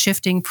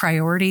 shifting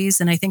priorities.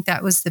 And I think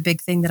that was the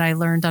big thing that I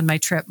learned on my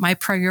trip. My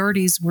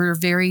priorities were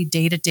very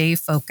day-to-day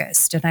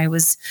focused. And I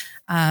was,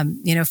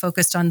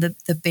 focused on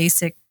the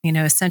basic,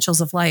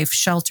 essentials of life: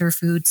 shelter,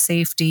 food,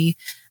 safety,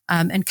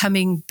 and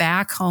coming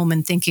back home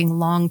and thinking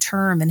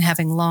long-term and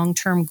having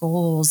long-term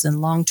goals and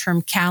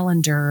long-term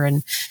calendar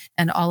and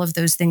all of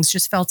those things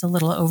just felt a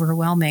little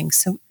overwhelming.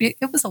 So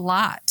it was a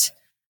lot.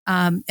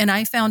 And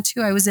I found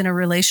too, I was in a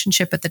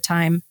relationship at the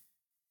time.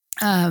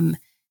 And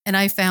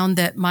I found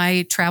that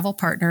my travel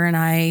partner and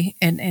I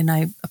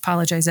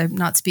apologize, I'm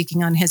not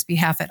speaking on his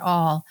behalf at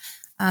all.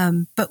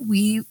 But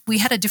we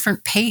had a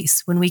different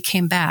pace when we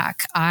came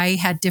back. I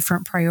had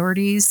different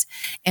priorities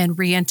and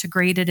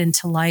reintegrated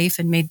into life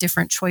and made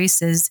different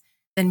choices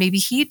than maybe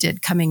he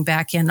did coming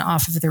back in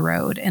off of the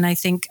road. And I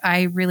think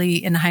I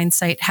really, in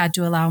hindsight, had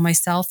to allow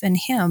myself and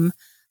him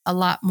a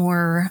lot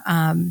more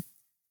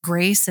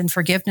grace and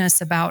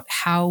forgiveness about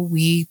how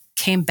we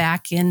came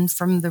back in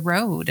from the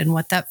road and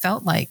what that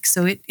felt like.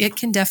 So it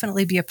can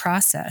definitely be a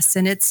process,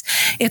 and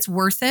it's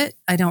worth it.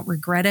 I don't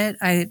regret it.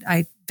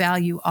 I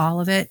value all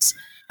of it.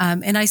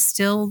 And I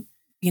still,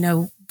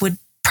 would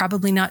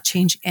probably not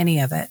change any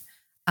of it.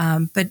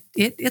 But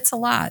it's a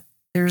lot.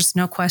 There's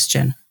no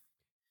question.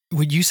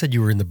 When you said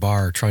you were in the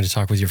bar trying to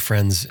talk with your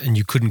friends and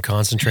you couldn't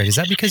concentrate, is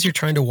that because you're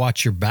trying to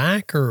watch your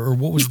back, or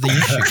what was the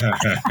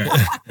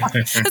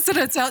issue? That's what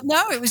it sounds.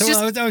 No, it was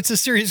just. No, it's a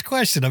serious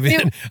question. I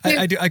mean,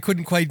 I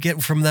couldn't quite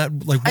get from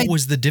that. Like, what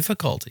was the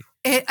difficulty?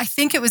 I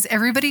think it was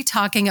everybody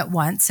talking at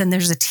once, and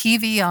there's a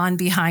TV on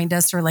behind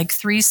us, or like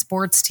 3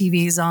 sports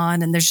TVs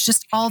on, and there's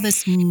just all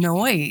this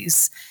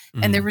noise,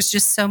 and there was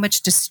just so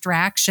much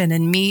distraction,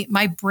 and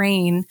my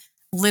brain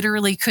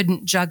literally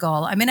couldn't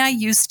juggle. I mean, I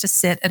used to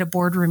sit at a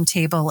boardroom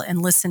table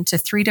and listen to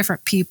 3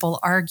 different people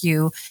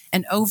argue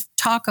and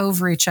talk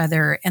over each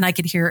other, and I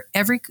could hear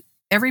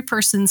every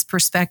person's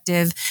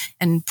perspective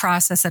and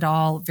process it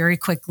all very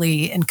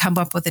quickly and come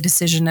up with a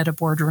decision at a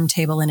boardroom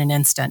table in an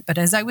instant. But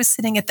as I was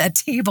sitting at that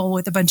table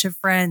with a bunch of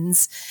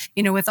friends,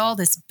 with all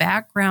this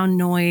background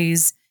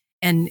noise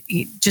and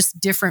just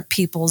different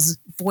people's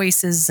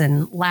voices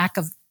and lack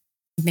of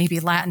maybe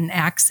Latin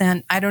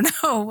accent, I don't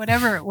know,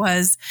 whatever it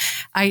was,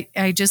 I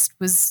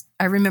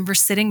remember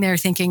sitting there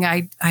thinking,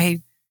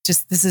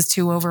 this is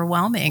too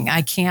overwhelming.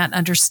 I can't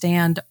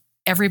understand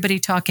everybody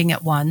talking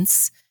at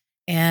once.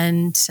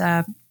 And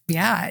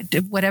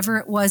whatever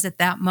it was at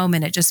that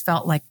moment, it just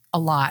felt like a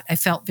lot. I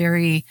felt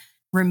very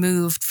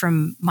removed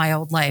from my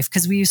old life,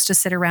 because we used to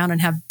sit around and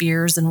have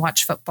beers and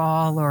watch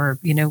football or,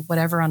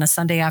 whatever on a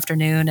Sunday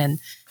afternoon.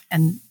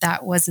 And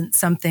that wasn't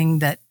something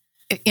that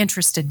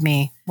interested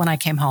me when I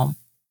came home.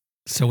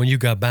 So when you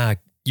got back,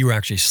 you were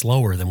actually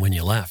slower than when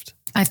you left.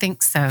 I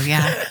think so,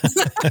 yeah.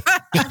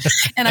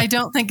 And I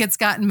don't think it's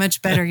gotten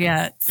much better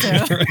yet. So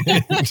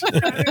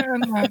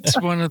that's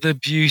one of the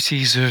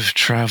beauties of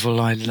travel.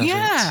 I love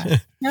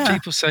it. Yeah.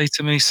 People say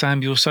to me,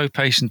 Sam, you're so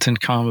patient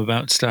and calm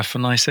about stuff.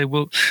 And I say,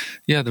 well,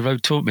 yeah, the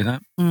road taught me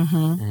that.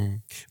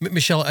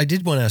 Michelle, I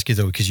did want to ask you,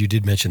 though, because you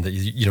did mention that,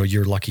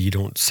 you're lucky you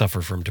don't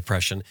suffer from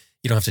depression.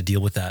 You don't have to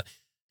deal with that.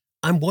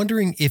 I'm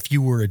wondering if you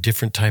were a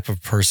different type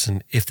of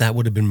person, if that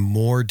would have been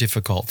more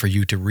difficult for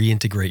you to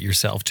reintegrate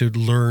yourself, to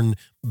learn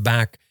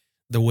back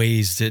the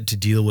ways to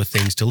deal with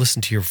things, to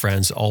listen to your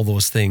friends, all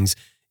those things.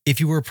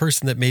 If you were a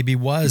person that maybe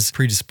was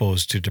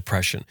predisposed to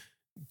depression,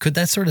 could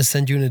that sort of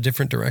send you in a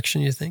different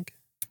direction, you think?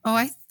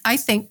 Oh, I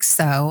think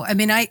so. I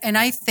mean,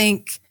 I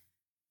think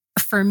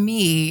for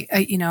me,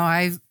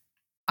 I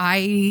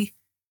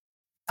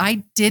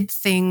did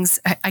things,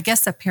 I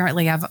guess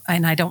apparently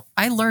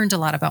I learned a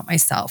lot about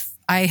myself.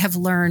 I have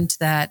learned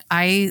that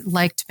I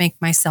like to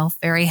make myself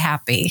very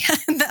happy.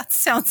 That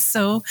sounds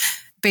so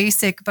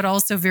basic, but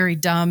also very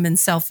dumb and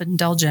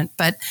self-indulgent.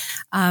 But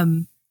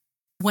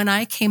when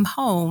I came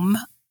home,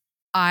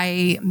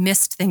 I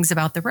missed things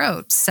about the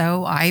road.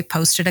 So I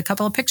posted a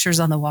couple of pictures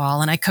on the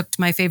wall, and I cooked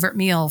my favorite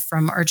meal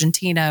from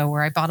Argentina,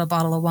 where I bought a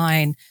bottle of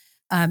wine.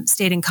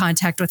 Stayed in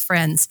contact with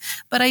friends,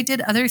 but I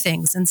did other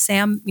things. And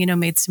Sam,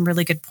 made some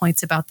really good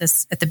points about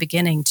this at the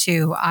beginning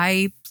too.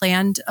 I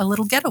planned a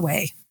little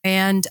getaway,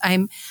 and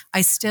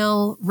I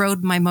still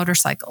rode my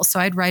motorcycle. So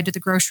I'd ride to the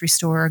grocery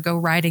store or go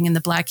riding in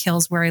the Black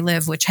Hills where I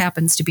live, which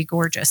happens to be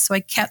gorgeous. So I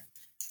kept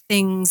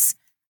things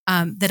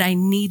that I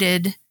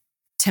needed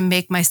to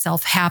make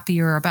myself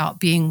happier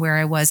about being where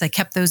I was. I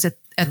kept those at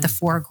the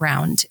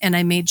foreground, and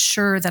I made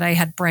sure that I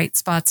had bright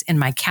spots in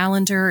my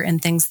calendar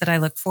and things that I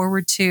look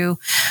forward to.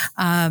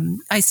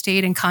 I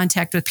stayed in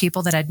contact with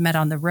people that I'd met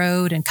on the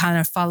road and kind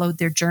of followed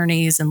their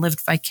journeys and lived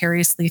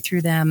vicariously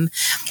through them.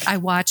 I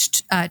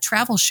watched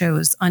travel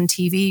shows on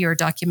TV or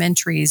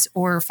documentaries,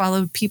 or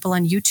followed people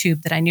on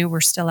YouTube that I knew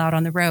were still out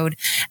on the road,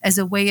 as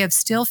a way of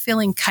still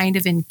feeling kind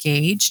of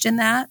engaged in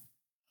that.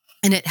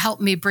 And it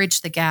helped me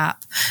bridge the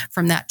gap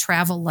from that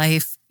travel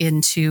life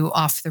into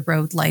off the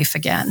road life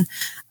again.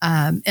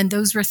 And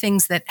those were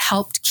things that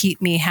helped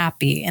keep me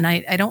happy. And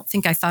I don't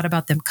think I thought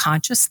about them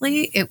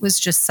consciously. It was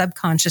just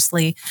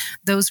subconsciously.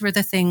 Those were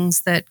the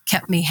things that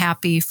kept me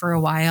happy for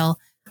a while.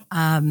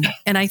 And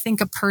I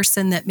think a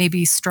person that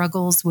maybe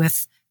struggles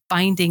with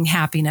finding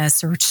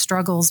happiness or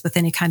struggles with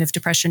any kind of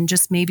depression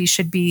just maybe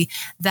should be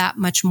that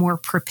much more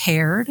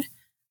prepared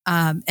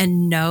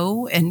and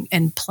know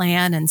and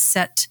plan and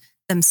set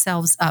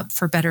themselves up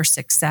for better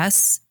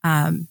success,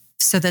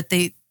 so that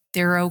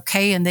they're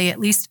okay and they at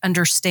least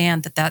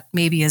understand that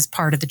maybe is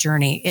part of the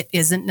journey. It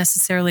isn't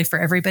necessarily for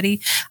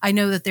everybody. I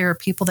know that there are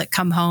people that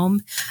come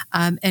home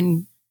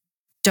and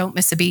don't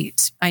miss a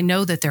beat. I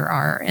know that there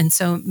are. And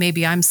so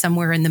maybe I'm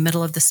somewhere in the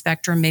middle of the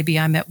spectrum. Maybe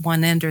I'm at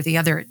one end or the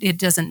other. It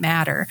doesn't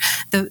matter.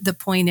 The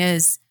point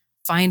is,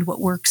 find what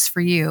works for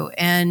you,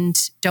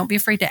 and don't be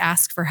afraid to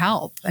ask for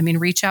help. I mean,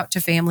 reach out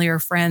to family or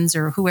friends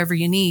or whoever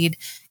you need,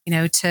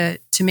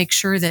 to make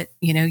sure that,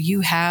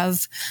 you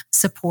have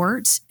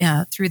support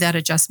through that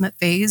adjustment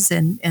phase,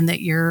 and that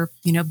you're,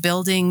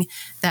 building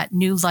that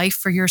new life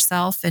for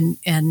yourself,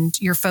 and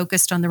you're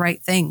focused on the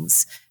right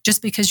things.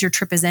 Just because your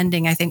trip is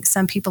ending, I think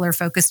some people are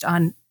focused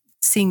on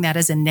seeing that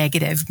as a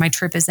negative. My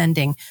trip is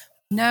ending.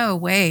 No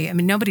way. I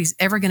mean, nobody's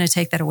ever going to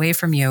take that away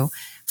from you.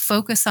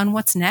 Focus on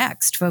what's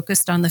next,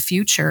 focused on the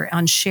future,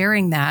 on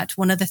sharing that.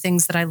 One of the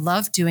things that I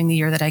loved doing the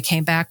year that I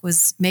came back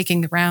was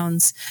making the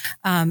rounds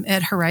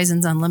at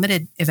Horizons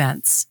Unlimited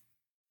events.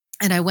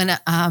 And I went,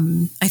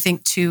 I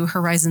think, to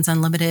Horizons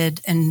Unlimited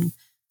in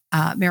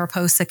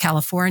Mariposa,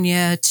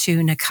 California, to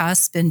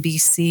Nakusp in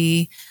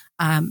BC,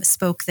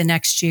 spoke the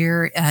next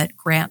year at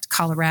Grant,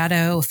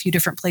 Colorado, a few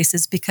different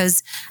places,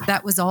 because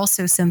that was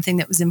also something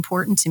that was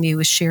important to me,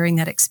 was sharing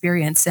that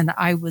experience. And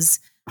I was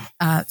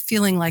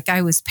feeling like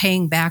I was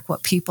paying back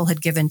what people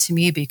had given to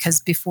me, because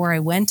before I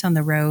went on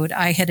the road,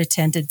 I had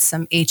attended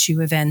some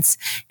HU events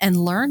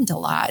and learned a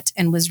lot,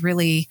 and was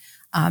really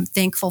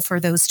thankful for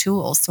those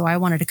tools. So I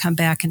wanted to come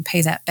back and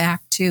pay that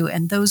back too.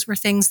 And those were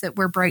things that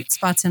were bright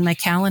spots in my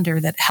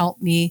calendar that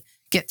helped me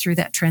get through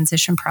that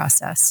transition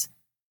process.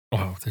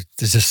 Oh,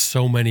 there's just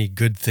so many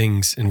good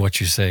things in what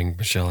you're saying,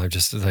 Michelle. I've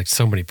just like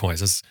so many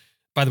points.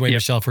 By the way,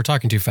 Michelle, if we're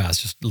talking too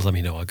fast, just let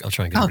me know. I'll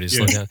try and get everybody to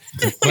slow down.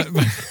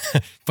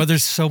 But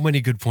there's so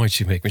many good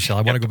points you make, Michelle.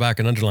 I want to go back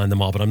and underline them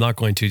all, but I'm not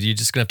going to. You're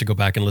just going to have to go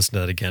back and listen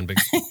to that again,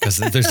 because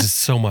there's just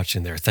so much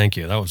in there. Thank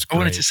you. That was great. I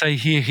wanted to say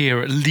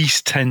here at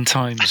least 10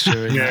 times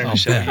during that,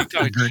 Michelle.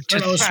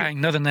 Just bang,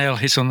 another nail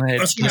hit on the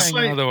head.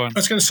 Another one. I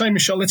was going to say,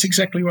 Michelle, that's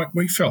exactly what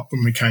we felt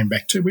when we came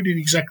back too. We did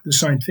exactly the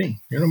same thing.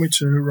 I went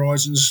to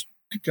Horizons,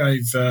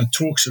 gave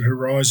talks at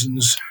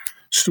Horizons,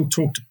 still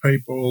talk to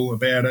people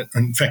about it.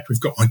 And in fact, we've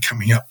got one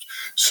coming up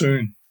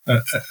soon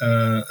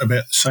about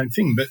the same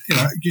thing. But,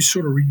 you're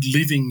sort of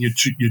reliving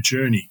your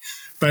journey.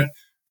 But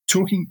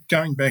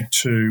going back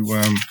to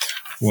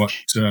what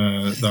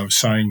they were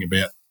saying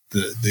about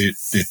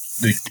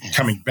the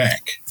coming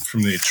back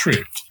from their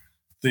trip,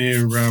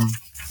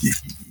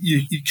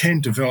 you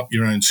can develop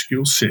your own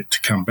skill set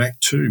to come back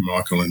to,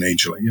 Michael and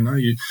Angela.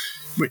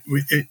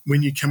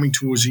 When you're coming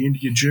towards the end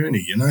of your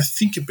journey,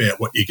 think about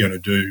what you're going to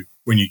do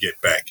when you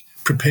get back.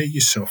 Prepare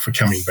yourself for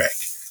coming back.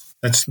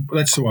 That's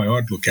the way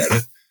I'd look at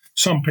it.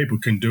 Some people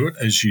can do it,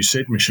 as you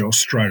said, Michelle,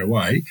 straight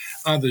away.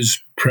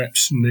 Others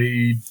perhaps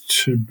need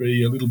to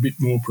be a little bit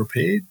more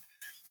prepared.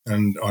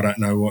 And I don't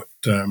know what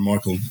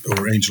Michael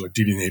or Angela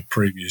did in their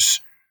previous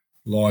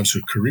lives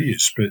or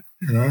careers, but,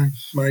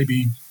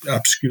 maybe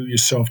upskill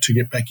yourself to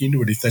get back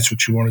into it if that's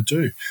what you want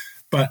to do.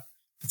 But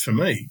for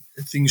me,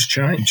 things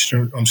changed.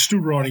 I'm still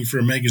writing for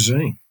a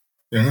magazine.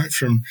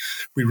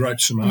 We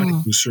wrote some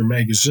articles for a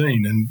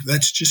magazine, and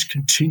that's just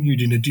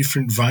continued in a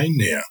different vein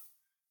now.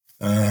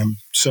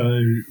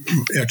 So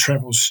our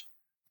travels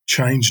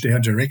changed our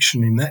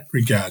direction in that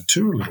regard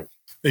too a little,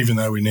 even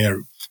though we're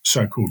now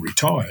so-called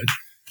retired.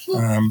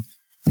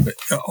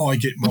 I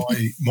get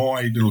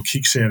my little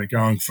kicks out of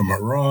going for my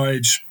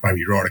rides,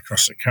 maybe right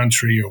across the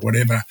country or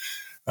whatever,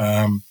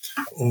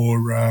 or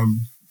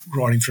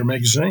writing for a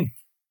magazine.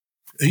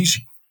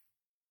 Easy.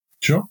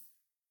 Sure.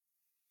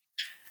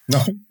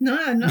 Nothing? No.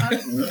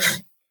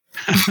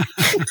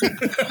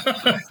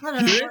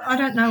 I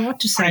don't know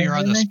what to say. You're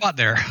on the spot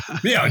there.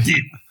 Yeah, I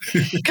did.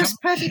 Because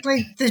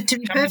to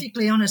be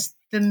perfectly honest,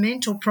 the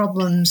mental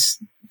problems,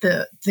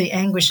 the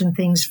anguish and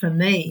things for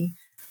me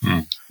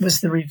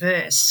was the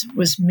reverse,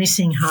 was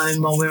missing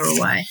home while we were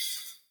away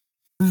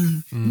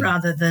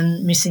rather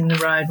than missing the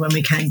road when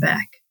we came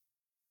back.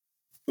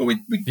 Well,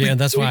 and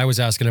that's why I was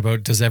asking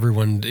about, does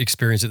everyone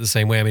experience it the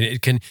same way? I mean,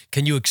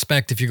 can you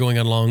expect, if you're going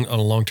on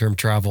a long-term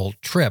travel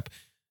trip,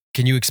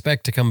 can you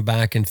expect to come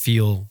back and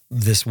feel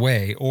this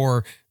way,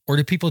 or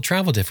do people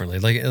travel differently?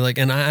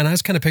 And I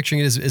was kind of picturing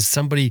it as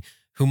somebody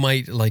who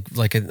might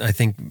like I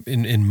think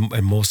in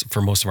most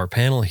of our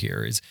panel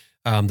here is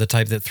the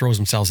type that throws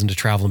themselves into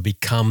travel and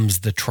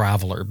becomes the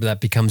traveler.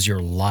 That becomes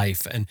your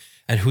life and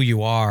who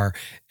you are,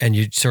 and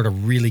you sort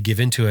of really give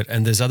into it.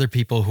 And there's other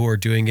people who are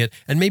doing it,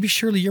 and maybe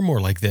surely you're more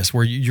like this,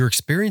 where you're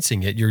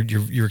experiencing it.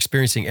 You're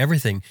experiencing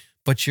everything,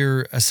 but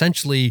you're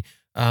essentially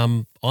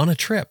on a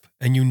trip,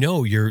 and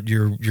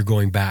you're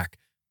going back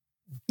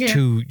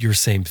to your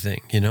same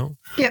thing.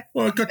 Yep.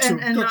 Well, it got to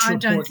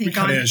a point. We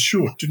cut ours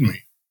short, didn't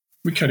we?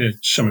 We cut out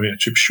some of our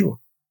trips short.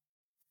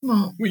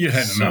 Well, you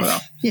had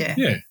enough. Yeah.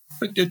 Yeah.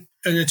 But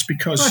it's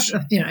because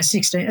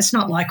 16. It's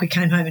not like we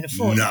came home in a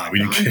fortnight.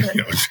 No, we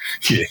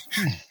didn't.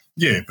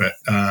 Yeah, but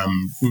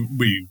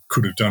we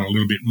could have done a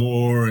little bit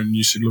more. And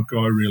you said, "Look,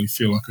 I really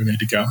feel like I need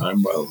to go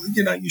home." Well,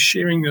 you're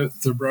sharing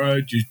the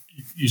road.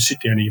 You sit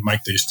down and you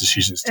make these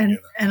decisions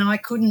together. And I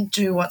couldn't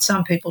do what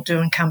some people do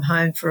and come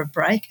home for a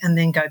break and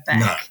then go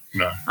back.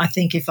 No. I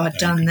think if I'd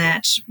done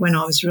that when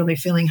I was really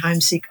feeling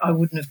homesick, I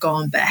wouldn't have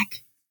gone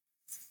back.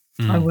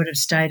 I would have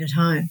stayed at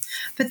home.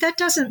 But that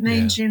doesn't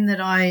mean, Jim, that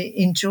I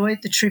enjoyed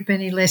the trip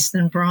any less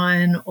than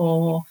Brian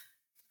or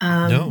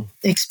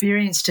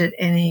experienced it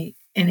any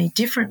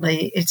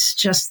differently. It's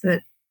just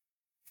that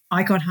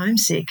I got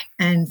homesick,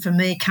 and for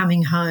me,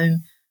 coming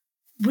home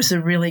was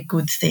a really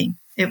good thing.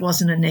 It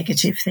wasn't a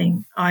negative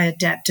thing. I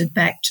adapted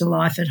back to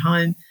life at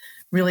home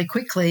really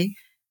quickly.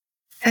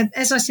 And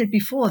as I said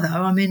before,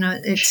 though, I mean,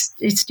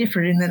 it's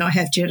different in that I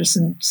have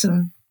jettisoned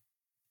some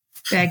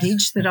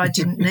baggage that I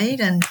didn't need,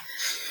 and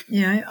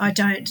I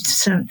don't.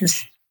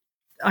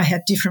 I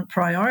have different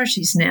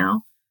priorities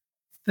now,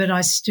 but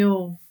I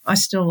still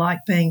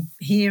like being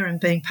here and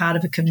being part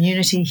of a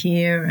community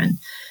here,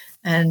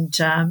 and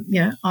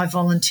I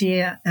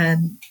volunteer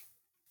and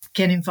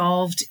get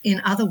involved in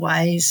other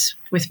ways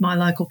with my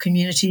local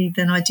community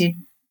than I did,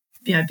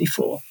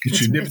 before.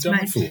 Which you've never done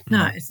before.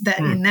 No,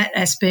 in that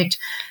aspect,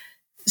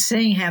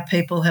 seeing how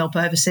people help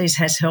overseas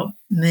has helped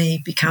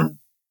me become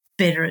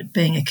better at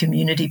being a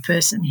community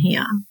person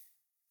here.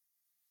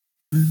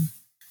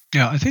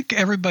 Yeah, I think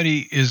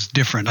everybody is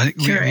different. I think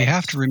we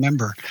have to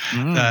remember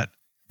that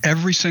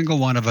every single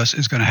one of us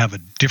is going to have a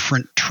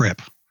different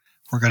trip.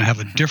 We're going to have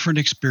a different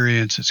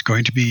experience. It's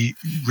going to be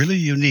really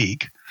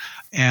unique.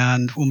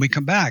 And when we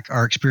come back,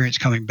 our experience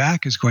coming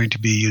back is going to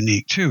be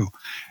unique too.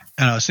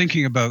 And I was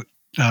thinking about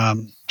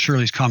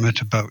Shirley's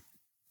comment about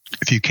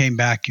if you came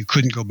back, you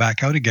couldn't go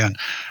back out again.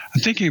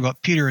 I'm thinking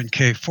about Peter and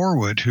Kay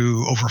Forwood,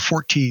 who over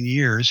 14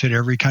 years hit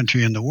every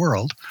country in the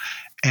world.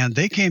 And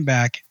they came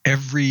back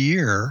every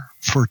year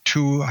for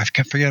I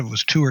forget if it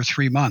was 2 or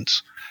 3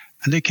 months.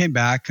 And they came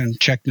back and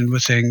checked in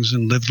with things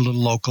and lived a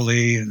little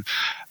locally. And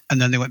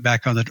then they went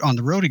back on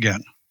the road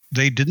again.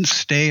 They didn't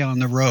stay on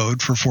the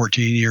road for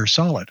 14 years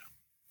solid.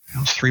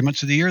 3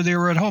 months of the year they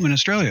were at home in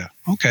Australia.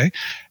 Okay.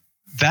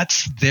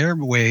 That's their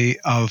way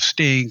of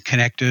staying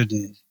connected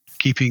and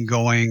keeping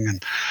going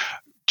and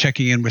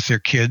checking in with their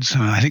kids.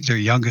 I think their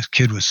youngest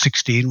kid was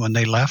 16 when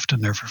they left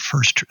on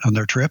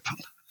their trip.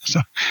 So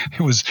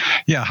it was,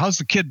 how's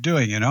the kid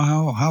doing?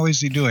 How is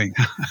he doing?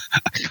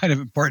 Kind of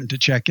important to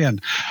check in.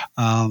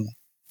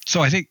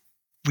 So I think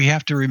we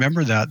have to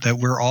remember that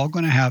we're all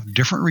going to have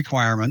different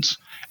requirements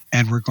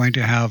and we're going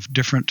to have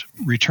different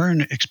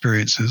return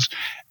experiences.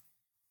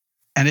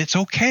 And it's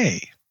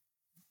okay.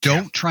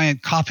 Don't try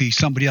and copy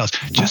somebody else.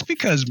 Just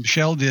because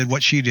Michelle did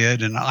what she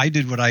did and I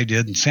did what I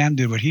did and Sam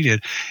did what he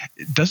did,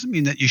 it doesn't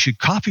mean that you should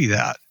copy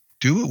that.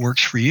 Do what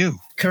works for you.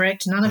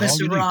 Correct. None of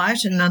us are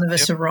right and none of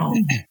us are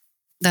wrong.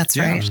 That's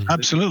right.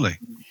 Absolutely.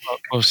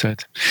 Well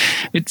said.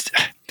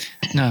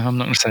 No, I'm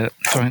not going to say it.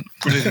 Sorry.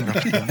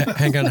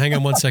 Hang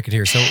on 1 second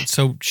here.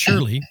 So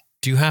Shirley,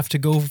 do you have to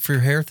go for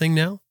your hair thing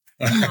now?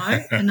 No,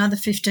 another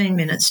 15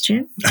 minutes,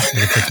 Jim.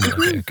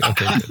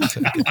 Okay,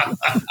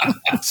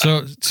 good.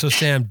 So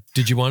Sam,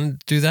 did you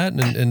want to do that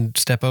and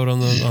step out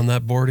on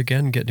that board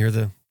again, get near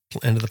the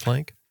end of the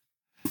plank?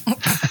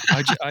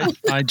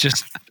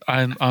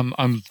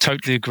 I'm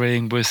totally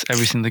agreeing with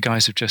everything the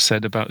guys have just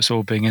said about us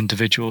all being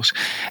individuals.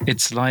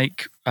 It's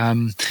like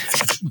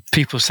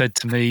people said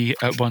to me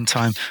at one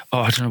time,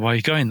 "Oh, I don't know why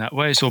you're going that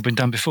way. It's all been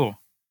done before."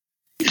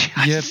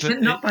 Yeah,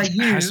 but not by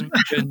you. Hasn't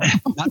been,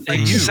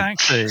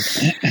 exactly.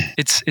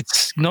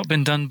 It's not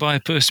been done by a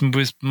person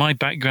with my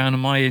background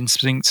and my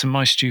instincts and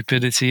my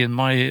stupidity and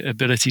my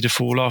ability to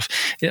fall off,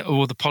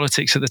 or the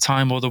politics at the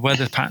time, or the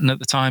weather pattern at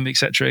the time,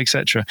 etc.,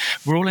 etc.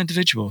 We're all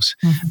individuals,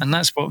 and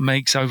that's what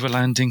makes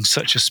overlanding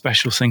such a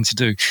special thing to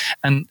do.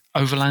 And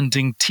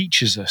overlanding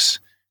teaches us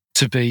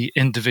to be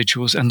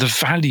individuals and the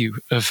value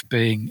of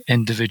being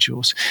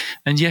individuals.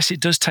 And yes, it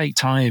does take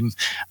time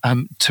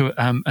to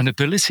an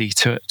ability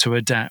to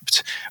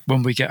adapt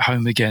when we get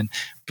home again.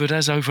 But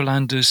as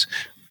overlanders,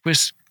 we're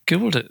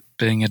skilled at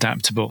being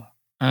adaptable.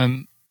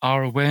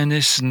 Our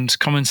awareness and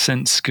common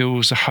sense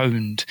skills are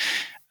honed.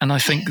 And I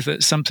think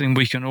that something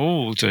we can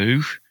all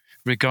do,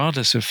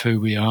 regardless of who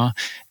we are,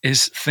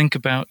 is think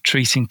about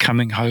treating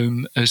coming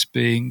home as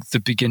being the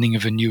beginning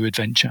of a new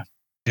adventure.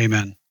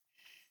 Amen.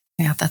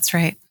 Yeah, that's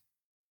right.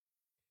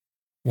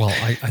 Well,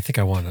 I think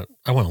I want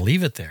to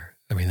leave it there.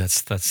 I mean,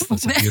 that's a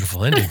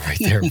beautiful ending right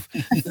there. Did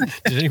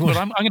anyone? Well,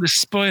 I'm going to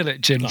spoil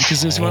it, Jim,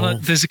 because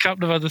there's a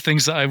couple of other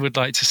things that I would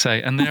like to say,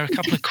 and there are a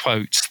couple of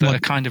quotes that are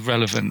kind of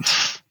relevant.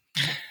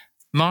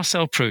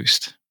 Marcel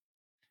Proust: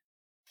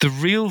 "The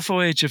real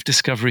voyage of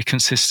discovery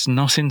consists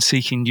not in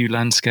seeking new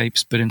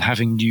landscapes, but in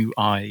having new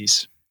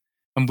eyes,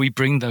 and we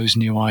bring those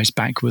new eyes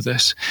back with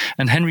us."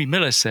 And Henry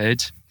Miller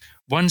said,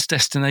 "One's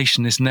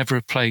destination is never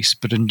a place,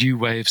 but a new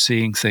way of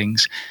seeing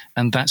things."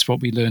 And that's what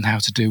we learn how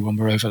to do when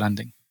we're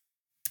overlanding.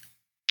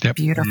 Yep.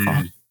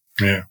 Beautiful.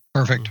 Yeah.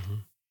 Perfect.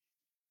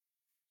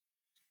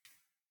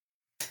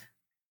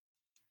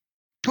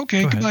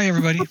 Okay, goodbye,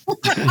 everybody.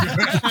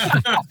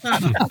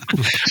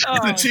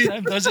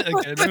 Sam does it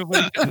again.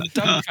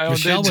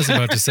 Michelle was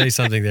about to say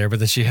something there, but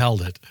then she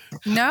held it.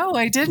 No,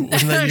 I didn't.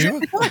 Wasn't that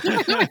you?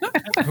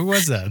 Who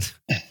was that?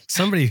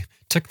 Somebody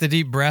took the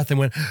deep breath and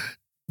went,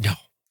 "No."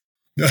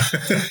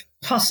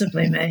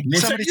 Possibly me.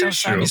 Somebody tell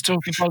Sam he's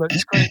talking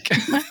bollocks quick.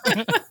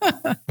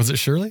 Was it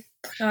Shirley?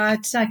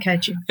 It's okay,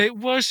 Jim. It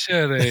was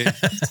Shirley.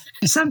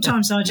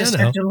 Sometimes I just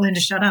have to learn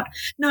to shut up.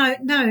 No,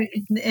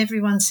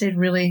 everyone said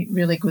really,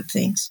 really good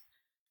things.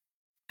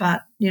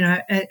 But,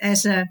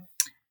 as an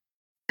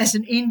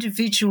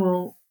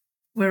individual,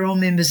 we're all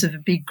members of a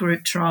big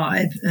group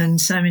tribe, and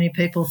so many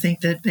people think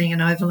that being an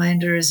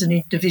overlander is an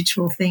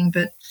individual thing,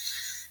 but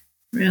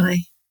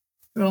really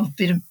we're all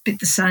a bit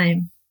the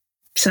same.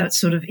 So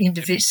it's sort of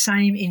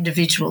same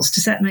individuals.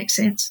 Does that make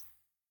sense?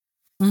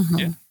 Mm-hmm.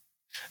 Yeah.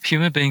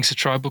 Human beings are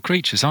tribal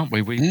creatures, aren't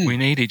we? We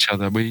need each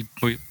other. We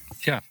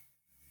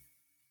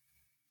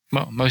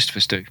Well, most of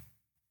us do.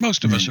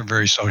 Most of us are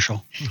very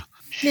social.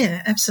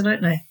 Yeah,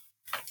 absolutely.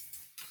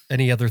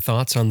 Any other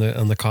thoughts on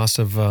the cost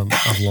of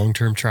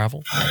long-term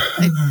travel?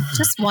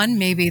 Just one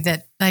maybe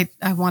that I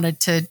wanted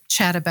to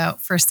chat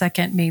about for a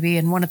second maybe.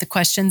 And one of the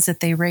questions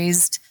that they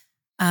raised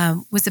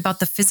was about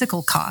the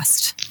physical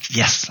cost.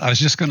 Yes, I was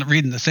just going to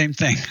read the same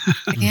thing.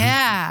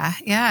 Yeah,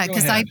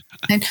 because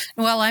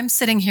I'm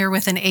sitting here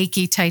with an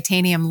achy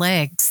titanium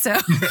leg, so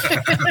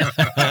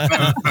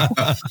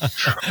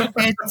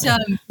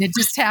it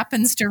just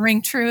happens to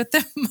ring true at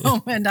the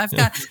moment.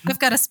 I've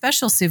got a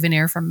special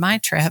souvenir from my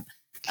trip.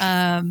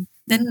 I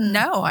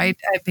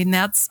mean,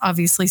 that's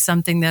obviously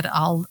something that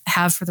I'll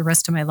have for the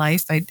rest of my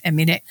life. I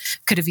mean, it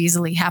could have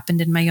easily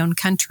happened in my own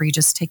country,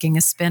 just taking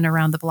a spin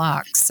around the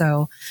block.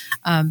 So,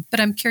 but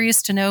I'm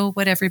curious to know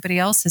what everybody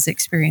else has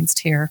experienced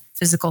here,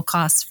 physical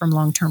costs from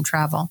long-term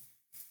travel.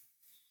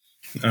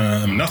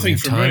 Nothing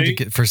for me.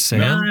 For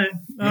Sam?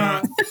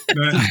 No.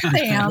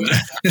 Sam.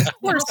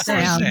 Poor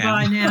Sam.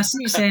 Bye now.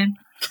 See you, Sam.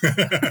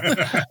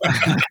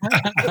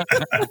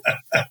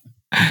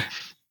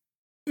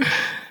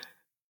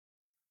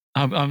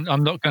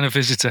 I'm not going to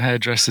visit a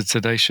hairdresser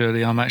today,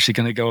 Shirley. I'm actually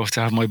going to go off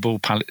to have my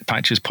bald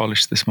patches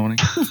polished this morning.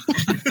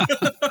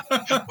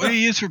 What do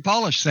you use for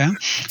polish, Sam?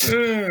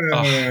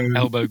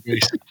 Elbow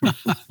grease.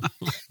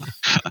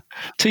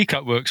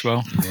 Teacup works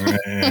well.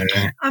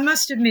 I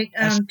must admit,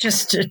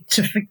 just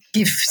to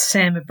give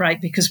Sam a break,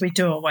 because we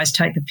do always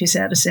take the piss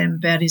out of Sam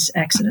about his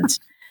accidents.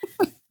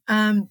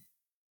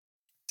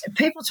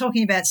 People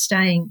talking about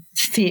staying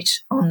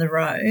fit on the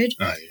road.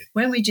 Oh, yeah.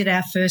 When we did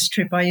our first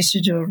trip, I used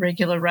to do a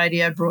regular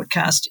radio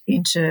broadcast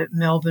into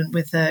Melbourne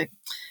with a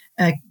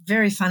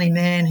very funny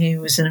man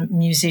who was a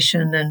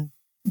musician and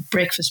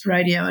breakfast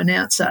radio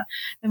announcer.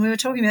 And we were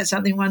talking about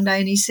something one day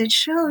and he said,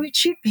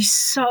 Charlotte, you'd be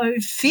so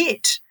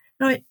fit.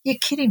 And I went, you're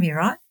kidding me,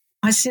 right?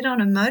 I sit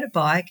on a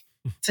motorbike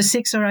for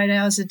 6 or 8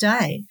 hours a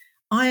day.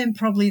 I am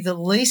probably the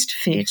least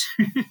fit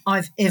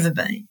I've ever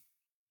been.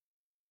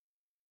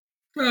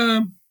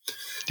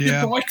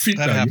 You're bike fit,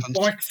 that though. happens.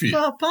 You're bike fit.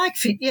 Well, bike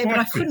fit, yeah, but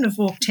I couldn't have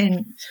walked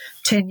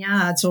 10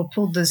 yards or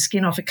pulled the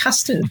skin off a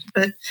custard.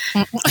 But,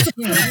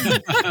 you know,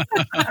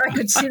 I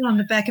could sit on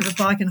the back of a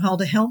bike and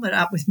hold a helmet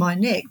up with my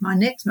neck. My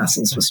neck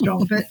muscles were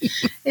strong. But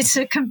it's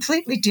a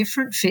completely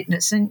different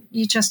fitness, and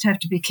you just have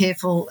to be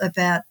careful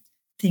about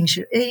things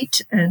you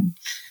eat and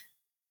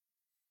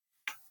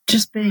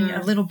just being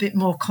a little bit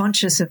more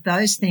conscious of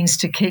those things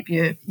to keep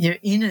your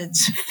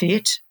innards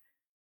fit.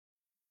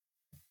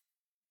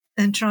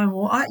 And try and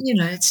walk. You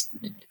know,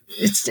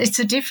 it's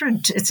a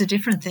different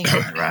thing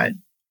on the road.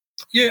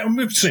 Yeah,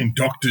 we've seen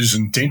doctors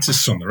and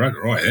dentists on the road,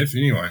 or I have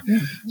anyway.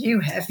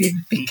 You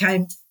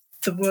became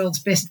the world's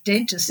best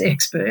dentist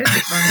expert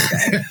at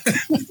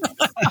one day.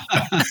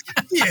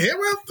 Yeah,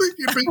 well, but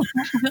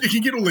you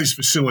can get all these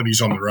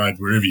facilities on the road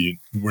wherever you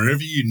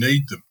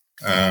need them.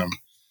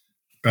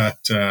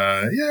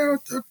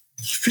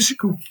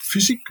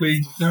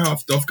 Physically, no,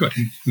 I've got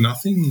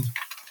nothing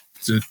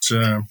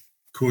that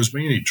caused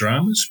me any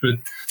dramas, but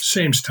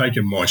Sam's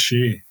taken my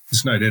share.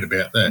 There's no doubt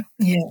about that.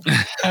 Yeah.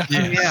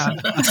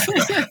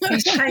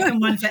 He's taken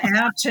one for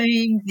our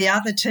team, the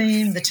other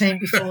team, the team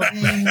before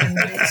him, and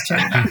the next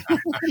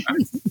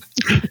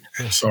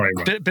team. Sorry,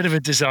 bit of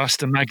a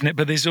disaster magnet,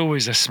 but there's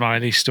always a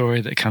smiley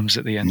story that comes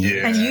at the end.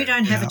 Yeah. And you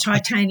don't have a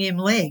titanium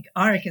leg.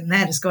 I reckon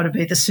that has got to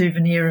be the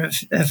souvenir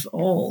of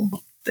all,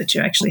 that you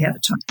actually have a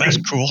titanium. That's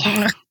cool.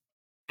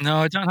 No,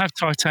 I don't have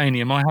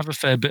titanium. I have a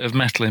fair bit of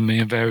metal in me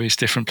in various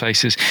different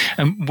places.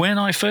 And when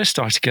I first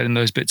started getting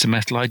those bits of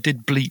metal, I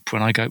did bleep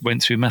when I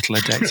went through metal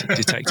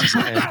detectors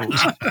at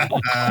airports.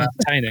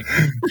 Entertaining.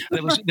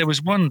 There was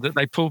one that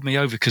they pulled me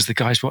over because the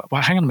guys were,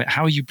 well, hang on a minute,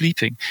 how are you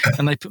bleeping?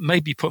 And they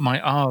made put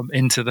my arm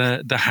into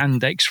the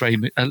hand X-ray,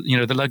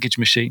 the luggage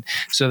machine,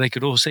 so they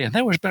could all see. And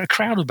there was about a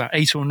crowd of about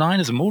 8 or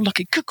 9 of them all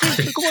looking, look what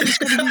he's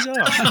got in his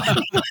arm.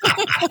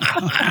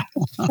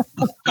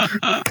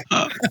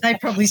 They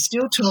probably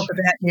still talk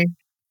about you.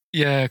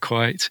 Yeah,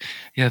 quite.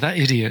 Yeah, that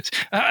idiot.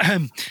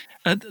 I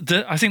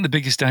think the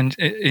biggest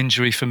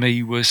injury for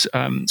me was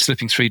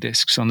slipping 3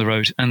 discs on the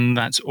road, and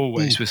that's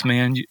always with me,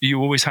 and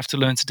you always have to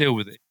learn to deal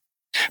with it.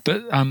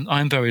 But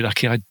I'm very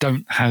lucky. I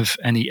don't have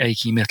any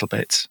achy metal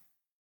bits.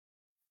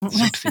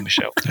 Sympathy,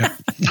 Michelle.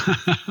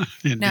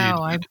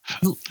 No,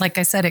 like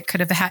I said, it could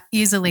have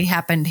easily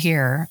happened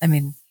here. I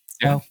mean,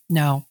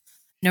 no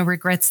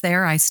regrets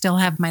there. I still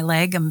have my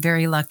leg. I'm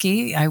very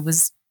lucky. I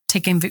was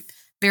taken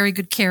very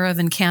good care of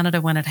in Canada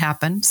when it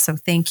happened. So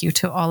thank you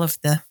to all of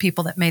the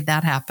people that made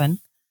that happen.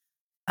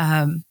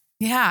 And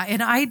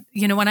I,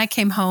 when I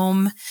came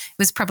home, it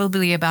was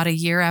probably about a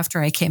year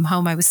after I came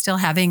home, I was still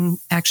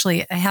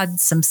I had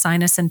some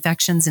sinus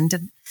infections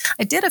and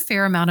I did a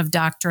fair amount of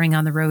doctoring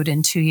on the road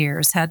in 2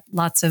 years, had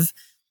lots of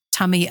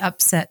tummy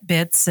upset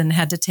bits and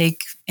had to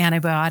take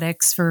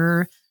antibiotics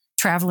for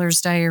traveler's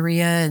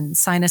diarrhea and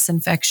sinus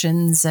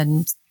infections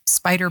and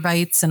spider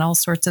bites and all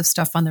sorts of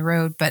stuff on the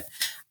road. But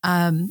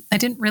I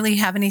didn't really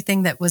have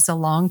anything that was a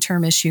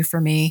long-term issue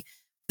for me.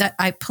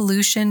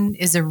 Pollution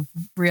is a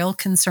real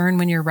concern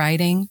when you're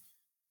riding.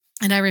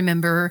 And I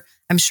remember,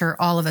 I'm sure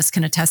all of us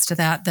can attest to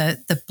that,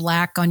 the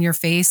black on your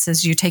face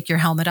as you take your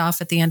helmet off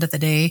at the end of the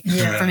day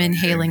from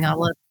inhaling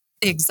all of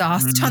the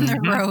exhaust on the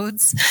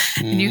roads.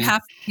 And you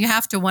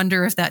have to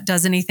wonder if that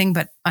does anything.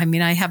 But I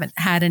mean, I haven't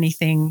had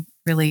anything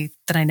really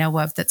that I know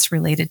of that's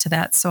related to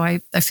that. So I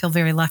feel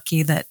very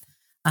lucky that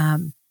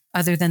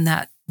other than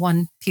that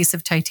one piece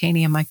of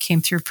titanium, I came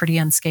through pretty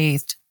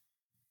unscathed.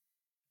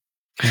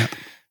 Yeah.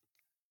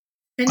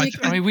 I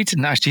mean, we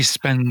didn't actually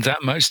spend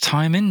that much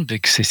time in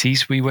big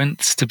cities. We went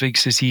to big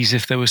cities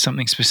if there was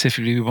something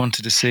specifically we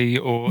wanted to see,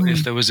 or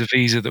if there was a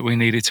visa that we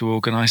needed to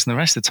organise. And the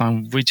rest of the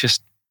time, we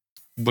just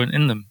weren't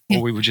in them,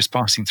 or we were just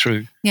passing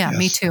through. Yeah, yes.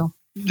 Me too.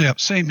 Yeah,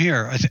 same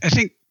here. I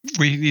think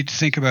we need to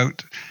think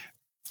about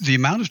the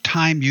amount of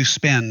time you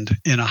spend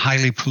in a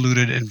highly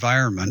polluted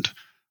environment,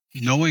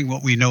 knowing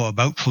what we know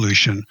about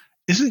pollution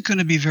isn't going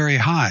to be very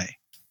high.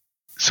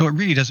 So it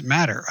really doesn't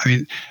matter. I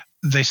mean,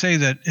 they say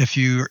that if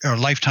you are a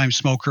lifetime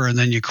smoker and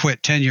then you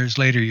quit 10 years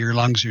later, your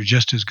lungs are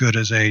just as good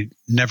as a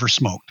never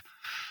smoked.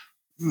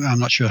 I'm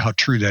not sure how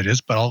true that is,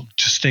 but I'll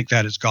just take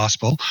that as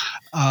gospel.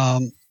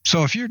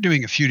 So if you're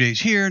doing a few days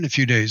here and a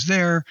few days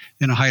there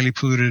in a highly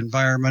polluted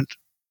environment,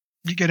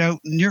 you get out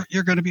and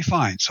you're going to be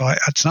fine. So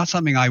it's not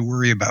something I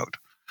worry about.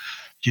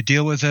 You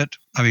deal with it.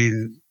 I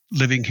mean,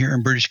 living here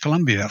in British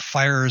Columbia,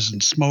 fires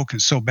and smoke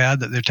is so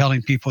bad that they're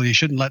telling people the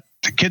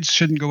kids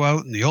shouldn't go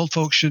out and the old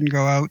folks shouldn't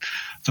go out.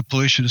 The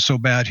pollution is so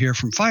bad here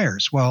from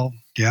fires. Well,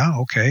 yeah,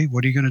 okay.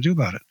 What are you going to do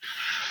about it?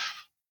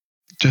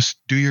 Just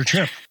do your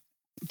trip.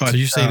 But, so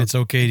you're saying it's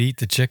okay to eat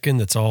the chicken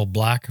that's all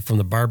black from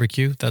the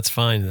barbecue? That's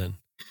fine then.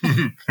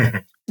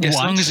 Yeah, as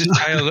long as it's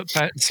pale,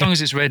 as long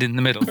as it's red in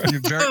the middle.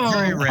 Very,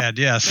 very red,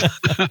 yes.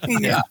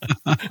 Yeah.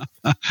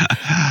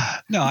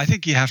 No, I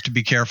think you have to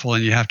be careful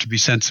and you have to be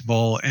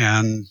sensible,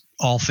 and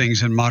all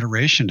things in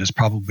moderation is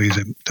probably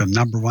the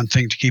number one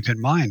thing to keep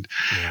in mind.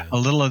 Yeah. A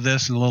little of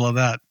this and a little of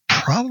that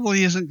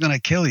probably isn't going to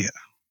kill you,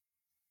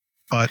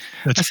 but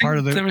it's part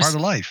of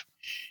life.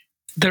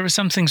 There are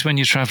some things when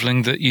you're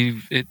traveling that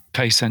it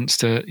pays sense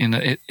to,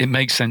 it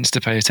makes sense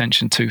to pay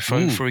attention to.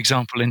 For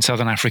example, in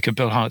Southern Africa,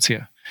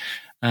 Bilharzia.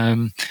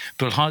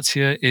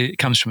 Bilharzia, it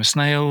comes from a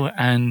snail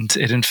and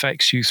it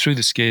infects you through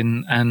the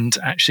skin, and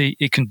actually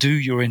it can do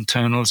your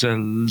internals a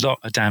lot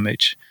of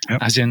damage,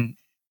 as in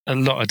a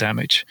lot of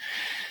damage.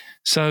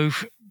 So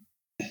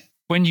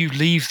when you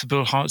leave the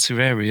Bilharzia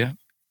area,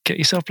 get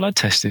yourself blood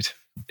tested.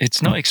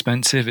 It's not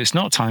expensive, it's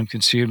not time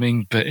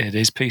consuming, but it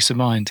is peace of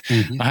mind.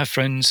 I have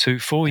friends who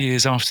 4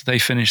 years after they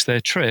finished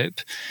their trip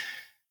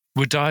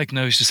were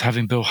diagnosed as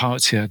having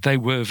Bilharzia. They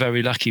were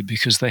very lucky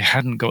because they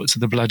hadn't got to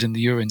the blood in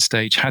the urine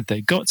stage. Had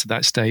they got to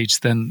that stage,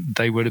 then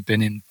they would have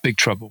been in big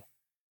trouble.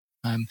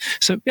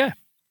 So yeah,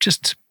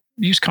 just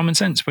use common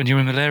sense. When you're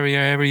in malaria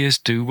areas,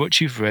 do what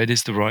you've read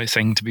is the right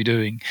thing to be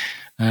doing.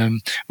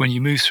 When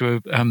you move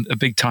through a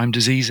big time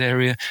disease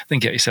area, then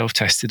get yourself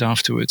tested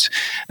afterwards.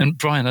 And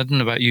Brian, I don't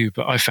know about you,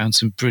 but I found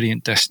some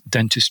brilliant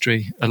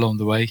dentistry along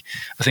the way.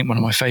 I think one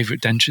of my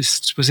favorite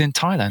dentists was in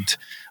Thailand.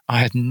 I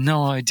had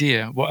no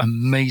idea what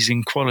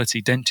amazing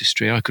quality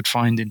dentistry I could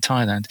find in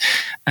Thailand.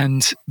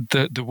 And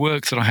the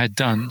work that I had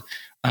done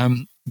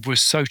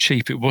was so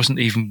cheap, it wasn't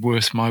even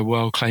worth my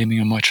while claiming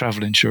on my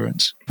travel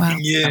insurance. Wow.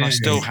 Yeah. And I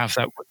still have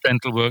that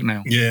dental work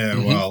now. Yeah,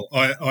 well,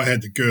 I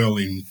had the girl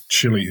in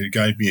Chile who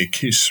gave me a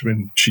kiss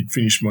when she'd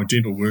finished my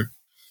dental work.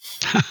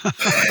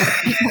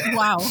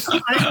 Wow.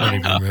 I don't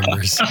even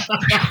remember.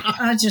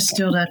 I just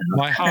still don't know.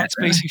 My heart's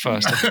beating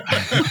faster.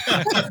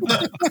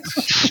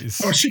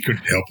 Oh, she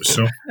couldn't help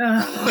herself.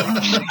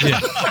 Yeah,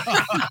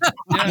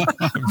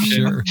 I'm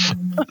sure.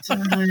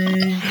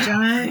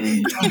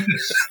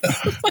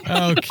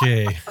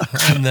 Okay,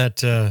 on that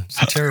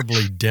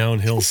terribly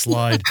downhill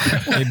slide,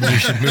 maybe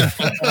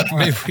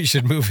we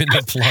should move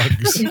into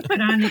plugs. It could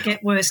only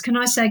get worse. Can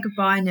I say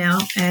goodbye now?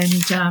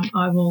 And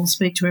I will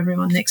speak to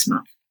everyone next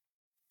month.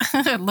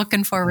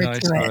 Looking forward to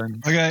it.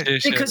 Okay.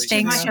 Cheers, Because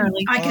Shirley. Jim, Thanks,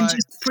 Shirley. I can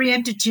just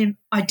preempt it, Jim.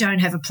 I don't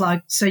have a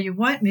plug, so you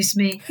won't miss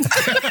me.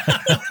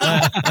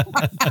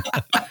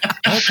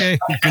 Okay,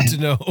 good to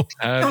know.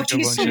 Talk to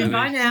you soon.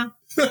 Bye now.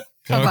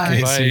 Bye-bye.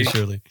 Okay, see you, Bye.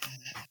 Shirley.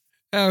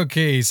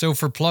 Okay, so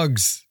for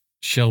plugs,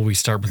 shall we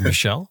start with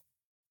Michelle?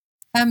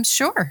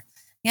 Sure.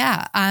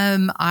 Yeah.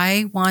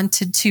 I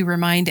wanted to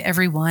remind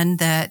everyone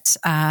that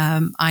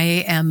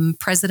I am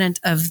president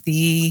of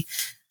the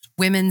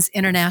Women's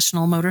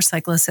International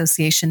Motorcycle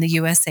Association, the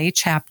USA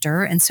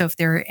chapter. And so if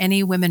there are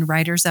any women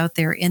riders out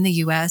there in the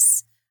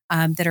US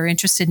that are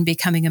interested in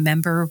becoming a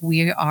member,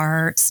 we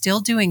are still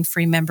doing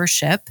free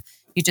membership.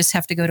 You just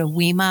have to go to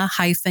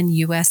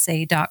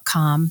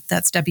wima-usa.com.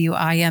 That's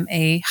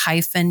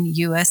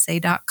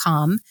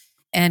WIMA-usa.com,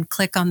 and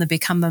click on the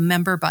Become a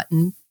Member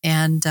button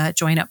and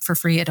join up for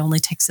free. It only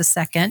takes a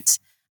second.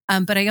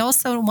 But I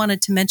also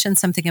wanted to mention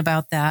something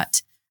about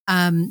that.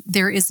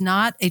 There is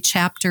not a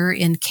chapter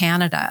in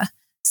Canada.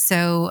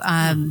 So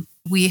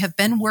we have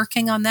been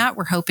working on that.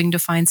 We're hoping to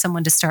find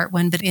someone to start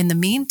one. But in the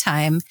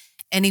meantime,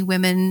 any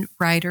women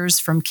riders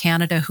from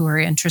Canada who are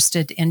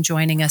interested in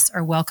joining us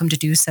are welcome to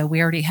do so.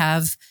 We already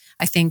have,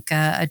 I think,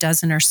 a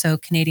dozen or so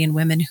Canadian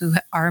women who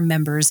are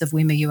members of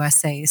WIMA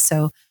USA.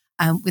 So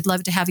we'd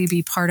love to have you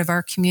be part of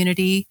our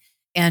community.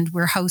 And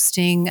we're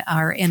hosting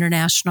our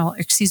national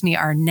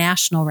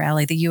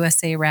rally, the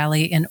USA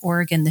Rally in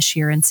Oregon this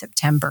year in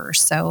September.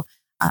 So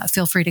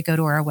feel free to go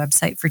to our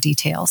website for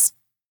details.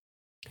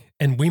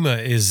 And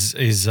WIMA is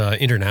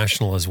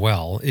international as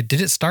well. Did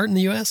it start in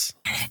the U.S.?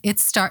 It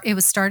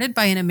was started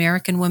by an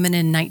American woman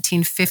in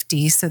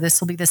 1950. So this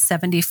will be the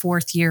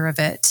 74th year of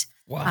it.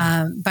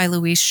 Wow. By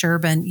Louise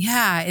Sherban.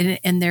 Yeah.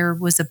 And there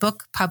was a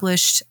book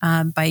published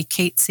by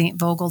Kate St.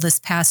 Vogel this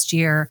past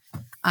year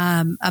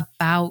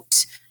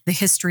about the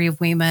history of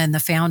WIMA and the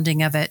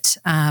founding of it,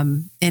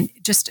 and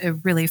just a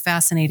really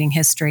fascinating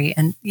history.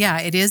 And yeah,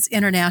 it is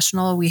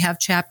international. We have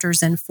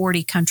chapters in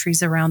 40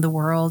 countries around the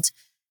world.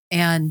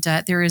 And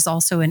there is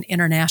also an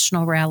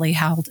international rally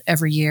held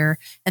every year.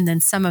 And then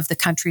some of the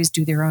countries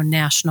do their own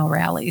national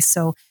rallies.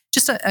 So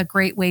just a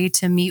great way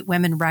to meet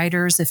women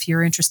riders. If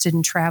you're interested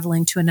in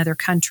traveling to another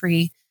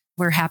country,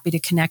 we're happy to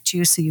connect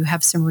you so you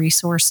have some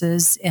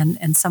resources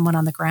and someone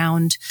on the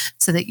ground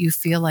so that you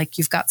feel like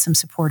you've got some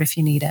support if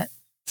you need it.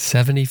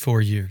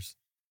 74 years.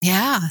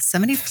 Yeah,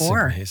 74.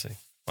 That's amazing.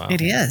 Wow.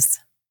 It is.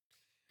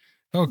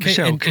 Okay,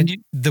 Michelle, and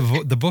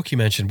the book you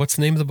mentioned, what's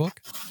the name of the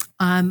book?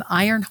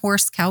 Iron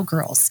Horse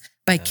Cowgirls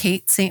by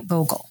Kate St.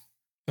 Vogel.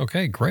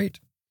 Okay, great.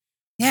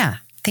 Yeah,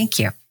 thank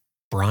you.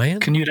 Brian?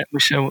 Can you let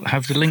Michelle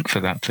have the link for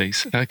that,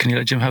 please? Can you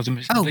let Jim have the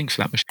link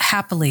for that, Michelle?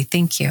 Happily,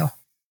 thank you.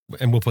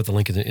 And we'll put the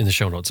link in the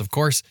show notes, of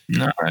course.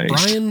 Nice.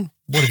 Brian,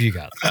 what have you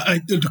got?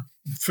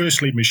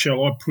 Firstly,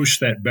 Michelle, I pushed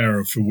that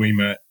barrow for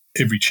WIMA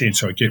every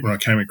chance I get when I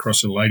came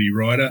across a lady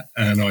rider,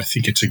 and I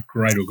think it's a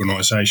great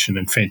organisation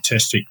and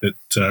fantastic that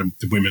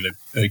the women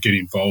get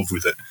involved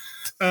with it.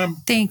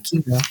 Thank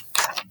you.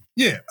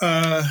 Yeah,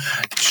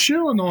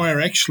 Cheryl and I are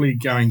actually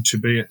going to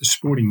be at the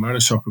Sporting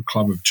Motorcycle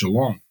Club of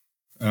Geelong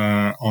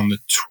on the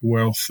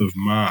 12th of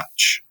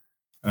March.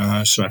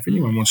 So if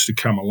anyone wants to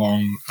come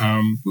along,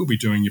 we'll be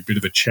doing a bit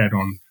of a chat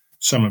on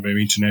some of our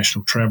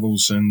international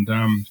travels and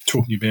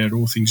talking about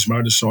all things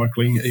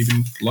motorcycling,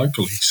 even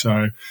locally.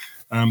 So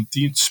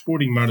the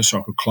Sporting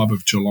Motorcycle Club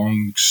of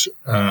Geelong's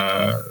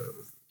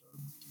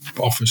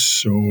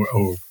office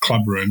or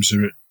club rooms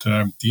are at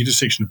the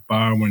intersection of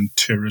Barwon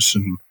Terrace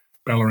and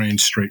Ballarat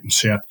Street in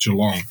South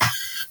Geelong.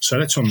 So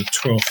that's on the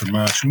 12th of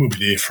March, and we'll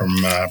be there from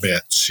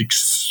about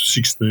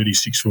 6:30,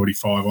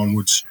 6:45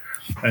 onwards,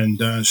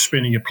 and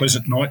spending a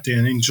pleasant night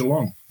down in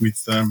Geelong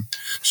with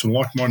some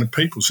like-minded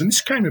people. And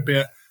this came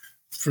about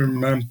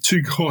from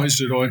two guys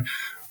that I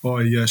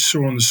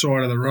saw on the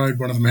side of the road.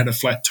 One of them had a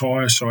flat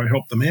tyre, so I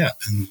helped them out,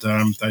 and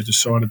they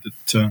decided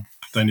that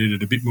they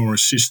needed a bit more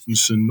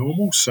assistance than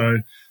normal, so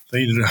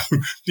they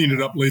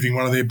ended up leaving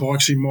one of their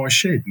bikes in my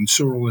shed and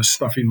saw all this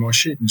stuff in my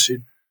shed and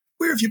said,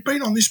 "Where have you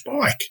been on this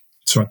bike?"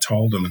 So I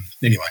told them. And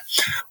anyway,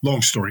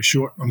 long story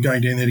short, I'm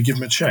going down there to give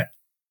them a chat.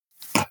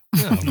 Oh,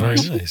 very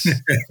nice.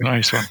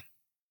 Nice one.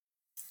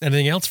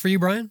 Anything else for you,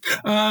 Brian?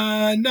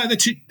 No,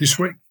 that's it this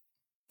week.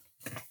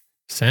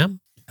 Sam,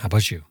 how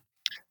about you?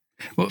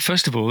 Well,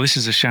 first of all, this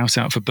is a shout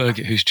out for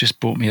Birgit, who's just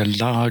bought me a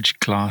large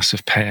glass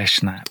of pear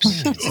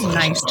schnapps.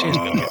 Nice. Cheers,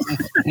 Birgit.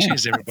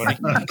 Cheers, everybody.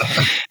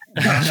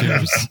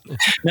 Cheers.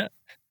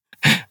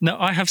 Now,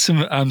 I have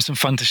some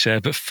fun to share,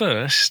 but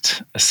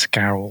first, a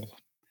scowl.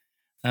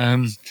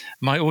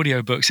 My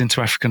audiobooks Into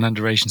African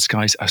Under Asian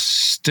Skies are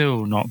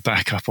still not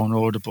back up on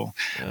Audible.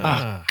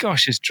 Oh,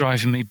 gosh, it's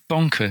driving me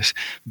bonkers.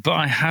 But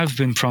I have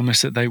been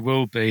promised that they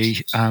will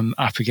be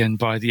up again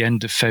by the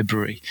end of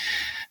February.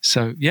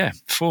 So,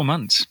 4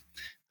 months.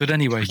 But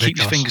anyway, keep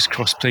your fingers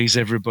crossed, please,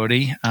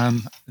 everybody.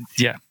 In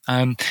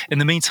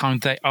the meantime,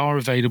 they are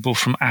available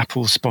from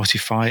Apple,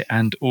 Spotify,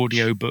 and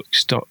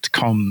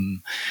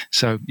audiobooks.com.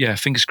 So,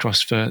 fingers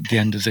crossed for the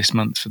end of this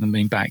month for them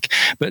being back.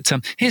 But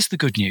here's the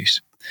good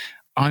news.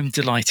 I'm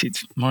delighted.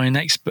 My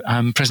next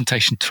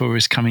presentation tour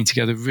is coming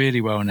together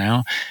really well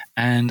now,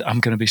 and I'm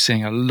going to be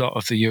seeing a lot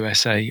of the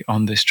USA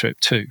on this trip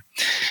too.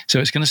 So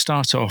it's going to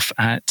start off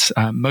at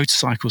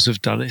Motorcycles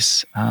of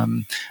Dulles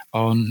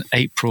on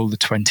April the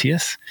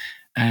 20th.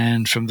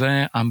 And from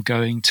there, I'm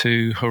going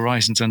to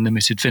Horizons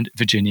Unlimited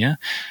Virginia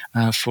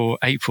for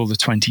April the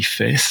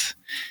 25th.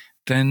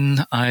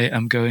 Then I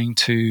am going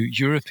to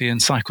European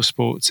Cycle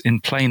Sports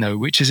in Plano,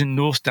 which is in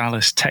North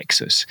Dallas,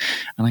 Texas.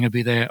 And I'm going to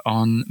be there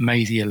on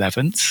May the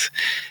 11th.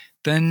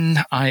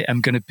 Then I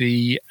am going to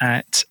be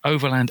at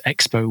Overland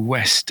Expo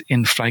West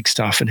in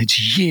Flagstaff. And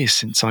it's years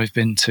since I've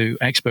been to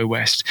Expo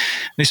West.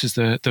 This was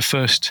the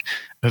first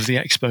of the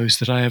expos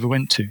that I ever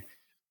went to.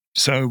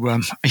 So,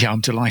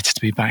 I'm delighted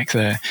to be back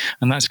there.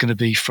 And that's going to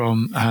be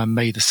from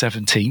May the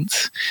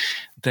 17th.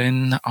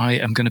 Then I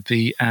am going to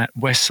be at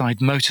Westside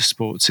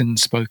Motorsports in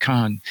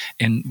Spokane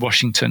in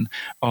Washington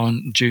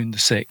on June the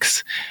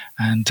 6th.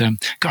 And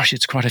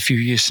it's quite a few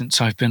years since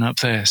I've been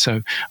up there.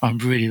 So I'm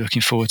really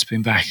looking forward to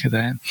being back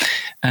there.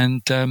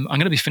 And I'm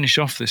going to be finished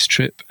off this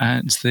trip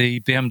at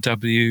the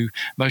BMW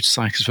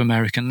Motorcycles of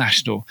America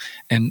National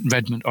in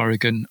Redmond,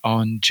 Oregon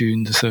on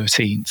June the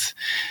 13th.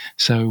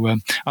 So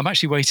I'm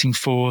actually waiting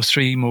for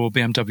 3 more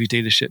BMW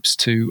dealerships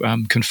to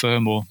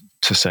confirm or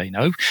to say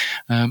no,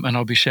 and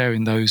I'll be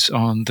sharing those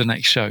on the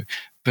next show.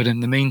 But in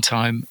the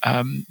meantime,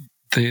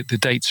 the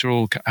dates are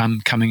all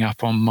coming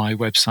up on my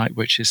website,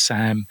 which is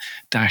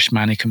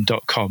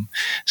sam-manicum.com.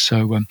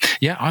 So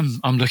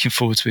I'm looking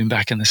forward to being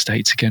back in the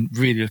States again.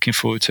 Really looking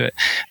forward to it,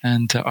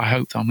 and I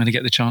hope that I'm going to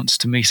get the chance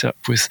to meet up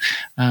with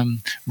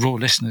Raw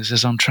listeners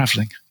as I'm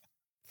traveling.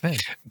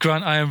 Thanks.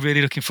 Grant, I am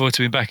really looking forward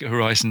to being back at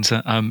Horizons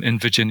in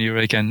Virginia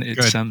again.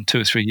 It's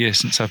 2 or 3 years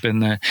since I've been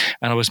there,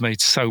 and I was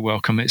made so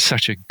welcome. It's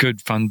such a good,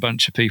 fun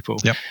bunch of people.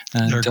 Yep,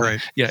 and, they're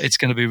great. It's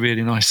going to be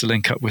really nice to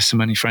link up with so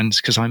many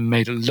friends, because I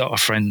made a lot of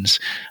friends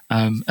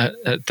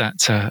at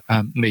that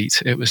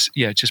meet. It was,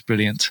 just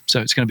brilliant.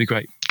 So it's going to be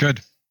great.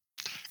 Good.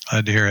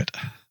 Glad to hear it.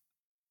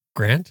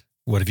 Grant,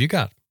 what have you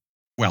got?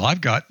 Well,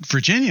 I've got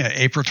Virginia,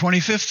 April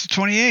 25th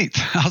to 28th.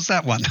 How's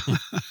that one?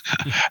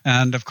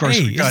 And of course,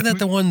 isn't that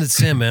the one that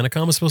Sam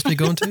Manicom is supposed to be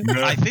going to?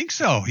 I think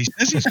so. He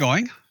says he's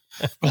going.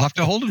 We'll have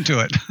to hold him to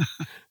it.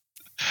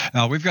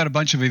 We've got a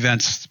bunch of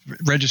events.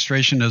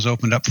 Registration has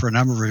opened up for a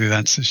number of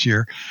events this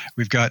year.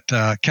 We've got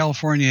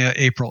California,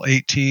 April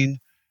 18.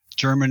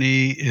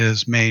 Germany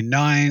is May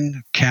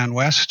 9. Can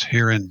West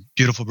here in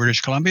beautiful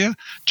British Columbia.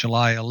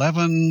 July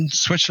 11.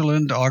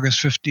 Switzerland, August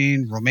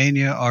 15.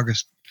 Romania,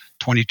 August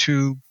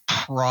 22.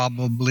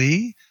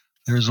 Probably.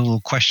 There's a little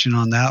question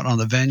on that on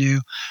the venue.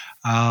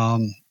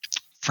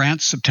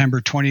 France, September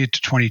 20th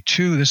to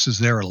 22. This is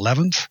their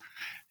 11th.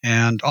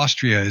 And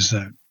Austria is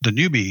the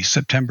newbie,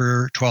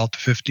 September 12th to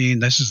 15.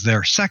 This is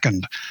their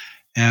 2nd.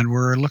 And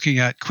we're looking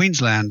at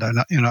Queensland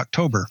in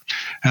October.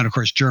 And of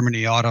course,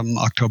 Germany autumn,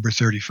 October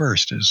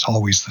 31st is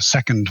always the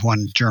second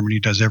one Germany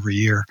does every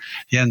year.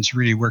 Jens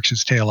really works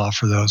his tail off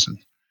for those, and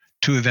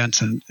 2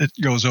 events, and it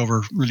goes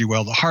over really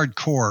well. The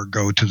hardcore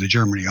go to the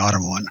Germany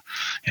autumn one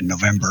in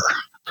November.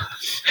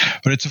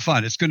 But it's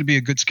fun. It's going to be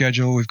a good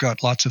schedule. We've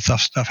got lots of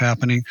stuff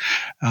happening.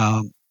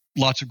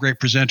 Lots of great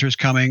presenters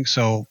coming.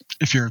 So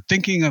if you're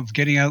thinking of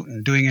getting out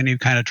and doing any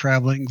kind of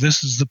traveling,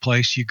 this is the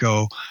place you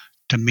go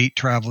to meet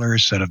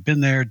travelers that have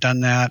been there,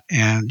 done that,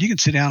 and you can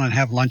sit down and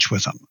have lunch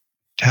with them,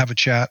 to have a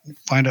chat,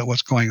 find out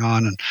what's going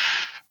on, and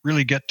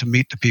really get to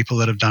meet the people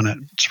that have done it.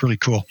 It's really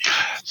cool.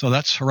 So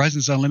that's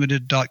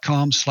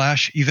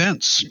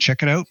horizonsunlimited.com/events.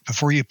 Check it out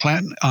before you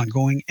plan on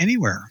going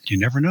anywhere. You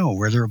never know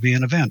where there will be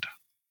an event.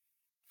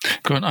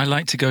 Grant, I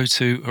like to go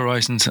to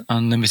Horizons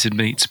Unlimited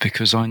meets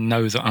because I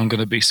know that I'm going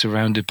to be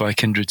surrounded by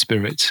kindred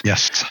spirits.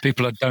 Yes.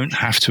 People I don't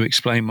have to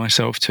explain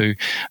myself to,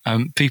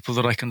 people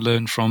that I can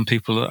learn from,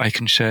 people that I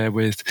can share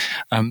with,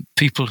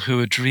 people who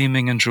are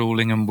dreaming and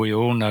drooling, and we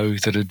all know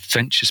that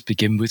adventures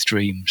begin with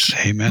dreams.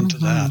 Amen to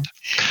that.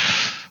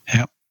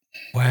 Yep.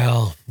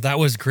 Well, that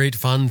was great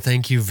fun.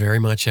 Thank you very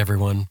much,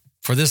 everyone.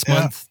 For this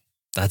month,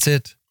 that's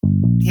it.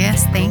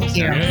 Yes, thank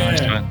you.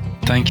 Nice, man.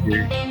 Thank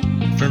you.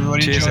 If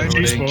everybody Cheers,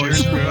 enjoyed, everybody.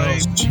 cheers, everybody.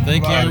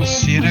 Thank you.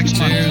 See you next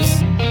month.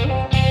 Cheers.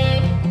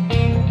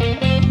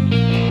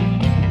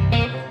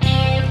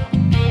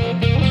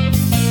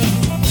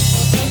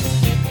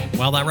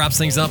 Well, that wraps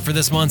things up for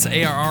this month's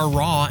ARR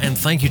Raw, and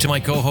thank you to my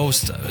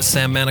co-host,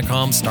 Sam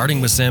Manicom, starting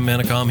with Sam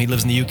Manicom. He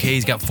lives in the UK.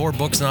 He's got 4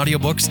 books and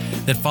audiobooks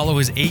that follow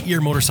his 8-year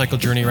motorcycle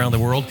journey around the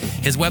world.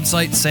 His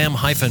website,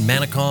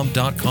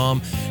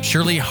 sam-manicom.com.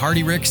 Shirley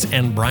Hardy Ricks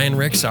and Brian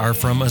Ricks are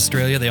from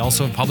Australia. They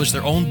also have published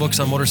their own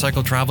books on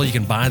motorcycle travel. You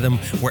can buy them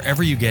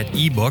wherever you get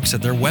ebooks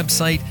at their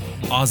website,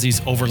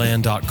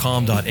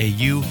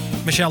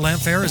 aussiesoverland.com.au. Michelle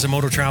Lampfair is a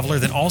moto traveler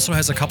that also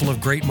has a couple of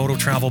great moto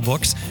travel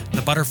books,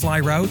 The Butterfly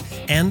Route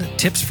and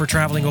Tips for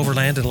Traveling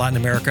Overland in Latin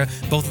America.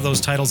 Both of those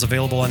titles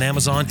available on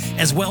Amazon.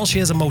 As well, she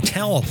has a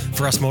motel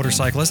for us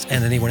motorcyclists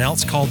and anyone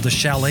else called the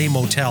Chalet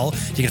Motel.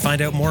 You can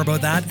find out more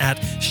about that at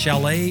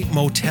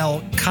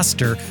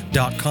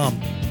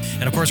chaletmotelcuster.com.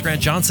 And of course, Grant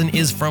Johnson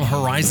is from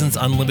Horizons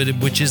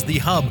Unlimited, which is the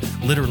hub,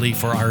 literally,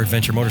 for our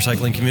adventure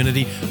motorcycling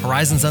community.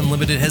 Horizons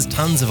Unlimited has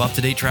tons of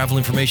up-to-date travel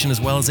information, as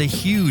well as a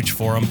huge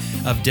forum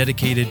of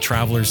dedicated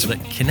travelers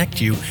that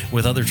connect you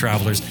with other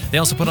travelers. They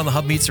also put on the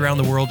hub meets around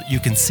the world. You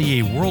can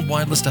see a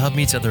worldwide list of hub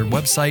meets at their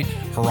website,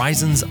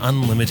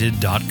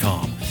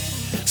 horizonsunlimited.com.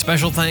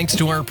 Special thanks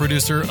to our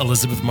producer,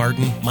 Elizabeth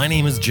Martin. My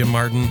name is Jim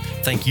Martin.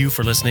 Thank you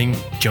for listening.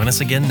 Join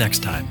us again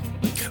next time.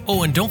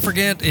 Oh, and don't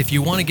forget, if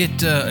you want to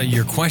get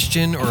your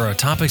question or a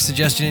topic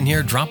suggestion in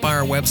here, drop by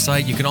our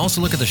website. You can also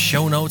look at the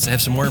show notes. I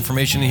have some more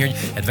information in here,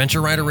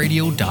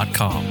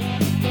 adventureriderradio.com.